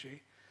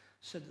strategy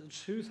said that the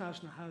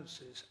 2,000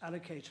 houses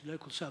allocated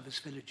local service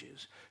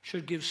villages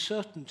should give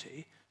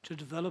certainty to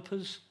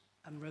developers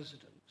and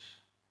residents,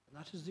 and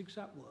that is the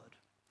exact word,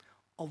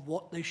 of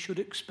what they should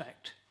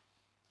expect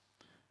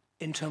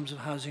in terms of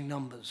housing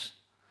numbers.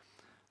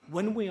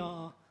 When we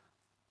are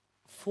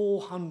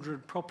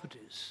 400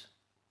 properties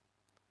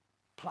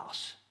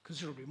plus,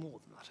 considerably more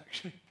than that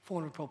actually,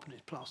 400 properties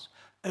plus,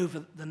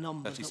 over the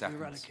numbers that we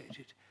were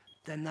allocated,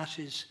 then that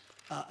is,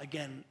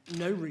 again,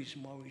 no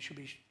reason why we should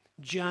be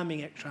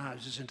jamming extra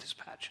houses into this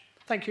patch.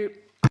 Thank you.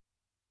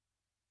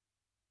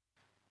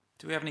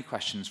 Do we have any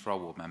questions for our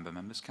ward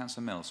members?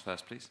 Councillor Mills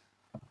first, please.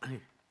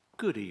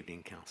 Good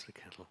evening, Councillor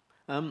Kettle.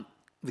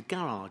 The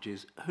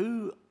garages,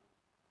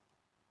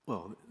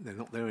 well, they're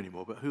not there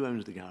anymore, but who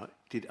owns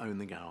did own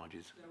the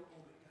garages?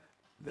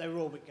 They're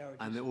Orbit garages.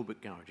 And they're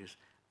Orbit garages.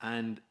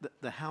 And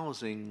the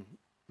housing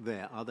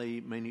there, are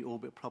they mainly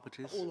Orbit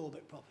properties? All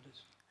Orbit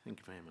properties. Thank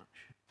you very much.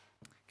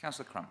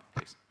 Councillor Crump,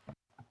 please.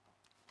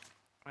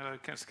 Hello,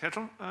 Councillor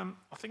Kettle.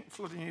 I think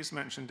flooding is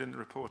mentioned in the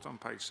report on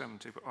page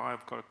 70, but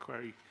I've got a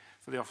query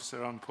for the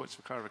officer on points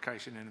for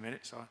clarification in a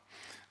minute, so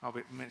I'll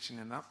be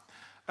mentioning that.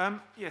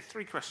 Yeah,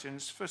 3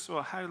 questions. First of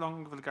all, how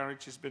long have the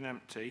garages been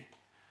empty?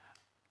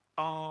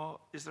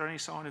 Is there any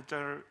sign of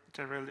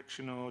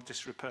dereliction or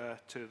disrepair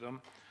to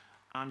them?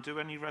 And do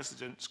any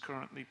residents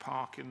currently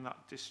park in that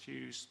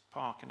disused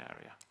parking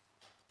area?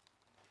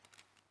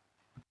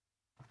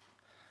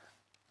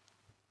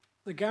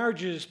 The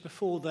garages,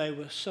 before they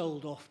were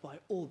sold off by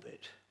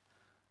Orbit,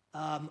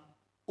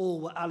 all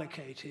were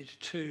allocated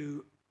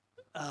to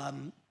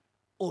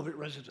Orbit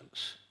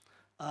residents.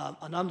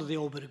 And under the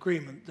Orbit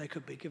agreement, they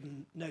could be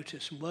given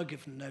notice and were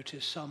given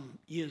notice some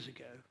years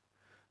ago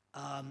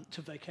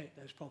to vacate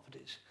those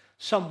properties.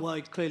 Some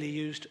were clearly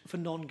used for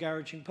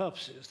non-garaging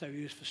purposes. They were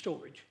used for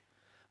storage.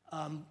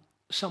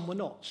 Some were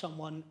not. Some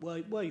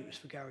were used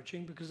for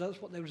garaging because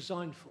that's what they were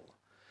designed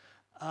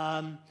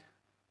for.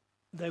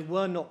 They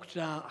were knocked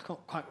down. I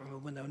can't quite remember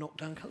when they were knocked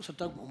down. Councillor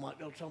Dugmore might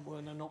be able to tell me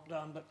when they were knocked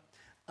down, but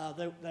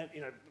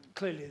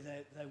clearly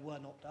they were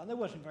knocked down. They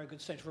weren't in very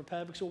good state of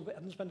repair because Orbit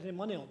hadn't spent any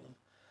money on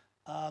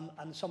them.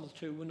 And some of the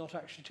 2 were not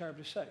actually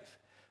terribly safe.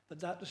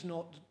 But that does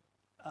not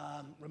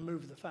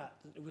remove the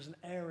fact that it was an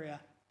area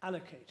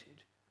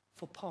allocated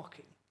for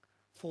parking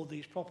for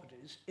these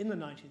properties in the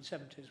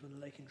 1970s when the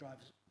Laking Drive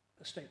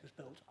estate was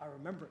built. I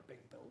remember it being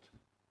built.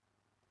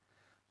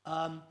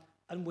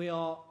 And we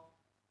are,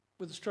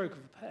 with the stroke of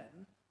a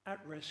pen, at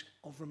risk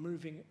of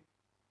removing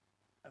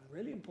a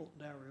really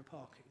important area of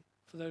parking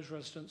for those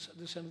residents at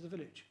this end of the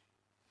village.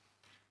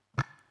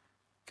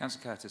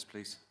 Councillor Curtis,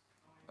 please.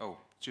 Oh,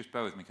 just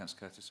bear with me,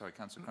 Councillor Curtis. Sorry,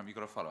 Councillor Crump, you've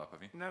got a follow-up,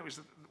 have you? No,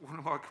 one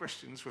of my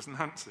questions wasn't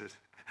answered.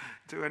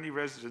 Do any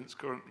residents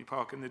currently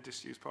park in the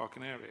disused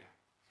parking area?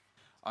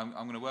 I'm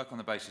going to work on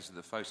the basis that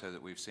the photo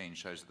that we've seen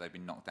shows that they've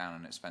been knocked down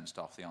and it's fenced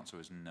off. The answer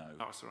is no.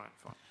 Oh, that's all right,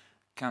 fine.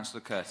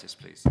 Councillor Curtis,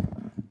 please.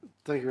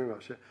 Thank you very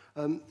much.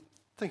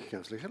 Thank you,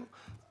 Councillor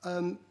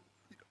Kettle.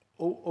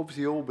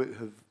 Obviously, Orbit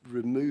have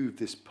removed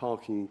this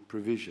parking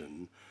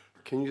provision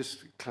Can you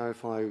just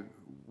clarify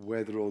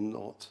whether or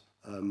not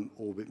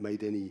Orbit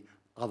made any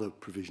other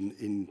provision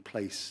in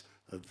place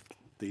of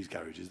these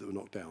garages that were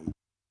knocked down?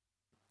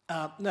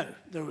 No,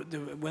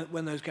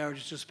 when those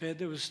garages disappeared,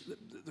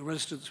 the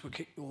residents were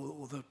kicked,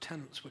 or the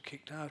tenants were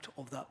kicked out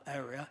of that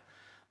area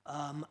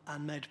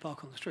and made to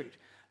park on the street.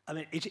 I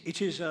mean,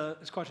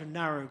 it's quite a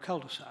narrow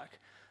cul-de-sac,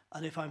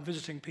 and if I'm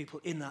visiting people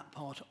in that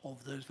part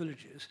of those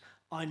villages,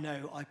 I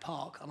know I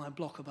park and I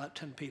block about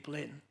 10 people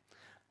in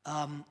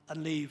and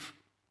leave.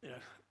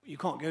 You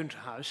can't go into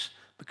a house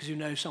because you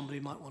know somebody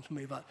might want to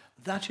move out.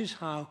 That is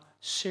how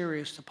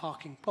serious the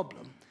parking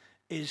problem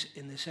is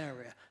in this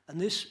area, and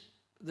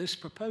this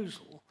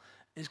proposal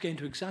is going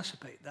to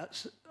exacerbate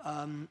that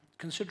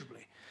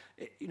considerably.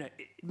 It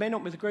may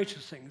not be the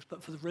greatest things,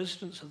 but for the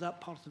residents of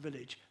that part of the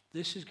village,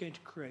 this is going to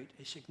create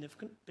a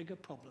significant bigger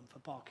problem for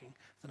parking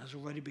than has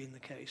already been the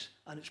case,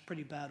 and it's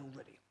pretty bad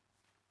already.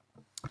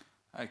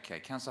 Okay,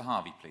 Councillor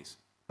Harvey, please.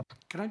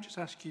 Can I just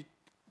ask you,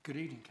 good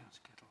evening,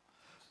 Councillor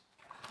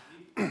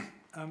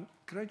Kettle.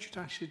 Could I just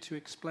ask you to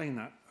explain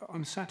that?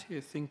 I'm sat here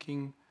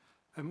thinking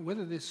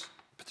whether this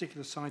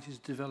particular site is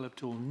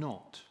developed or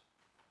not,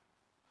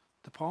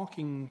 the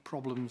parking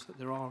problems that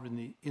there are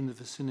in the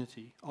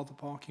vicinity are the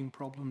parking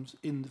problems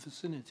in the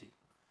vicinity.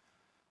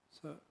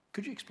 So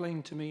could you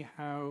explain to me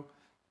how,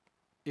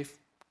 if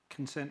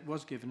consent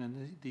was given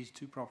and these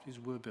two properties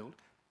were built,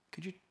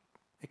 could you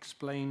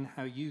explain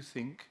how you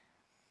think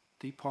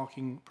the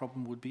parking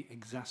problem would be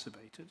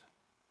exacerbated?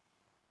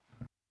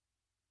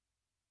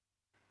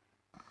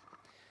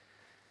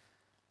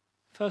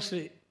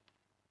 Firstly,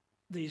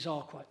 these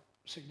are quite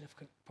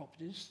significant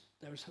properties.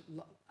 There is,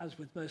 as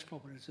with most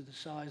properties of the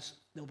size,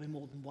 there'll be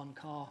more than one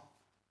car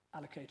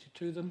allocated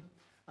to them,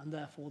 and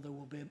therefore there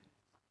will be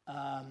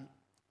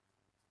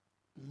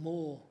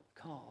more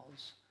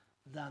cars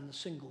than the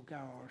single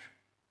garage,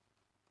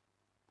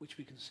 which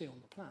we can see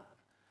on the plan.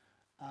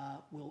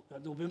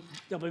 There'll be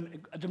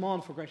a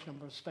demand for a greater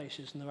number of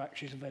spaces than there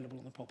actually is available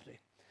on the property.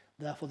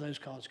 Therefore, those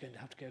cars are going to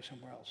have to go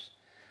somewhere else.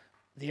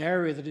 The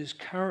area that is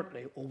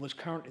currently, or was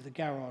currently the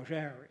garage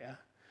area,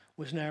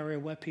 was an area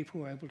where people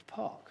were able to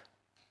park.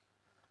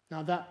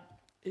 Now that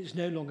is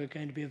no longer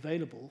going to be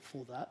available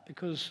for that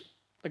because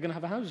they're going to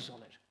have houses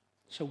on it.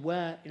 So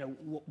where,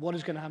 what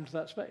is going to happen to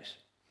that space?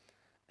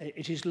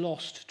 It is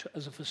lost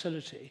as a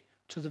facility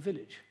to the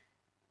village.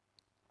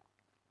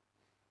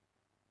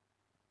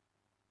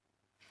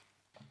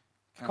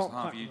 Councillor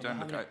Harvey, you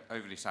don't look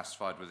overly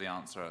satisfied with the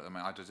answer. I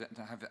mean,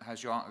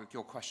 has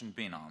your question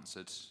been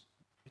answered?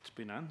 It's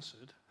been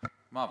answered.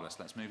 Marvellous.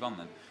 Let's move on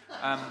then.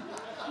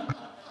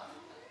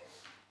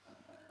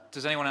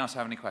 Does anyone else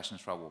have any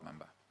questions for our ward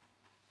member?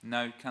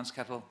 No? Councillor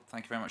Kettle,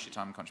 thank you very much for your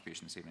time and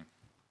contribution this evening.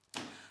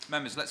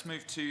 Members, let's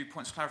move to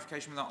points of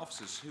clarification with our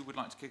officers. Who would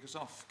like to kick us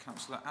off?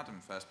 Councillor Adam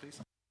first, please.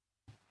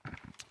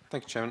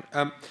 Thank you,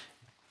 Chairman.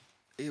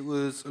 It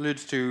was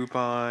alluded to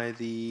by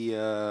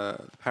the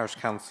parish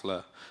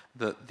councillor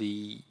that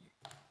the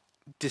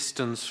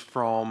distance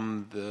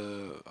from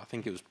I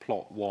think it was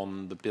plot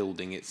 1, the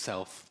building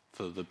itself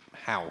for the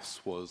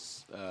house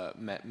was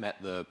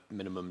met the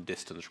minimum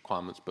distance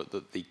requirements, but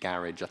that the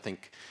garage, I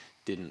think,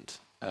 didn't.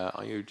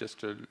 Are you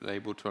just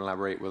able to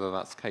elaborate whether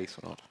that's the case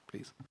or not,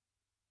 please?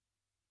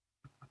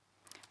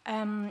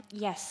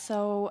 Yes,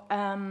 so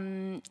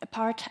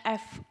Part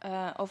F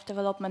of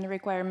Development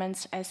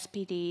Requirements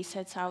SPD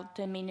sets out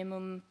the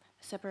minimum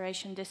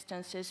separation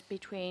distances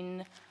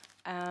between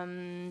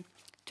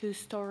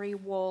two-story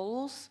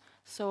walls.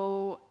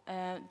 So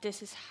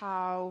this is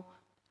how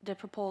the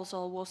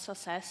proposal was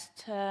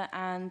assessed,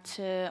 and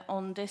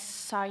on this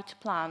site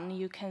plan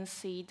you can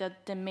see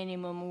that the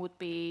minimum would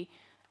be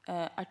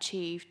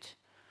achieved.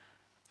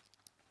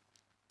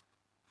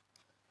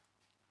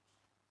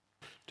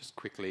 Just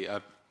quickly,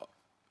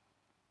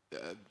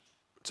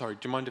 sorry, do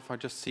you mind if I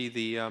just see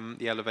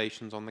the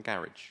elevations on the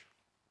garage?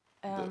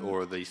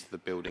 Or at least the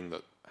building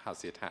that has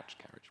the attached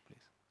garage, please?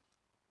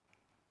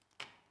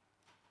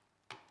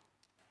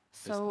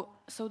 So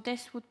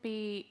this would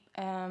be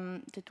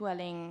the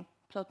dwelling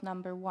plot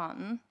number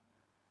 1,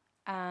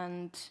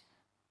 and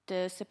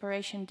the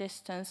separation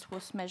distance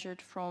was measured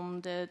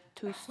from the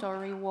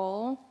two-story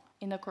wall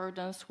in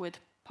accordance with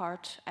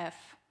Part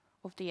F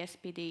of the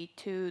SPD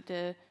to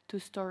the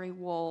two-story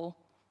wall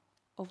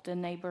of the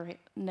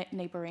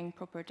neighbouring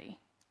property.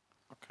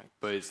 Okay,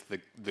 but it's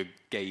the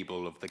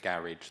gable of the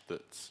garage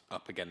that's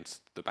up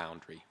against the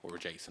boundary or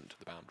adjacent to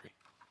the boundary.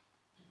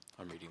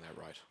 I'm reading that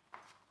right.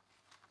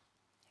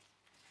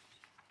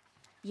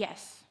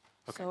 Yes.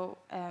 Okay. So.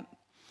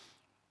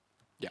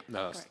 Yeah,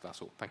 no,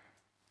 that's all. Thank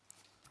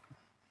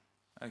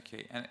you.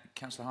 Okay, and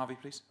Councillor Harvey,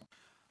 please.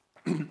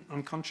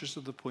 I'm conscious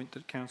of the point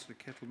that Councillor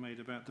Kettle made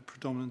about the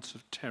predominance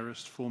of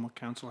terraced former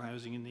council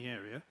housing in the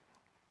area.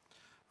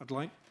 I'd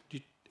like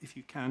you, if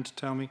you can, to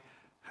tell me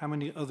how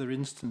many other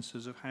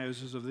instances of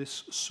houses of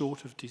this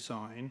sort of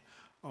design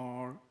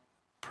are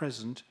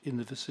present in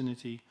the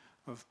vicinity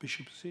of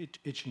Bishop's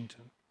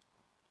Itchington.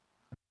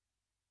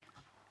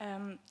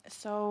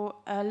 So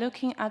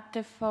looking at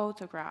the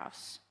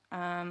photographs,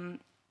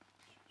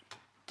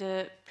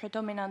 the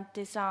predominant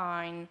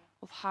design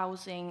of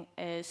housing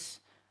is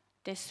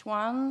this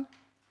one,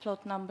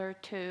 plot number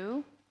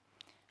 2,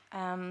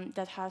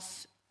 that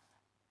has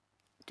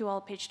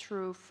dual pitched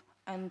roof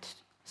and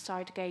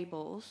side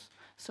gables.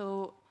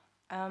 So,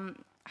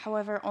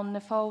 however, on the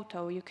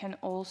photo you can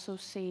also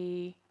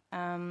see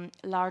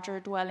larger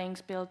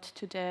dwellings built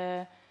to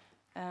the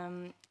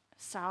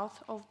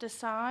south of the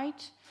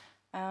site,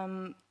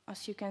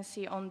 as you can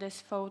see on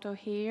this photo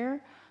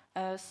here.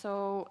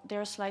 So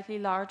they're slightly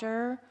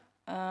larger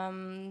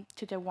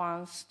to the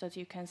ones that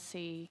you can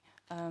see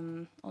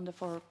on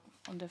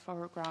the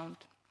foreground.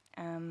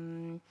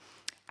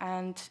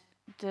 And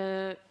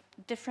the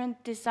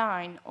different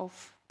design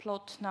of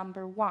plot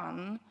number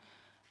 1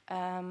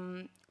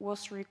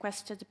 was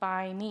requested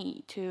by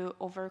me to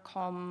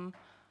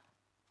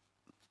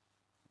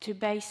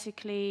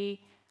basically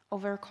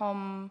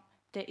overcome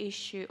the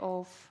issue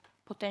of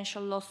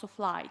potential loss of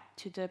light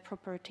to the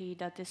property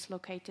that is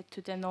located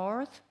to the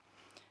north.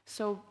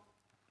 So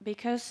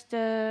because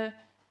the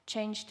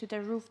change to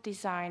the roof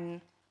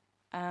design,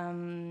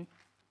 on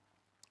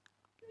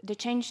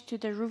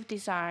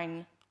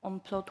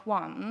plot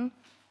 1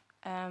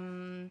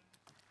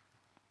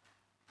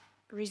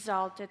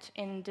 resulted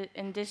in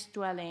this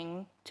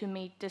dwelling to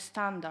meet the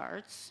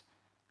standards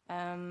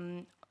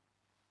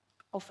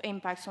of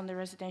impacts on the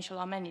residential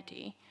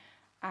amenity.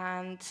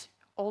 And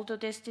although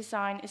this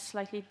design is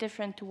slightly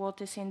different to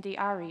what is in the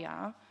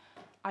area,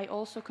 I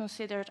also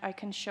considered I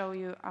can show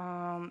you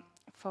a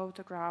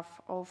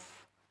photograph of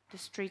the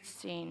street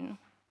scene.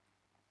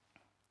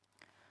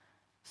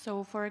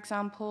 So, for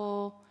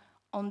example,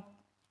 on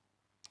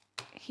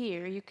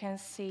here you can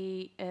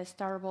see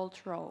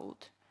Starbolt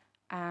Road,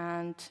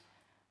 and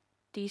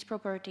these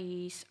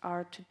properties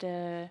are to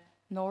the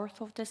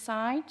north of the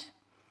site,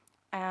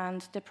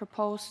 and the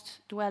proposed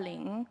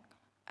dwelling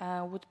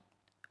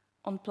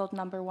on plot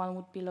number 1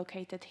 would be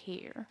located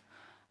here.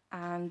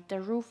 And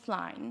the roof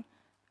line,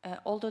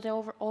 although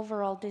the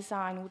overall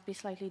design would be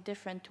slightly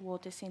different to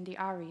what is in the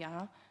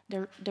area,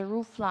 the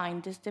roof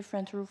line, this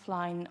different roof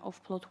line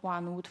of plot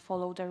 1 would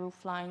follow the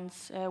roof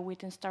lines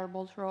within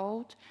Starbolt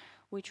Road,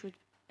 which would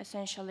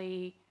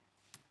essentially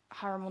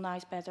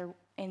harmonize better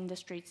in the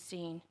street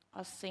scene,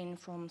 as seen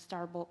from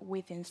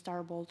within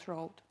Starbolt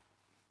Road.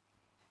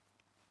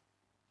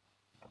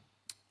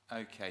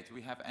 Okay, do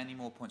we have any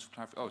more points for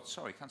clarification? Oh,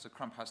 sorry, Councillor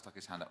Crump has stuck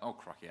his hand up. Oh,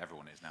 crikey,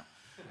 everyone is now.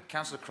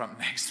 Councillor Crump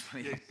next,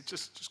 please. Yeah,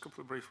 just a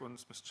couple of brief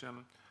ones, Mr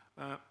Chairman.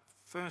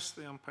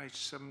 Firstly, on page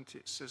 70,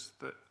 it says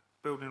that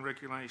building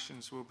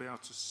regulations will be able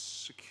to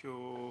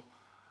secure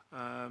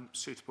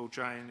suitable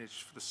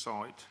drainage for the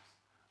site.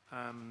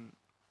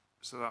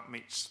 So that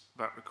meets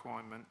that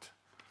requirement.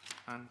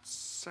 And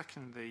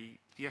secondly,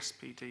 the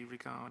SPD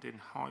regarding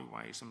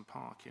highways and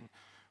parking,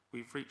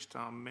 we've reached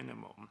our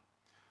minimum.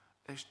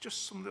 There's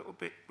just some little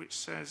bit which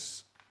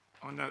says,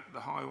 I note the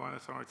Highway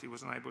Authority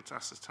was unable to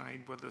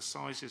ascertain whether the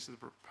sizes of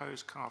the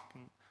proposed car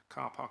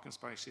parking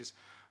spaces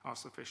are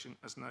sufficient,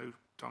 as no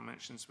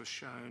dimensions were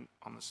shown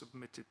on the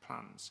submitted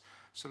plans.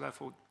 So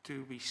therefore,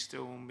 do we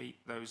still meet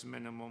those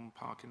minimum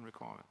parking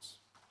requirements?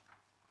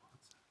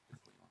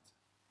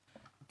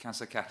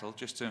 Councillor Kettle,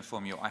 just to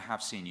inform you, I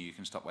have seen you. You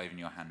can stop waving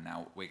your hand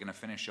now. We're going to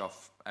finish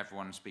off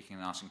everyone speaking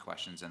and asking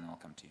questions, and then I'll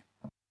come to you.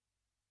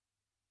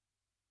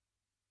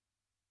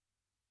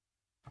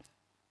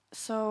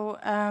 So,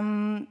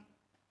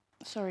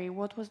 sorry,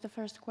 what was the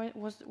first question?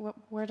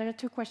 Were there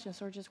 2 questions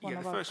or just one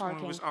about parking? The first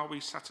one was, are we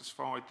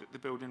satisfied that the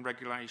building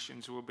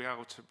regulations will be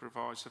able to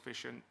provide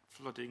sufficient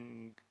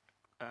flooding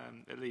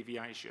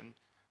alleviation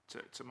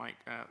to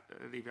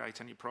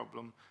alleviate any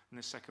problem? And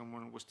the second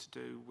one was to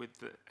do with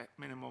the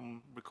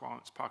minimum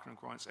requirements, parking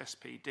requirements,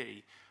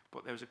 SPD,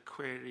 but there was a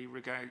query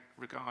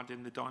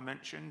regarding the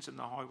dimensions, and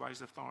the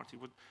Highways Authority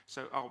would.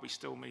 So are we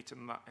still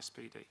meeting that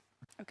SPD?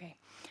 Okay,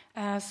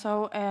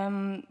 so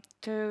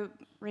to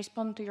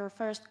respond to your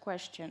first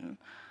question,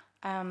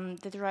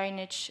 the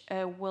drainage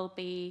will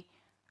be,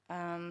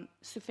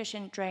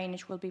 sufficient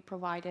drainage will be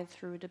provided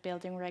through the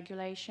building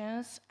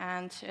regulations,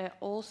 and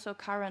also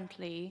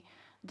currently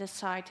the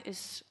site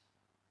is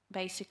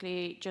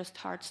basically just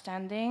hard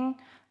standing,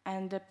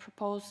 and the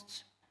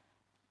proposed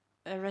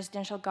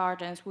residential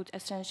gardens would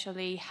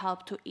essentially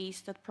help to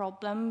ease that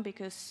problem,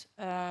 because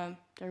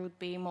there would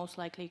be most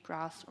likely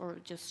grass or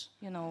just,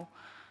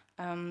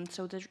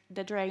 so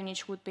the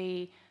drainage would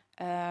be,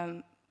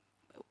 I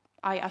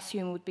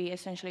assume, would be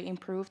essentially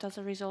improved as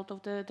a result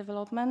of the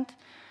development.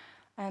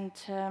 And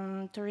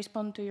to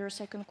respond to your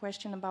second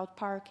question about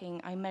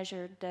parking, I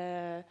measured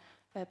the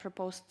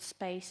proposed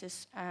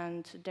spaces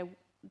and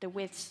the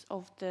widths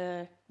of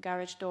the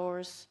garage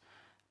doors,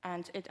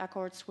 and it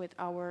accords with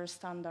our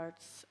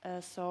standards.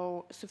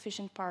 So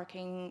sufficient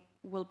parking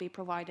will be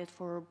provided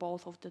for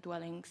both of the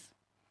dwellings.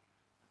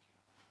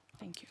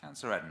 Thank you.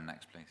 Councillor Eden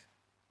next, please.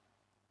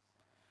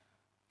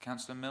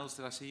 Councillor Mills,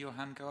 did I see your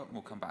hand go up?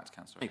 We'll come back to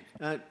Councillor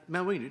Eden.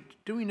 Malwina,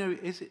 do we know,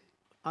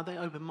 are they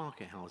open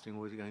market housing,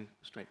 or is it going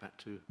straight back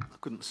to, I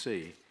couldn't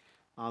see,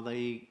 are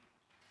they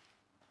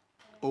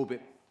open,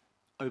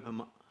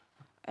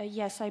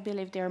 Yes, I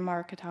believe they're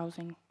market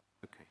housing.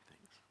 Okay,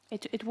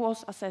 thanks. It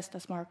was assessed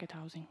as market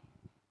housing.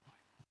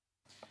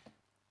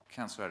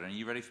 Councillor Eden, are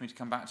you ready for me to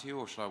come back to you,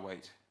 or shall I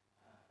wait?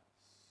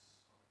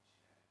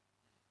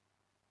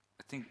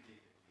 I think...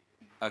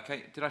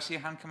 Okay, did I see a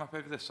hand come up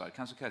over this side?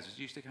 Councillor Kes, did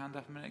you stick a hand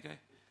up a minute ago?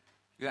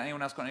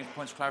 Anyone else got any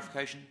points of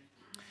clarification?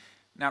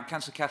 Now,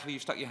 Councillor Kettle,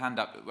 you've stuck your hand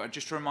up.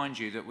 Just to remind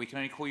you that we can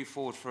only call you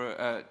forward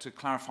for, to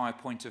clarify a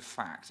point of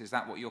fact. Is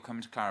that what you're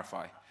coming to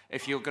clarify?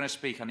 If you're going to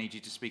speak, I need you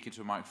to speak into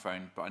a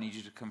microphone, but I need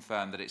you to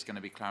confirm that it's going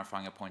to be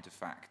clarifying a point of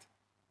fact.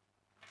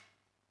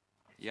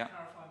 Yeah?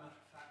 Clarify a matter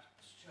of fact,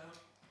 Mr. Chair.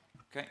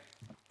 Okay.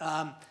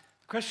 The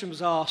question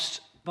was asked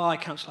by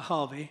Councillor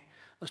Harvey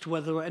as to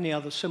whether there were any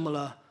other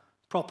similar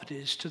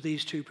properties to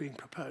these two being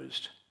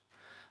proposed.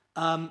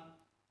 I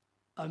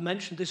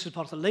mentioned this is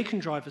part of the Lake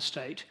and Drive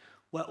estate,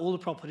 where all the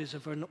properties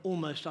are an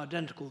almost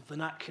identical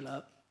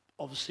vernacular,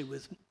 obviously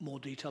with more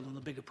detail on the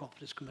bigger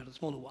properties compared to the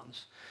smaller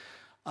ones.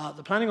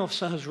 The planning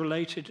officer has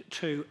related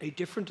to a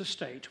different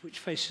estate which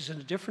faces in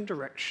a different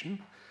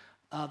direction,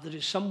 that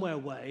is somewhere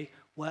away,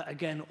 where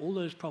again all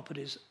those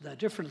properties, they're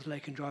different to the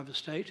Lake and Drive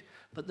estate,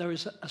 but there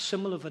is a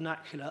similar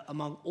vernacular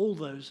among all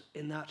those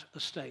in that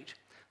estate.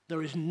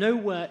 There is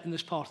nowhere in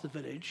this part of the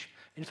village,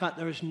 in fact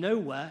there is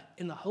nowhere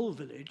in the whole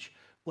village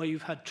where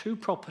you've had two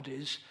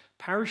properties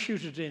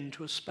parachuted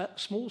into a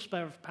small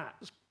spare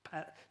patch,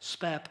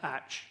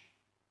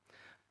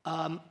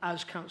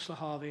 as Councillor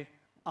Harvey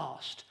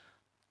asked.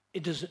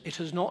 It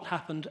has not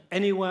happened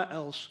anywhere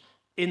else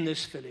in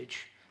this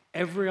village.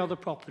 Every other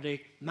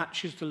property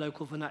matches the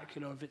local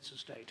vernacular of its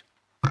estate.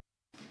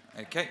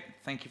 Okay,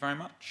 thank you very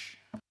much.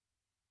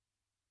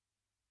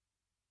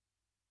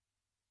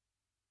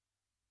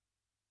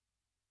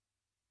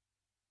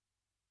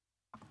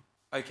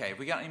 Okay, have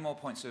we got any more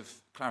points of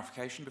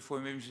clarification before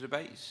we move into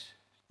debate?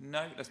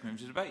 No, let's move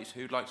into debate.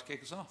 Who'd like to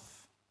kick us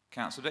off?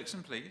 Councillor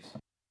Dixon, please.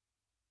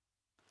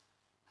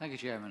 Thank you,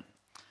 Chairman.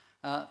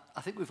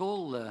 I think we've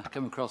all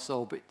come across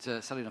Orbit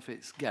selling off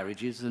its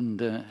garages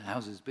and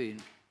houses being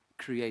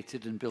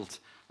created and built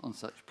on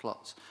such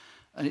plots.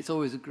 And it's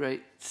always a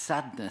great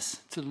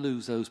sadness to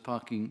lose those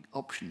parking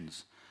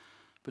options.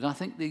 But I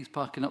think these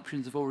parking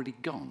options have already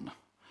gone.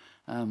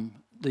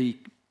 The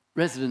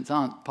residents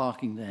aren't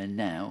parking there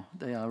now.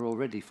 They are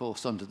already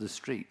forced onto the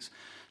streets.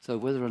 So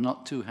whether or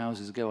not two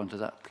houses go onto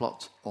that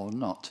plot or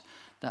not,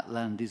 that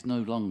land is no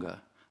longer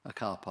a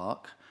car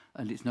park,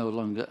 and it's no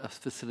longer a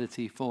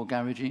facility for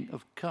garaging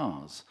of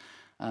cars.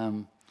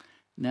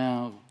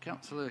 Now,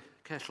 Councillor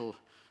Kettle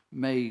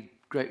made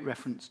great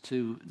reference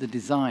to the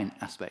design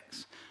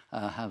aspects,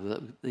 how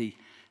the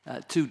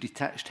two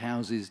detached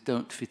houses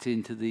don't fit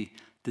into the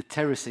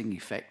terracing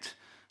effect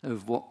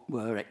of what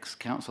were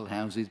ex-council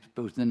houses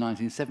built in the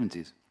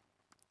 1970s.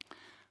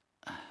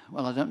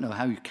 Well, I don't know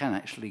how you can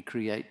actually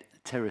create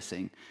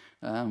terracing,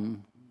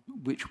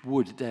 which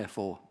would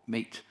therefore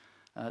meet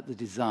the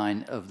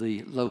design of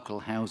the local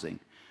housing.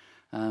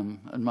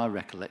 And my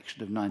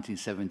recollection of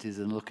 1970s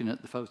and looking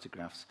at the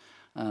photographs,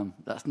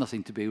 that's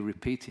nothing to be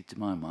repeated to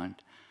my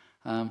mind.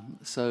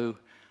 So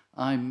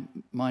I'm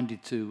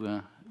minded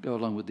to go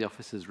along with the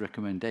officer's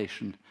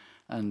recommendation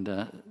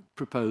and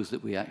propose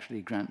that we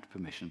actually grant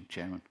permission,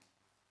 Chairman.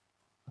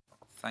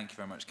 Thank you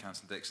very much,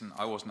 Councillor Dixon.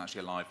 I wasn't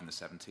actually alive in the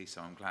 70s,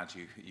 so I'm glad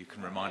you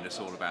can remind us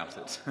all about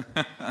it.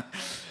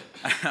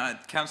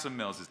 Councillor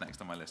Mills is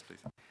next on my list, please.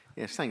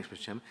 Yes, thanks, Mr.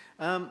 Chairman.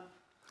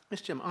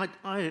 Mr. Chairman,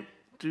 I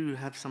do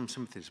have some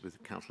sympathies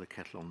with Councillor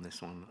Kettle on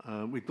this one.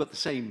 We've got the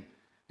same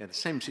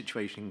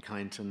situation in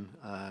Kyneton.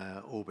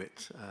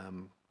 Orbit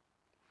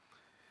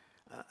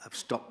have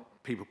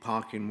stopped people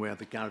parking where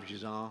the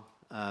garages are.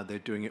 They're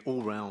doing it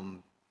all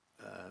round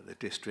the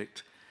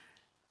district.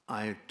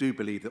 I do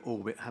believe that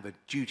Orbit have a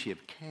duty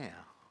of care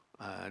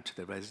to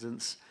their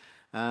residents.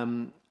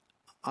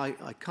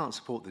 I can't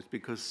support this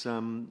because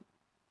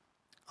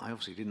I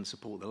obviously didn't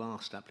support the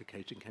last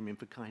application came in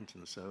for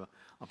Kyneton, so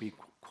I'll be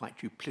quite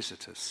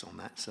duplicitous on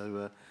that.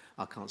 So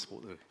I can't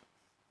support the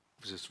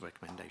officer's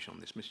recommendation on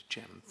this, Mr.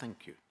 Chairman.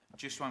 Thank you.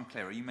 Just so I'm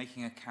clear, are you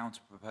making a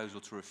counter-proposal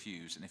to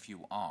refuse? And if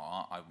you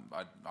are,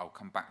 I'll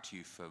come back to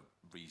you for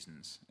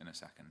reasons in a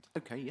second.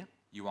 Okay, yeah.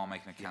 You are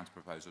making a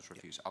counter-proposal to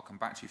refuse. I'll come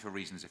back to you for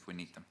reasons if we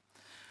need them.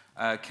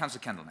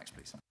 Councillor Kendall next,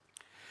 please.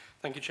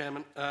 Thank you,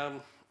 Chairman.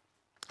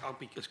 I'll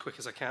be as quick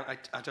as I can.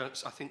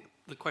 I think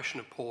the question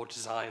of poor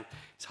design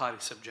is highly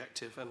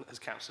subjective, and as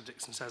Councillor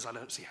Dixon says, I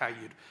don't see how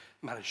you'd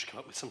manage to come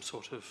up with some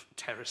sort of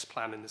terrace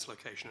plan in this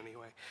location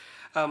anyway.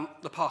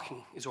 The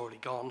parking is already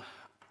gone.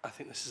 I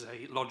think this is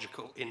a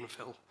logical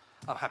infill.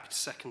 I'm happy to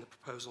second the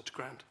proposal to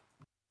grant.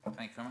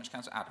 Thank you very much.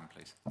 Councillor Adam,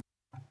 please.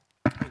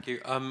 Thank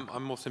you.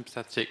 I'm more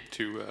sympathetic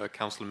to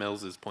Councillor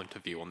Mills's point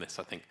of view on this,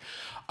 I think.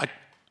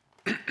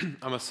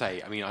 I must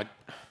say, I mean,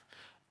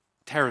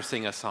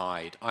 terracing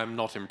aside, I'm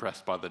not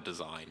impressed by the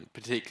design,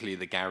 particularly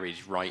the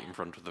garage right in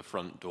front of the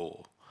front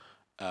door.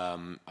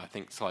 I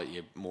think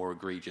slightly more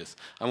egregious.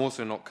 I'm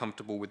also not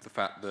comfortable with the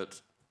fact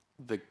that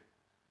the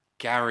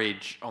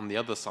garage on the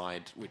other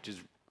side, which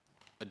is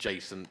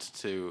adjacent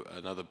to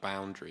another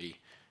boundary,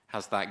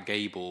 has that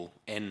gable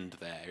end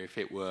there. If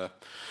it were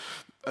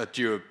a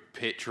dual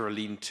pitch or a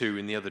lean-to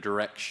in the other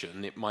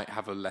direction, it might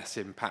have a less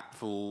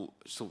impactful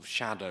sort of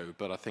shadow.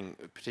 But I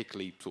think,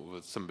 particularly sort of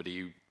as somebody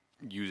who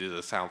uses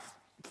a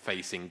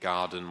south-facing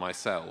garden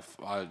myself,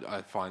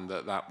 I find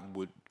that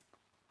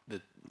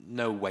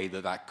no way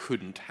that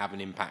couldn't have an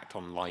impact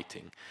on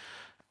lighting.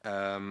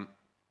 On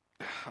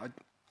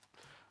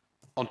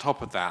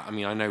top of that, I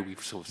mean, I know we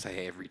sort of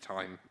say it every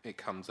time it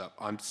comes up,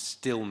 I'm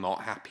still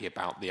not happy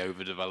about the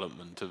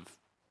overdevelopment of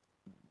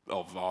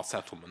our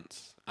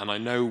settlements. And I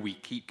know we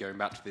keep going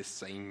back to this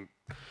same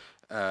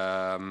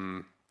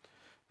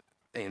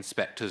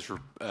inspector's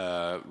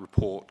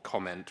report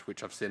comment,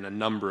 which I've seen a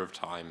number of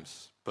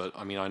times. But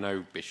I mean, I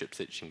know Bishop's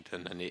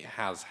Itchington, and it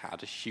has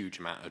had a huge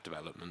amount of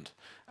development,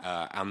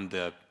 and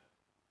the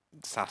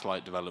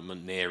satellite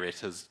development near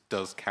it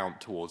does count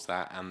towards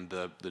that, and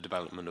the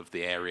development of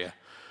the area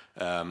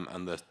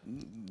and the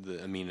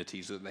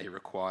amenities that they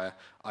require.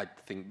 I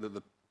think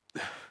that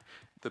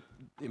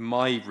in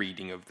my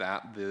reading of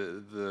that,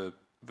 the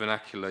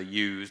vernacular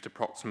used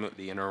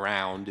approximately and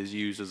around is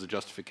used as a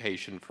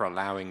justification for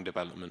allowing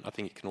development. I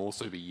think it can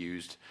also be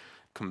used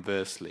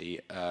conversely,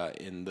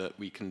 in that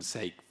we can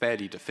say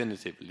fairly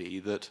definitively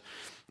that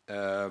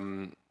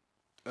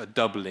a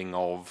doubling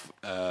of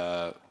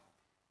a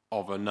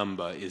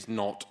number is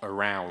not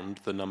around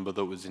the number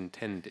that was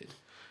intended.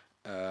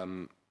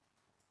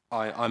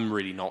 I'm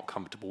really not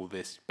comfortable with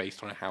this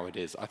based on how it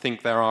is. I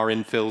think there are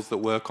infills that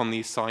work on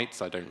these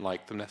sites. I don't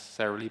like them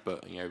necessarily,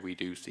 but we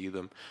do see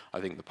them. I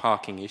think the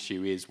parking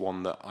issue is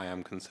one that I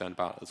am concerned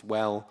about as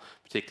well,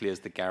 particularly as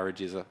the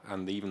garages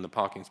and even the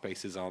parking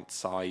spaces aren't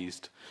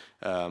sized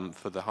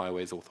for the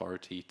Highways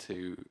Authority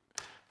to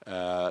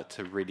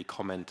really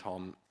comment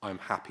on. I'm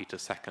happy to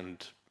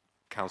second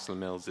Councillor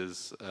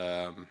Mills's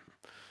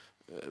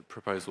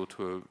proposal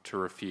to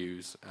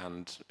refuse,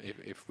 and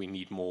if we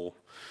need more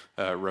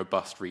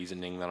robust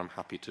reasoning, then I'm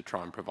happy to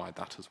try and provide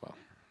that as well.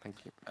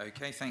 Thank you.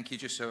 Okay, thank you.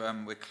 Just so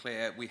we're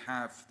clear, we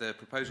have the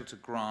proposal to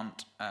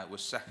grant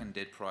was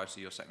seconded prior to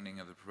your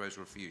seconding of the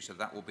proposal refuse, so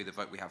that will be the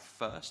vote we have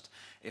first.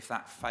 If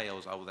that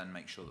fails, I will then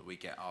make sure that we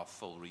get our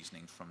full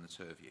reasoning from the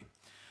two of you.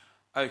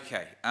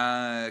 Okay,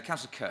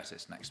 Councillor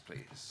Curtis next,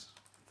 please.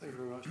 Thank you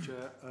very much,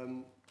 Chair.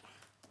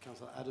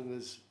 Councillor Adam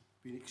has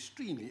been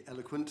extremely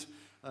eloquent.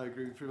 I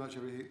agree with pretty much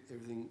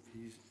everything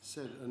he's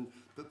said,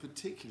 but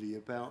particularly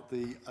about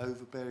the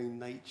overbearing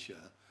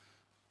nature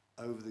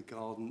over the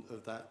garden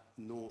of that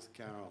north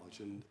garage,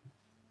 and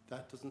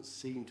that doesn't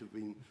seem to have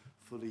been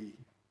fully,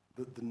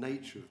 the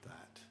nature of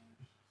that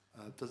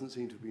doesn't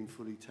seem to have been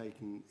fully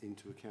taken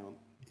into account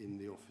in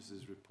the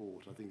officer's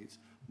report. I think it's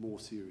more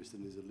serious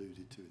than is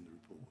alluded to in the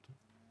report.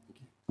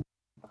 Thank you.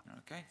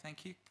 Okay,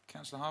 thank you.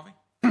 Councillor Harvey?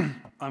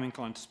 I'm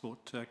inclined to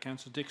support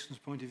Councillor Dixon's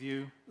point of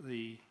view.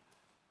 The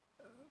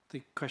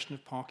question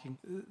of parking,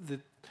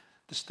 the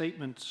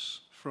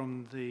statements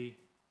from the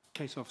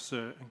case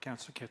officer and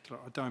Councillor Kettler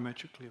are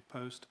diametrically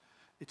opposed.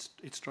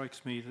 It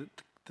strikes me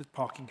that the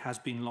parking has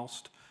been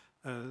lost.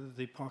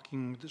 The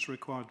parking that's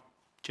required,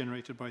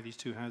 generated by these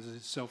two houses,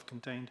 is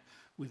self-contained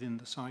within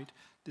the site.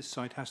 This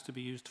site has to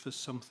be used for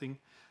something.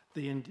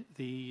 The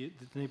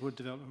neighbourhood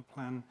development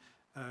plan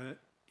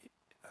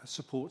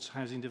supports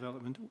housing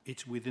development.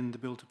 It's within the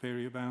built-up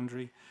area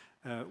boundary.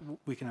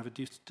 We can have a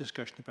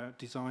discussion about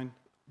design.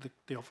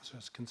 The officer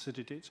has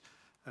considered it.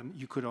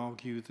 You could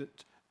argue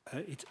that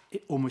it's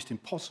almost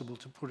impossible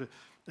to put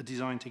a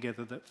design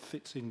together that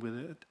fits in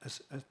with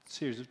a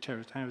series of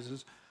terraced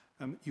houses.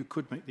 You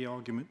could make the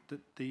argument that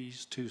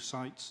these two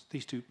sites,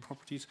 these two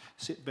properties,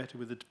 sit better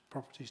with the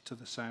properties to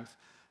the south.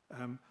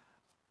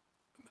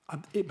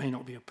 It may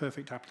not be a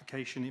perfect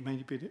application, it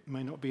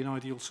may not be an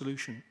ideal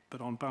solution,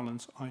 but on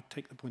balance, I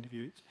take the point of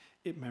view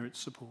it merits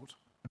support.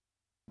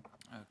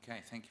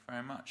 Okay, thank you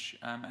very much.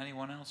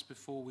 Anyone else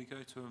before we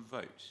go to a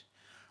vote?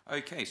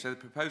 Okay, so the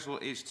proposal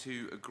is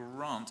to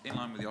grant, in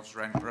line with the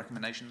officer's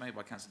recommendation made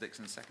by Councillor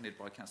Dixon, seconded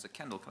by Councillor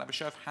Kendall. Can I have a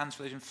show of hands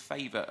for those in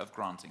favour of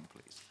granting,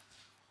 please?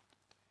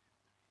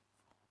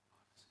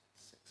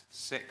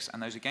 6.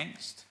 And those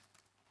against?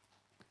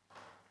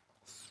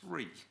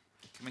 3.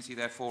 The committee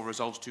therefore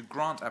resolves to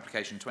grant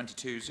application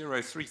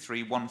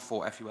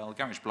 22-03314 FUL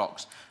garage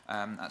blocks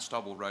at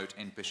Starwell Road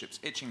in Bishop's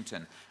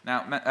Itchington.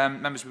 Now,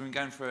 members, we've been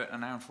going for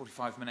an hour and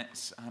 45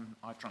 minutes.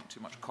 I've drunk too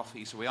much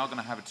coffee, so we are going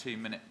to have a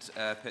 2-minute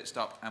pit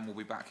stop, and we'll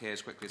be back here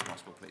as quickly as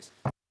possible, please.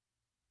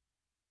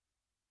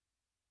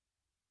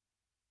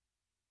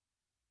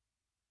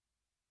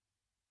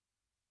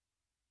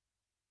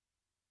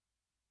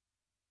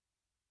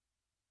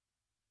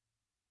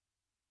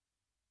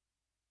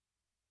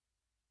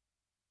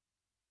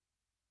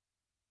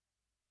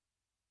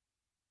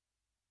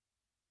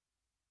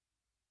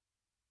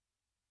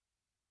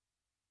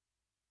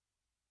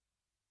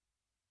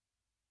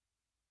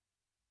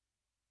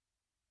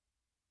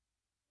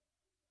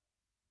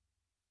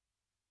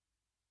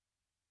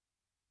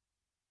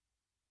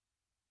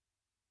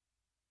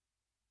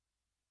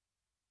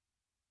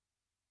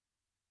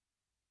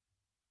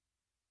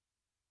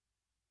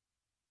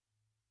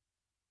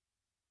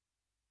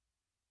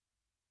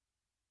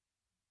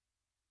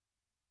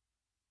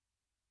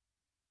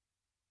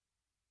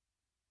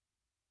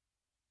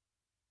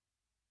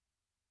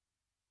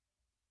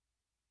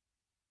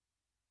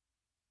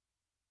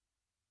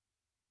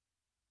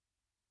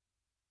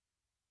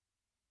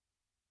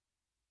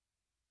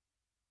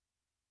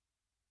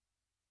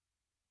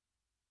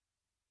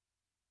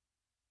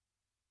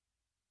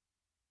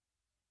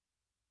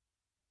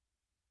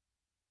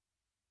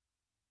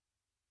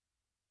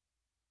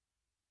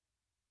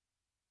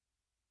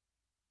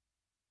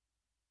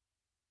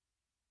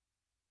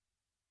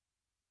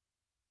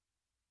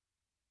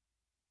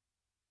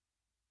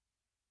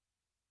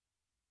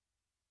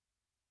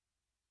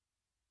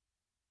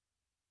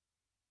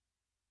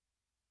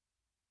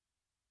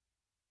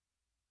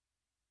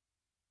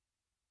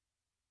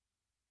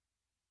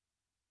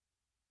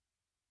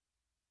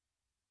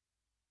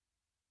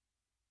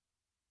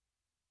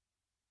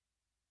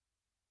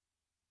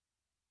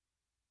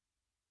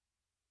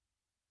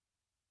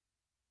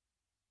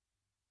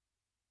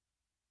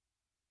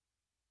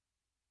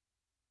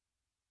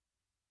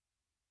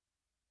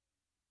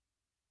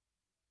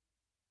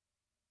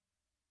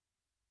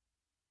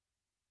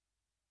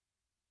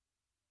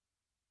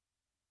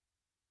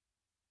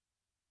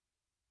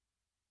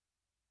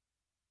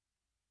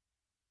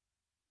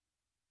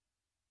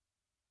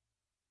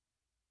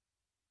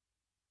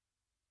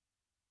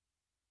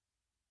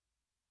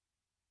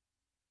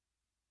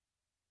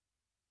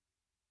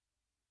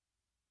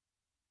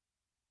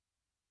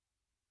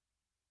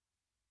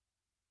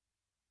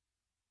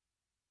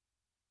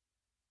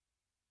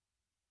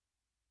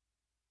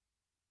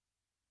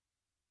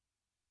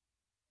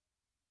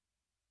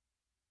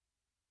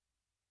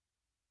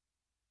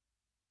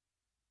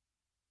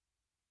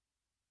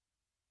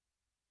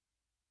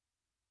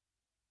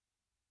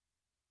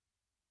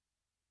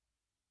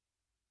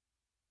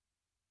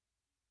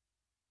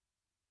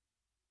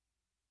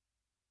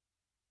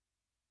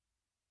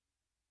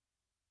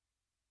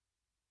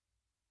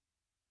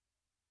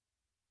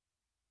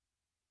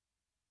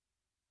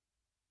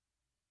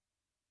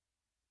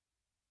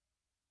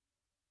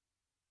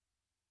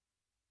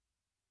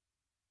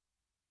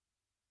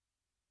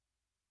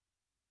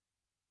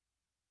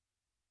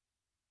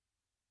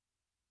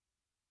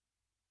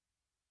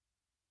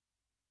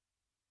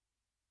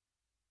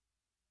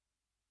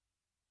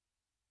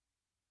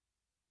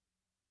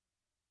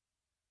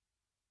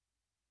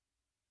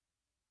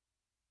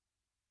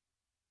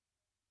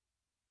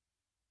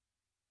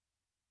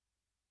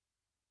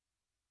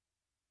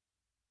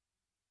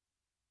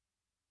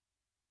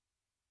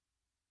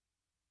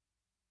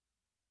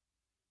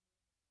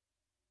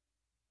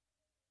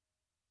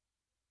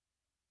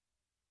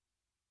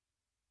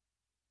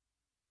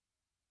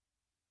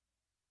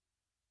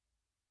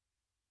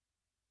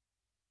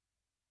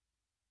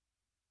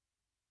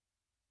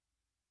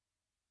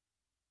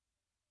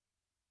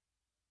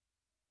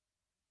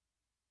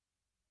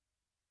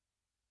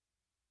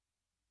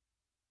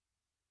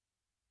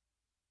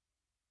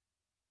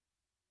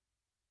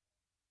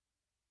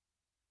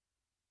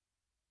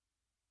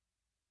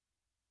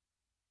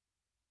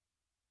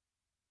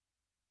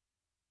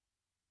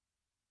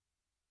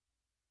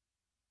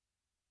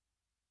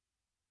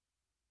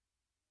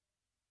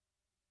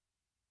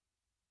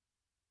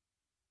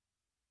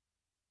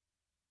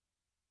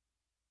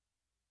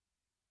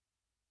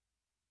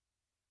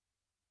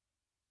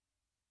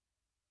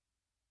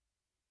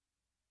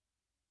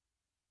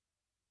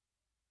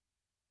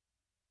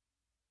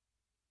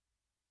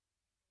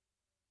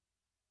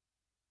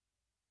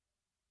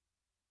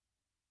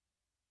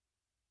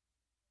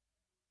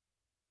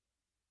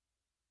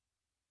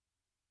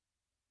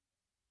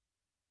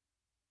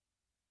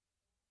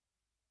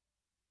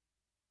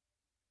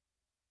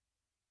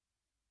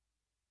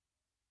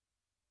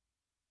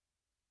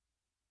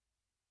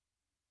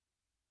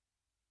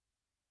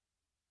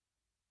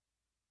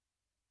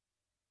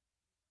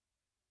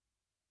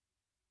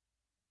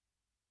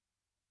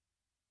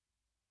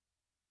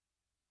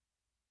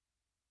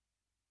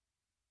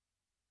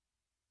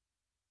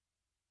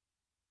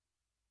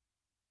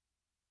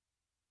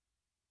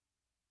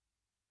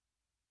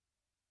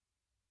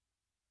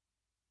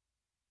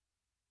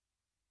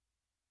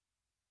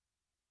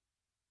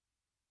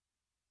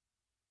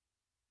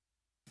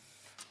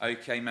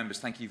 Okay, members,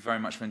 thank you very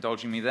much for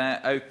indulging me there.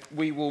 Oh,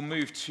 we will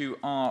move to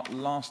our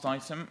last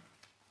item,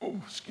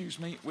 excuse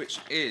me,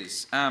 which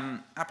is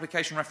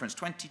application reference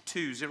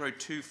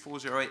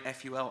 2202-408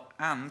 FUL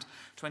and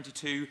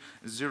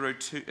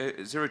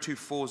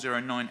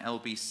 22-02409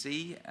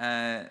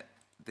 LBC.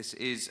 This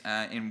is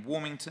in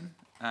Warmington,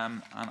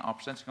 and our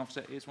presenting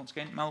officer is once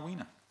again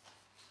Malwina.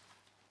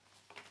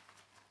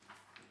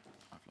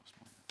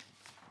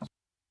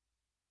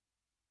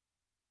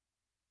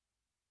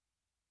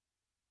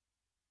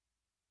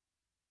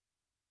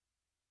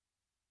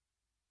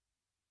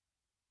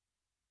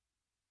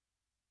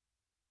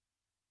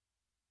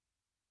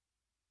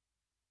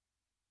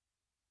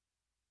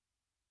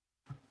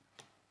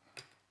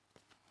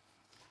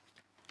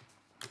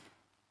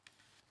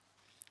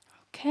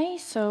 Okay,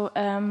 so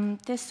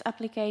this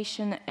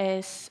application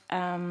is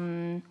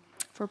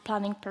for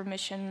planning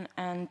permission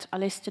and a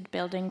listed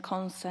building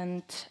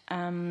consent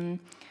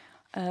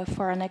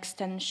for an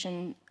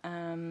extension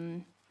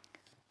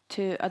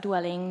to a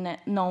dwelling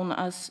known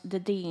as the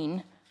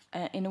Dean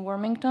in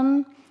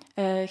Warmington.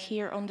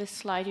 Here on this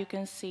slide you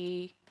can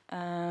see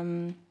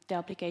the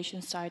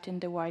application site in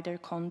the wider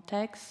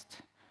context.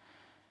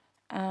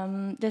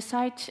 The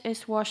site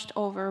is washed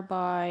over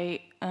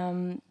by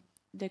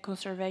the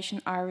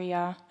conservation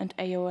area and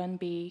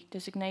AONB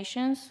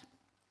designations.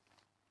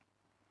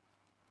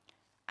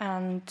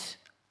 And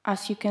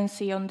as you can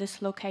see on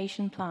this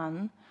location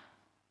plan,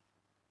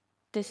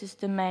 this is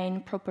the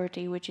main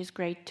property which is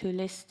grade 2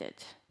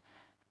 listed.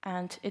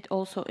 And it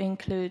also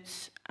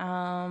includes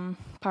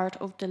part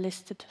of the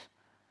listed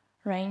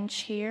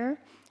range here.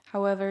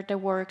 However, the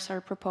works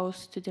are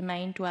proposed to the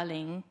main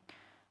dwelling.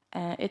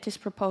 It is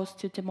proposed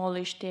to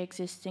demolish the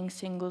existing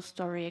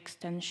single-story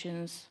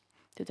extensions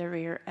to the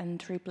rear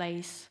and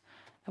replace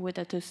with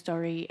a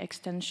 2-story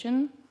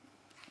extension.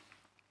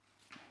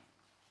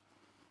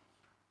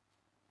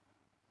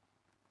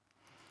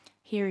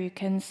 Here you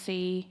can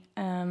see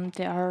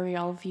the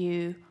aerial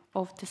view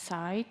of the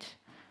site.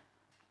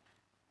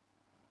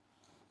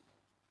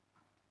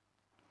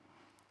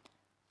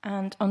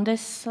 And on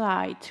this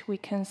slide we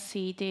can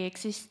see the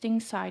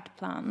existing site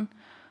plan.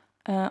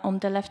 On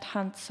the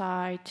left-hand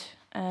side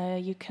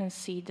you can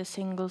see the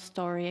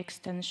single-story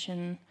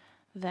extension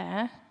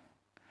there.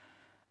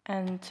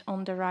 And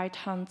on the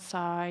right-hand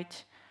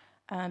side,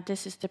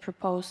 this is the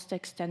proposed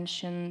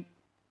extension.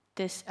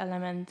 This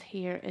element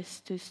here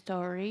is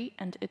 2-story,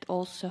 and it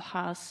also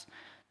has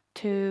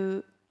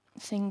 2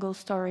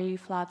 single-story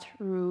flat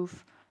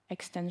roof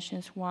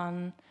extensions,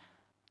 one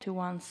to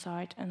one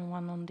side and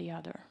one on the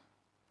other.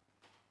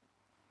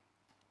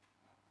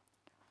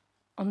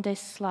 On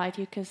this slide,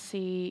 you can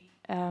see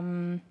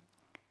the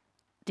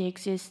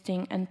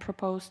existing and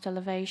proposed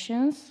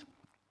elevations.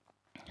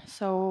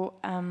 So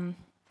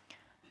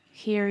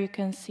here you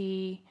can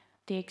see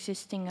the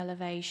existing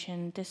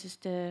elevation. This is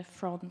the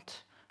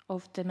front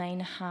of the main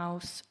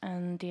house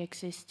and the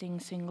existing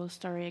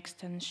single-story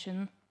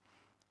extension.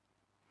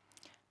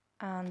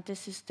 And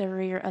this is the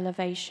rear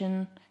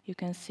elevation. You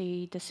can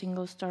see the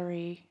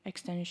single-story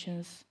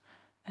extensions,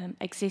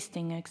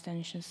 existing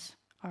extensions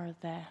are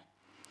there.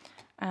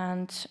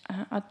 And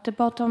at the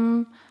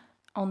bottom,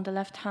 on the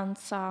left-hand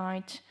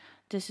side,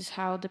 this is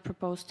how the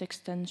proposed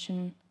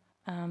extension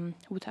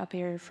would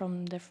appear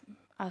from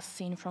as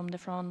seen from the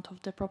front of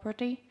the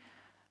property,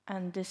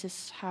 and this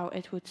is how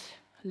it would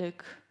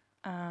look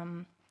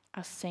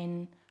as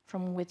seen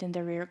from within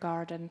the rear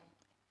garden.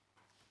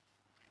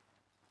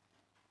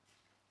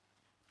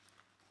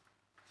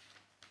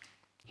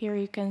 Here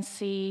you can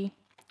see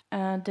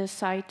the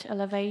site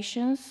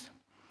elevations.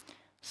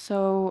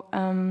 So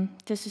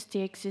this is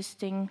the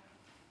existing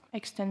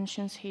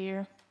extensions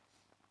here,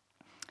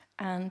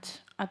 and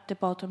at the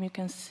bottom you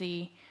can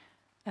see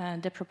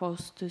the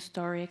proposed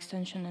 2-story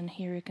extension, and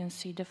here you can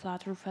see the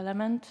flat roof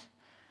element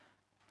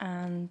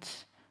and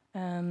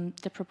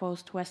the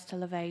proposed west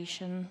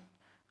elevation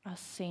as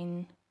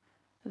seen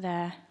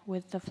there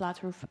with the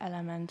flat roof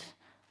element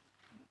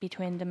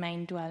between the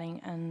main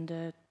dwelling and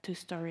the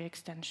 2-story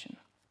extension.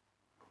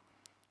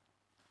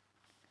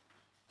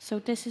 So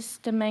this is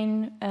the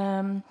main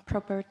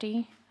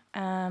property.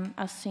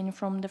 As seen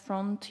from the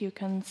front, you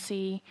can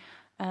see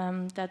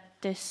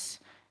that this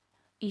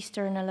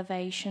eastern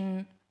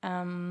elevation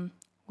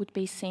would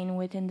be seen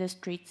within the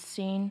street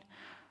scene.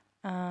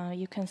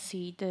 You can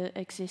see the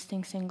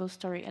existing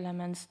single-story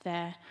elements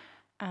there,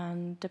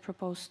 and the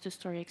proposed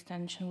 2-story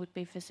extension would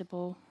be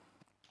visible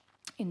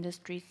in the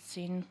street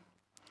scene,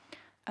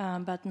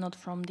 but not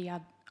from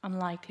the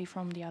unlikely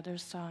from the other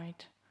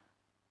side.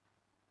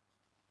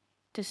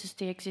 This is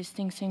the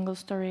existing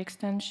single-story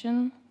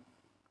extension,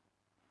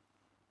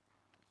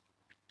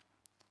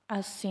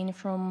 as seen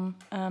from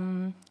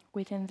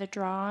within the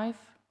drive.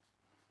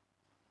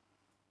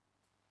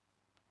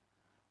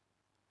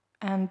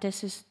 And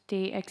this is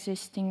the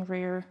existing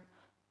rear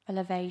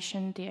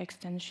elevation. The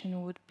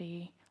extension would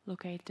be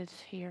located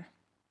here.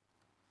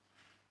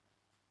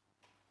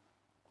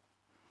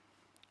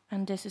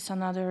 And this is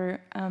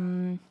another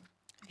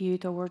view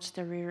towards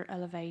the rear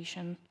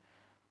elevation.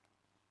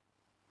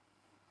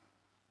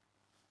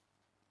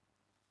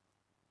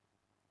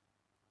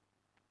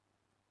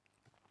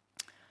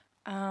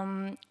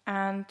 And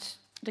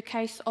the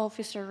case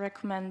officer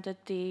recommended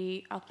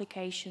the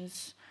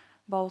applications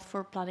both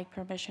for planning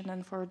permission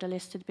and for the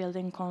listed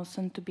building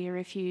consent to be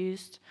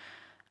refused.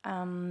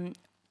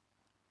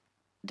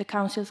 The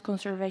council's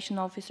conservation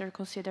officer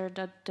considered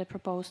that the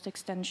proposed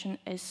extension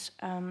is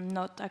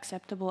not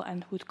acceptable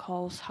and would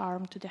cause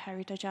harm to the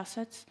heritage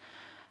assets.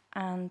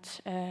 And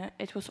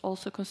it was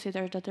also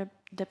considered that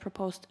the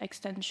proposed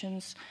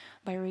extensions,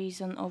 by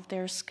reason of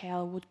their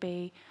scale, would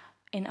be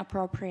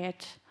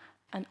inappropriate,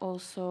 and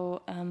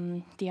also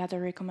the other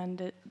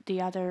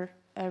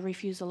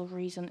refusal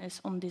reason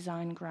is on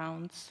design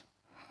grounds.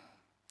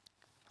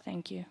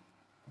 Thank you.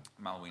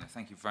 Malwina,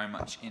 thank you very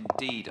much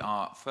indeed.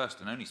 Our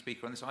first and only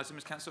speaker on this item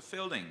is Councillor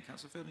Fielding.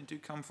 Councillor Fielding, do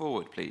come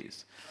forward,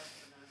 please.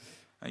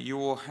 You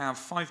will have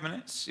 5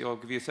 minutes. I'll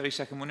give you a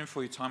 30-second warning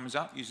before your time is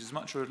up. Use as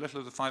much or as little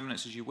of the 5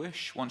 minutes as you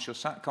wish. Once you're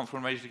sat, comfortable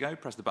and ready to go,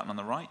 press the button on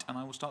the right, and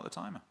I will start the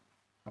timer.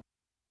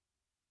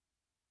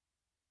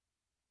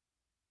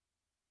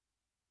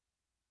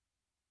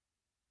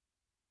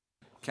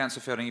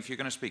 Councillor Fielding, if you're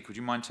going to speak, would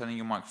you mind turning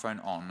your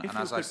microphone on? And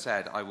as I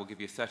said, I will give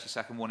you a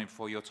 30-second warning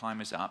before your time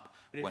is up.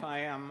 But if I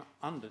am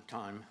under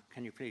time,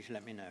 can you please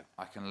let me know?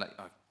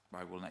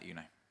 I will let you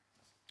know.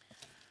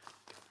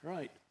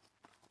 Right.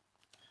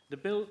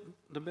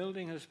 The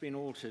building has been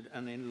altered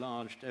and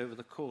enlarged over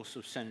the course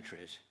of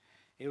centuries.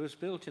 It was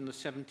built in the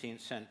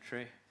 17th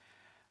century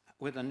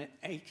with an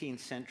 18th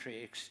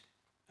century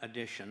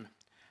addition,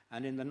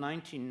 and in the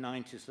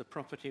 1990s the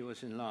property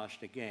was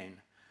enlarged again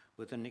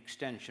with an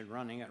extension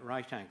running at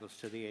right angles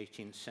to the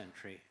 18th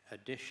century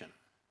addition.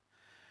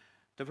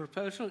 The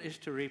proposal is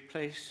to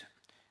replace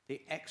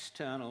the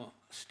external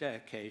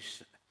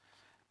staircase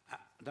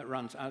that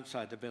runs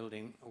outside the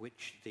building,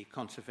 which the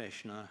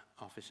conservation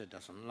officer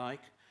doesn't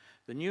like.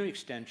 The new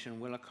extension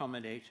will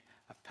accommodate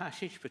a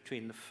passage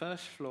between the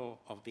first floor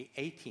of the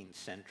 18th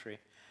century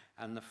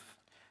and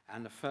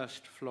the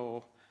first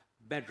floor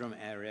bedroom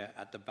area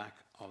at the back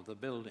of the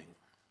building.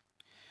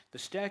 The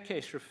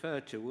staircase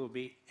referred to will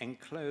be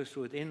enclosed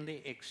within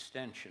the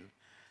extension,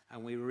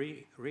 and we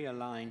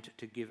realigned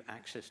to give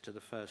access to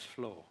the first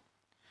floor.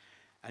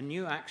 A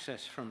new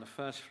access from the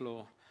first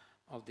floor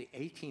of the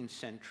 18th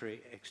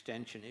century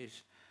extension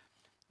is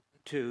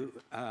to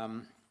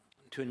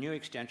a new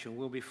extension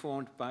will be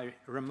formed by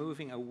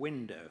removing a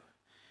window.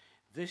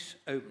 This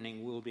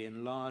opening will be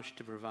enlarged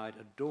to provide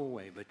a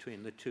doorway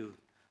between the two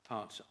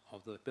parts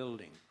of the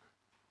building.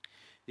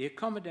 To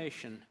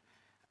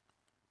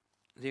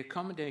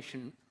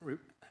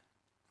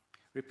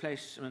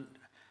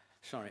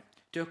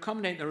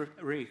accommodate the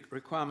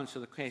requirements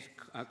of the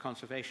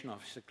Conservation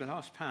Officer,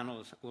 glass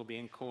panels will be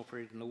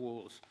incorporated in the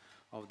walls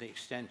of the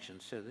extension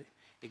so the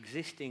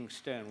existing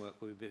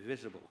stonework will be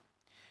visible.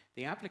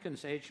 The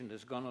applicant's agent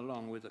has gone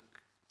along with the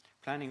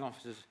planning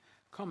officer's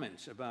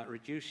comments about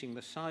reducing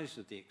the size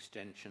of the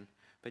extension,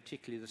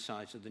 particularly the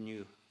size of the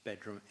new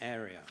bedroom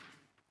area.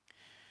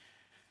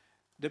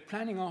 The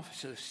planning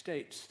officer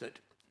states that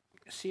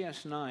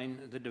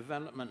CS9, the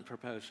development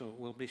proposal,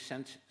 will be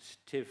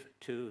sensitive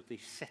to the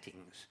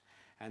settings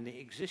and the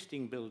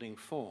existing building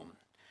form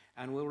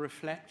and will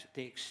reflect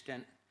the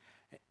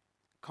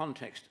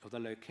context of the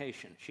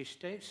location. She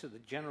states that the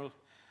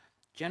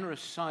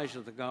generous size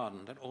of the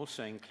garden, that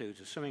also includes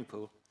a swimming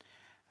pool,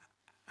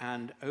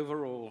 and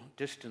overall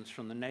distance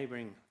from the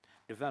neighbouring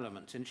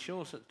developments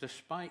ensures that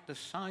despite the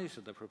size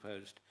of the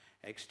proposed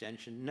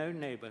extension, no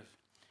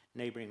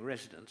neighbouring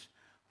residents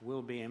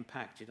will be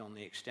impacted on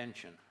the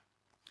extension.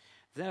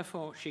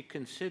 Therefore, she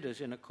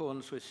considers, in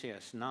accordance with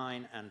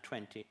CS9 and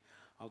 20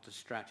 of the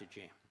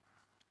strategy.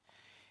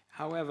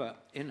 However,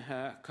 in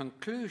her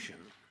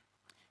conclusion,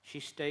 she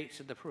states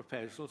that the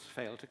proposals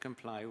fail to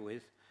comply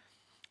with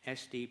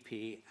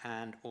SDP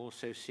and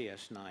also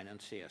CS9 and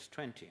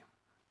CS20.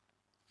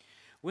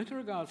 With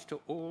regards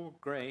to all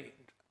Grade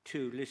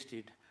 2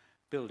 listed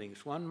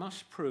buildings, one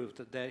must prove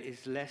that there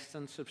is less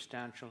than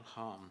substantial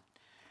harm,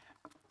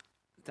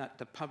 that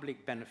the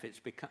public benefits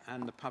become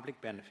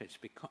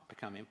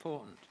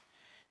important.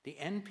 The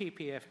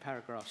NPPF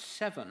paragraph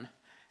 7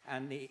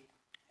 and the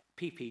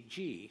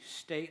PPG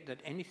state that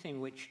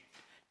anything which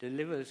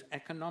delivers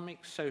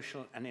economic,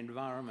 social and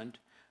environment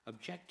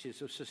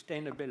objectives of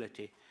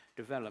sustainability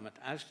development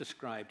as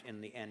described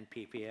in the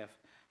NPPF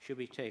should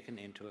be taken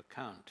into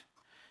account.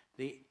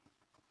 The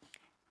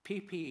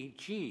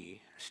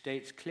PPG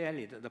states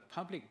clearly that the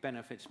public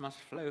benefits must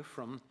flow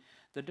from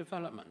the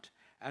development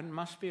and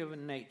must be of a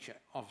nature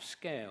of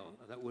scale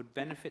that would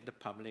benefit the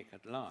public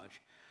at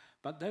large.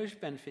 But those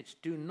benefits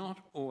do not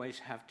always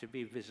have to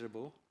be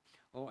visible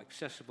or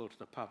accessible to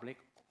the public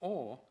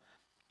or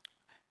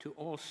to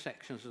all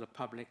sections of the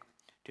public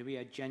to be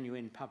a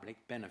genuine public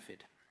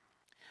benefit.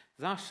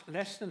 Thus,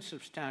 less than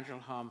substantial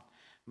harm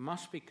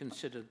must be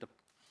considered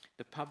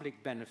the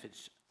public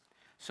benefits,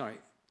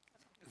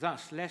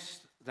 thus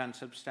less than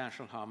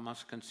substantial harm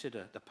must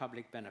consider the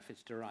public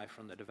benefits derived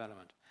from the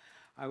development.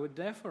 I would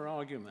therefore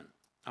argue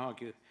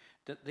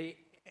that the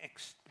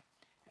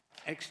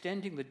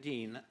extending the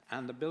Dean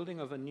and the building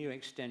of a new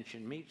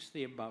extension meets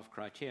the above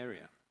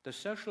criteria. the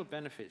social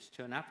benefits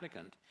to an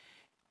applicant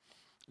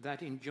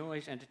that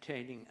enjoys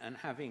entertaining and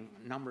having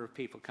a number of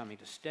people coming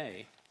to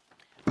stay,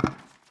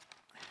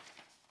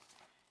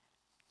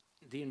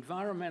 the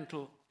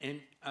environmental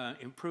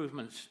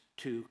improvements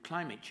to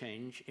climate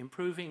change,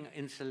 improving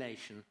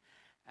insulation,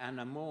 and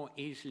a more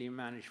easily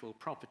manageable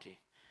property.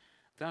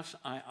 Thus,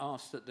 I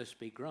ask that this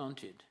be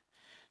granted.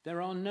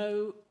 There are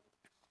no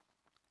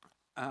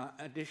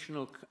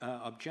additional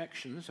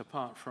objections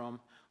apart from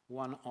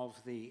one of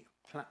the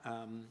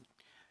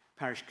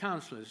parish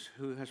councillors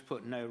who has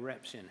put no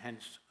reps in,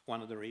 hence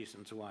one of the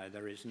reasons why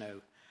there is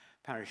no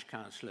parish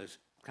councillors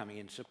coming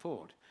in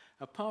support.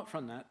 Apart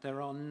from that,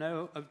 there are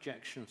no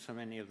objections from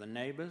any of the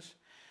neighbours.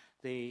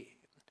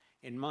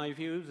 In my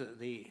view,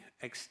 the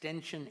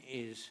extension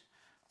is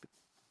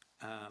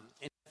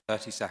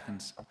 30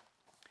 seconds.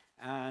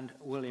 And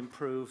will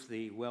improve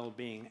the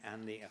well-being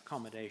and the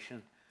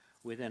accommodation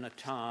within a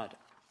tarred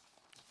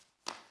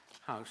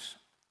house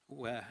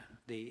where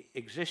the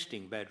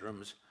existing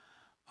bedrooms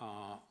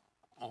are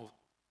of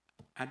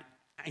an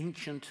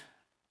ancient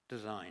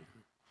design.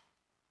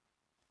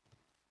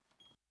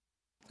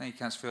 Thank you,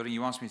 Councillor Fielding.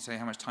 You asked me to say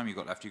how much time you've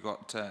got left. You've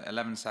got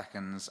 11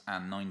 seconds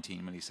and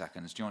 19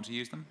 milliseconds. Do you want to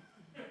use them?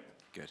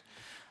 Good.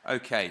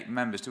 Okay,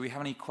 members, do we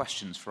have any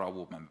questions for our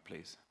ward member,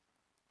 please?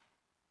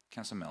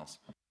 Councillor Mills.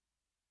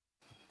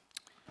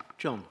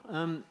 John,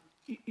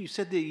 you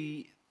said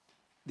the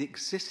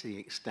existing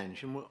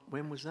extension,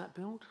 when was that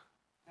built?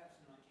 That's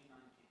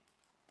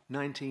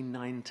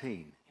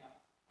 1919. 1919.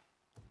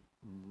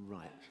 Yeah.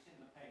 Right.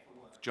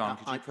 John,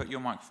 could you put your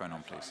microphone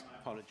on, please?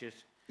 Apologies.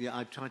 Yeah,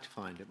 I tried to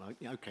find it.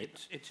 Yeah, okay.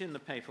 It's in the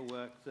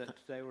paperwork that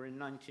they were in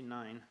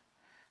 99,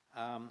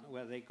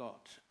 where they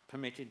got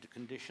permitted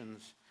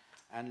conditions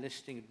and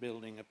listing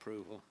building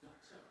approval.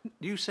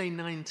 Do you say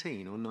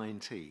 19 or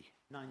 90?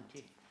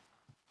 90.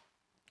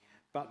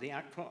 But the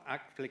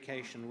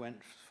application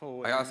went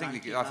forward. I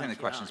think the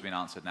question's been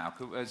answered now.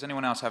 Does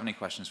anyone else have any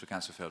questions for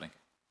Councillor Fielding?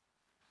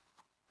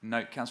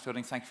 No, Councillor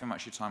Fielding, thank you very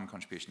much for your time and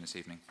contribution this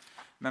evening.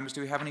 Members, do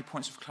we have any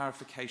points of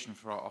clarification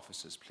for our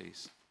officers,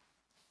 please?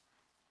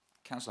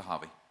 Councillor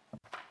Harvey.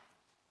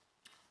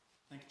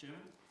 Thank you,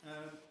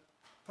 Chairman.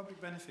 Public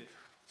benefit.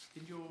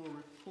 In your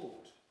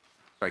report...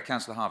 Sorry,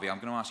 Councillor Harvey, I'm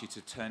going to ask you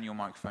to turn your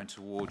microphone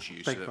towards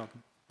you. Beg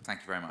pardon.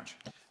 Thank you very much.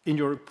 In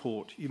your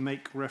report, you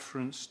make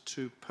reference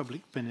to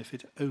public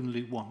benefit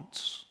only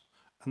once,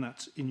 and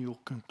that's in your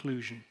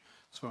conclusion,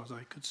 as far as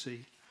I could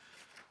see.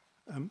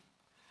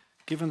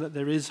 Given that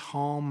there is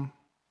harm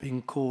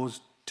being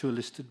caused to a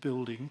listed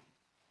building,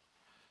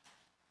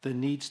 there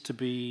needs to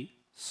be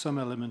some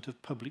element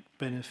of public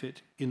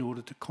benefit in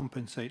order to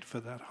compensate for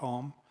that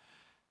harm.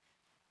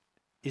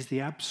 Is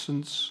the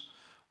absence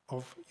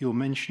of your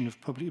mention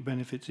of public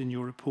benefits in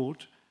your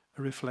report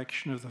a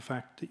reflection of the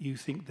fact that you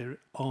think there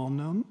are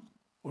none?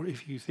 Or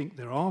if you think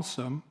there are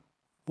some,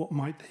 what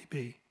might they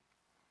be?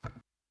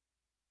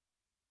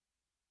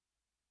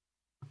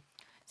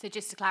 So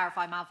just to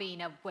clarify,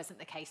 Malvina wasn't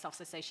the case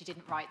officer, so she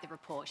didn't write the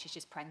report. She's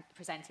just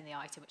presenting the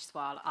item, which is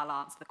why I'll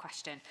answer the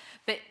question.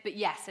 But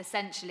yes,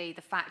 essentially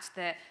the fact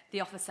that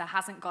the officer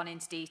hasn't gone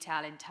into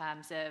detail in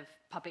terms of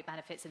public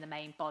benefits in the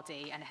main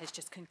body and has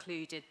just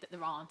concluded that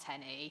there aren't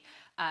any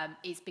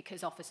is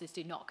because officers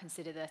do not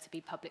consider there to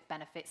be public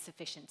benefits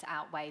sufficient to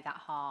outweigh that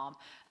harm.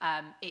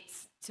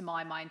 It's, to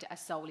my mind, a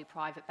solely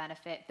private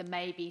benefit. There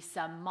may be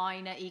some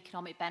minor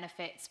economic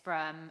benefits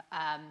from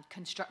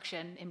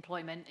construction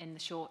employment in the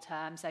short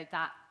term, so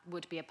that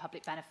would be a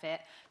public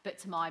benefit, but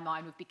to my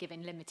mind would be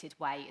given limited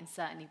weight and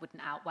certainly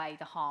wouldn't outweigh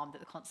the harm that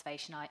the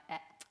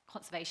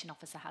conservation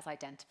officer has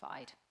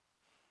identified.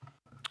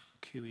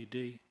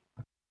 QED.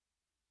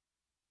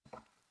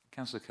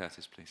 Councillor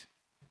Curtis, please.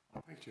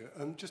 Thank you.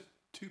 Just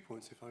 2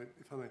 points, if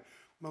I may.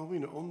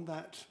 Malvina, on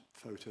that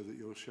photo that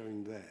you're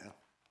showing there,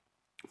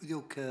 with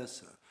your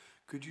cursor,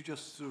 could you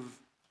just sort of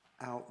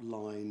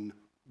outline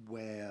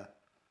where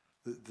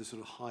the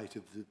sort of height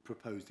of the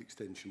proposed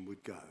extension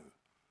would go?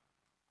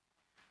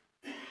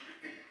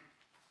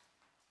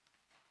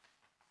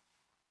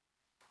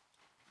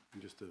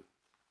 And just a...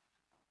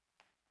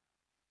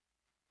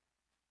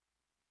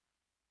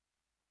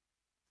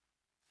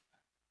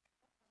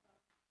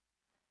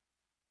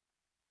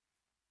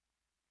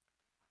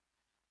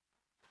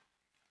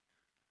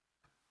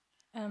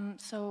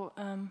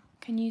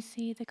 Can you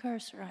see the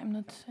cursor? I'm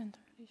not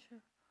entirely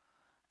sure.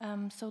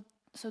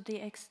 So the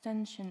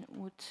extension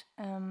would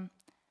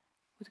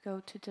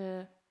go to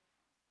the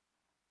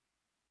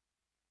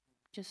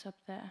just up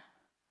there.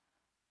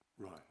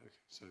 Right. Okay.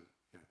 So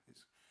yeah,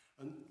 it's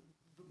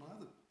but my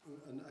other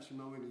and actually,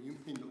 Malvina, you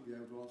may not be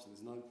able to answer this,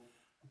 and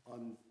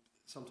I'm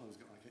sometimes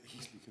I get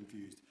easily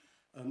confused.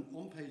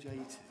 On page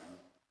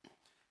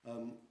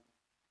 18,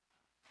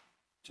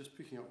 just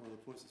picking up one of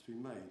the points that's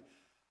been made.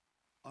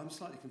 I'm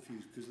slightly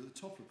confused because at the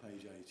top of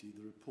page 80,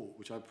 the report,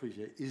 which I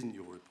appreciate isn't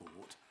your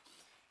report,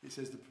 it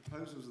says the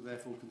proposals are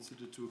therefore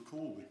considered to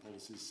accord with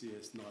policies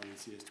CS9 and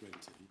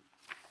CS20.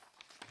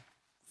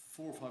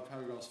 4 or 5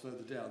 paragraphs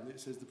further down, it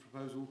says the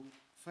proposal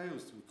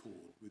fails to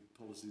accord with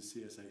policies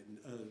CS9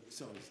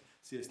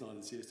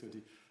 and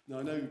CS20. Now,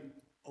 I know,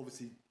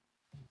 obviously,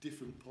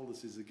 different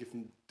policies are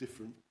given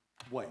different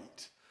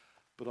weight,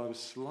 but I'm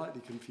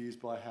slightly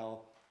confused by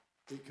how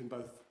it can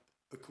both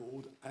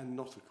accord and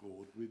not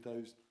accord with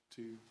those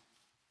two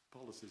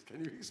policies.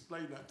 Can you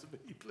explain that to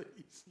me,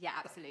 please? Yeah,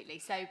 absolutely.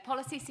 So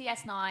policy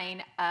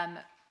CS9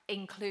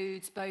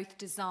 includes both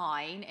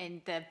design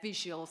in the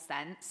visual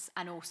sense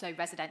and also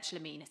residential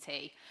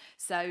amenity.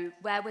 So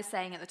where we're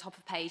saying at the top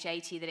of page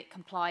 80 that it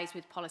complies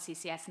with policy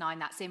CS9,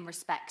 that's in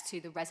respect to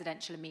the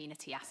residential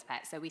amenity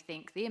aspect. So we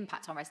think the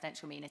impact on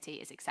residential amenity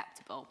is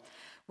acceptable.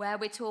 Where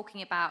we're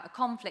talking about a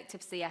conflict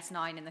of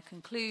CS9 in the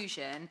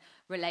conclusion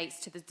relates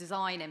to the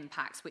design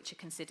impacts, which are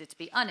considered to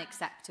be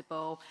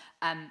unacceptable,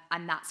 and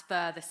that's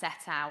further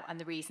set out, and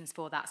the reasons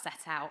for that set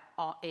out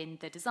are in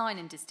the design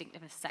and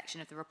distinctiveness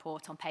section of the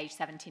report on page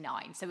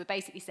 79. So we're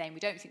basically saying we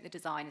don't think the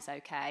design is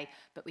okay,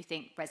 but we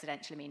think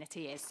residential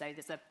amenity is. So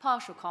there's a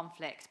partial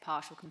conflict,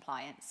 partial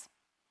compliance.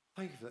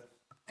 Thank you for that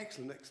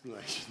excellent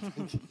explanation.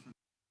 Thank you.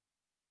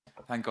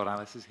 Thank God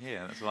Alice is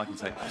here, that's all I can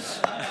say.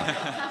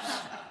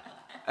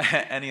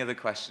 Any other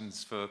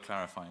questions for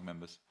clarifying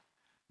members?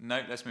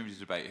 No, let's move to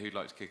debate. Who'd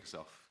like to kick us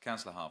off?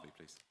 Councillor Harvey,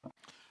 please.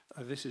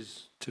 This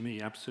is, to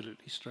me,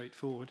 absolutely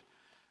straightforward.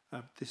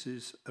 This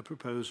is a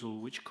proposal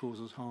which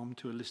causes harm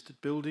to a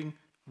listed building.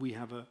 We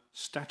have a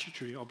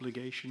statutory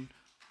obligation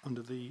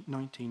under the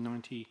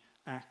 1990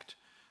 Act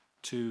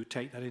to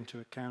take that into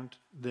account.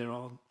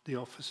 The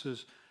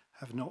officers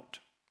have not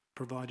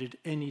provided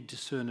any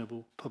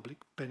discernible public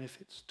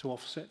benefits to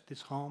offset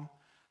this harm.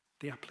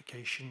 The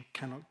application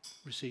cannot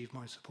receive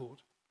my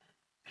support.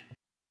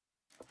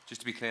 Just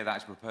to be clear, that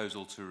is a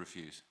proposal to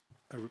refuse.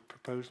 A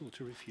proposal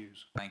to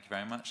refuse. Thank you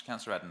very much.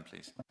 Councillor Eden,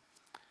 please.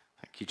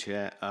 Thank you,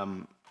 Chair.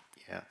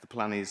 Yeah, the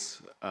plan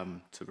is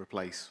to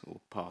replace or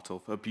part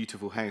of a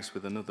beautiful house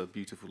with another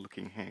beautiful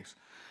looking house.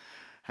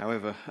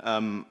 However,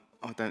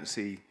 I don't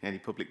see any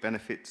public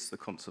benefits. The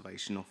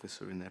conservation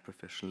officer, in their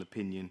professional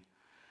opinion,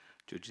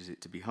 judges it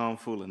to be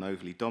harmful and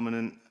overly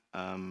dominant.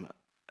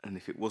 And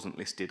if it wasn't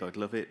listed, I'd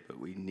love it, but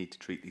we need to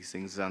treat these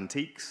things as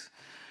antiques.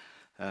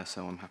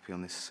 So I'm happy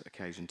on this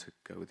occasion to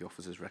go with the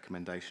officer's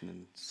recommendation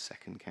and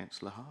second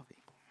Councillor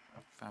Harvey.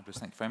 Fabulous.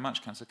 Thank you very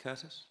much. Councillor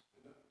Curtis?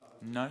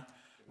 No?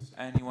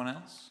 Anyone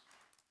else?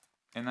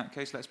 In that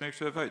case, let's move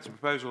to a vote. The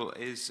proposal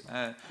is...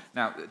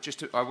 now,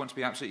 I want to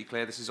be absolutely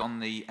clear, this is on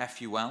the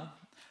FUL,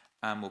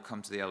 and we'll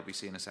come to the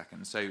LBC in a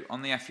second. So,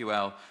 on the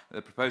FUL,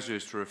 the proposal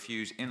is to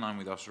refuse in line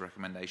with the officer's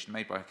recommendation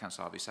made by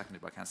Councillor Harvey,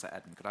 seconded by Councillor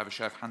Eden. Could I have a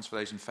show of hands for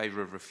those in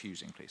favour of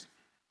refusing, please?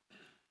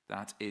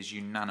 That is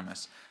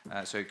unanimous.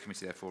 So,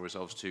 committee therefore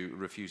resolves to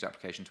refuse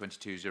application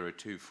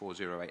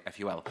 2202-408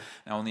 FUL.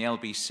 Now, on the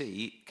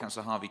LBC,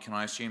 Councillor Harvey, can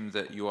I assume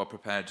that you are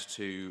prepared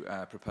to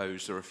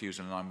propose a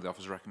refusal in line with the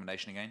officer's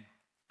recommendation again?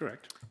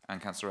 Correct.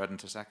 And Councillor Eden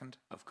to second?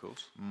 Of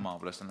course.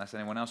 Marvellous. Unless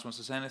anyone else wants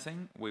to say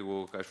anything, we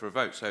will go for a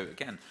vote. So,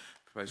 again,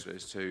 proposal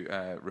is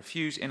to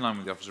refuse in line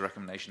with the officer's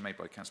recommendation made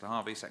by Councillor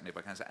Harvey, seconded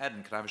by Councillor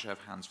Eden. Could I have a show of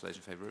hands for those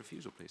in favour of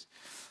refusal, please?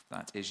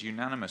 That is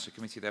unanimous. The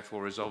committee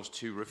therefore resolves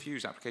to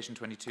refuse application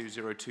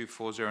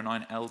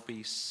 2202-409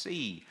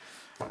 LBC.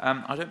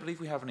 I don't believe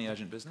we have any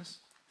urgent business.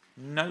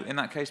 No, in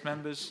that case,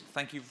 members,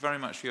 thank you very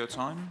much for your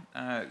time.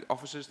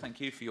 Officers, thank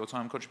you for your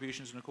time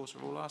contributions, and of course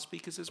for all our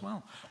speakers as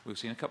well. We'll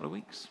see you in a couple of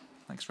weeks.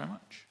 Thanks very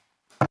much.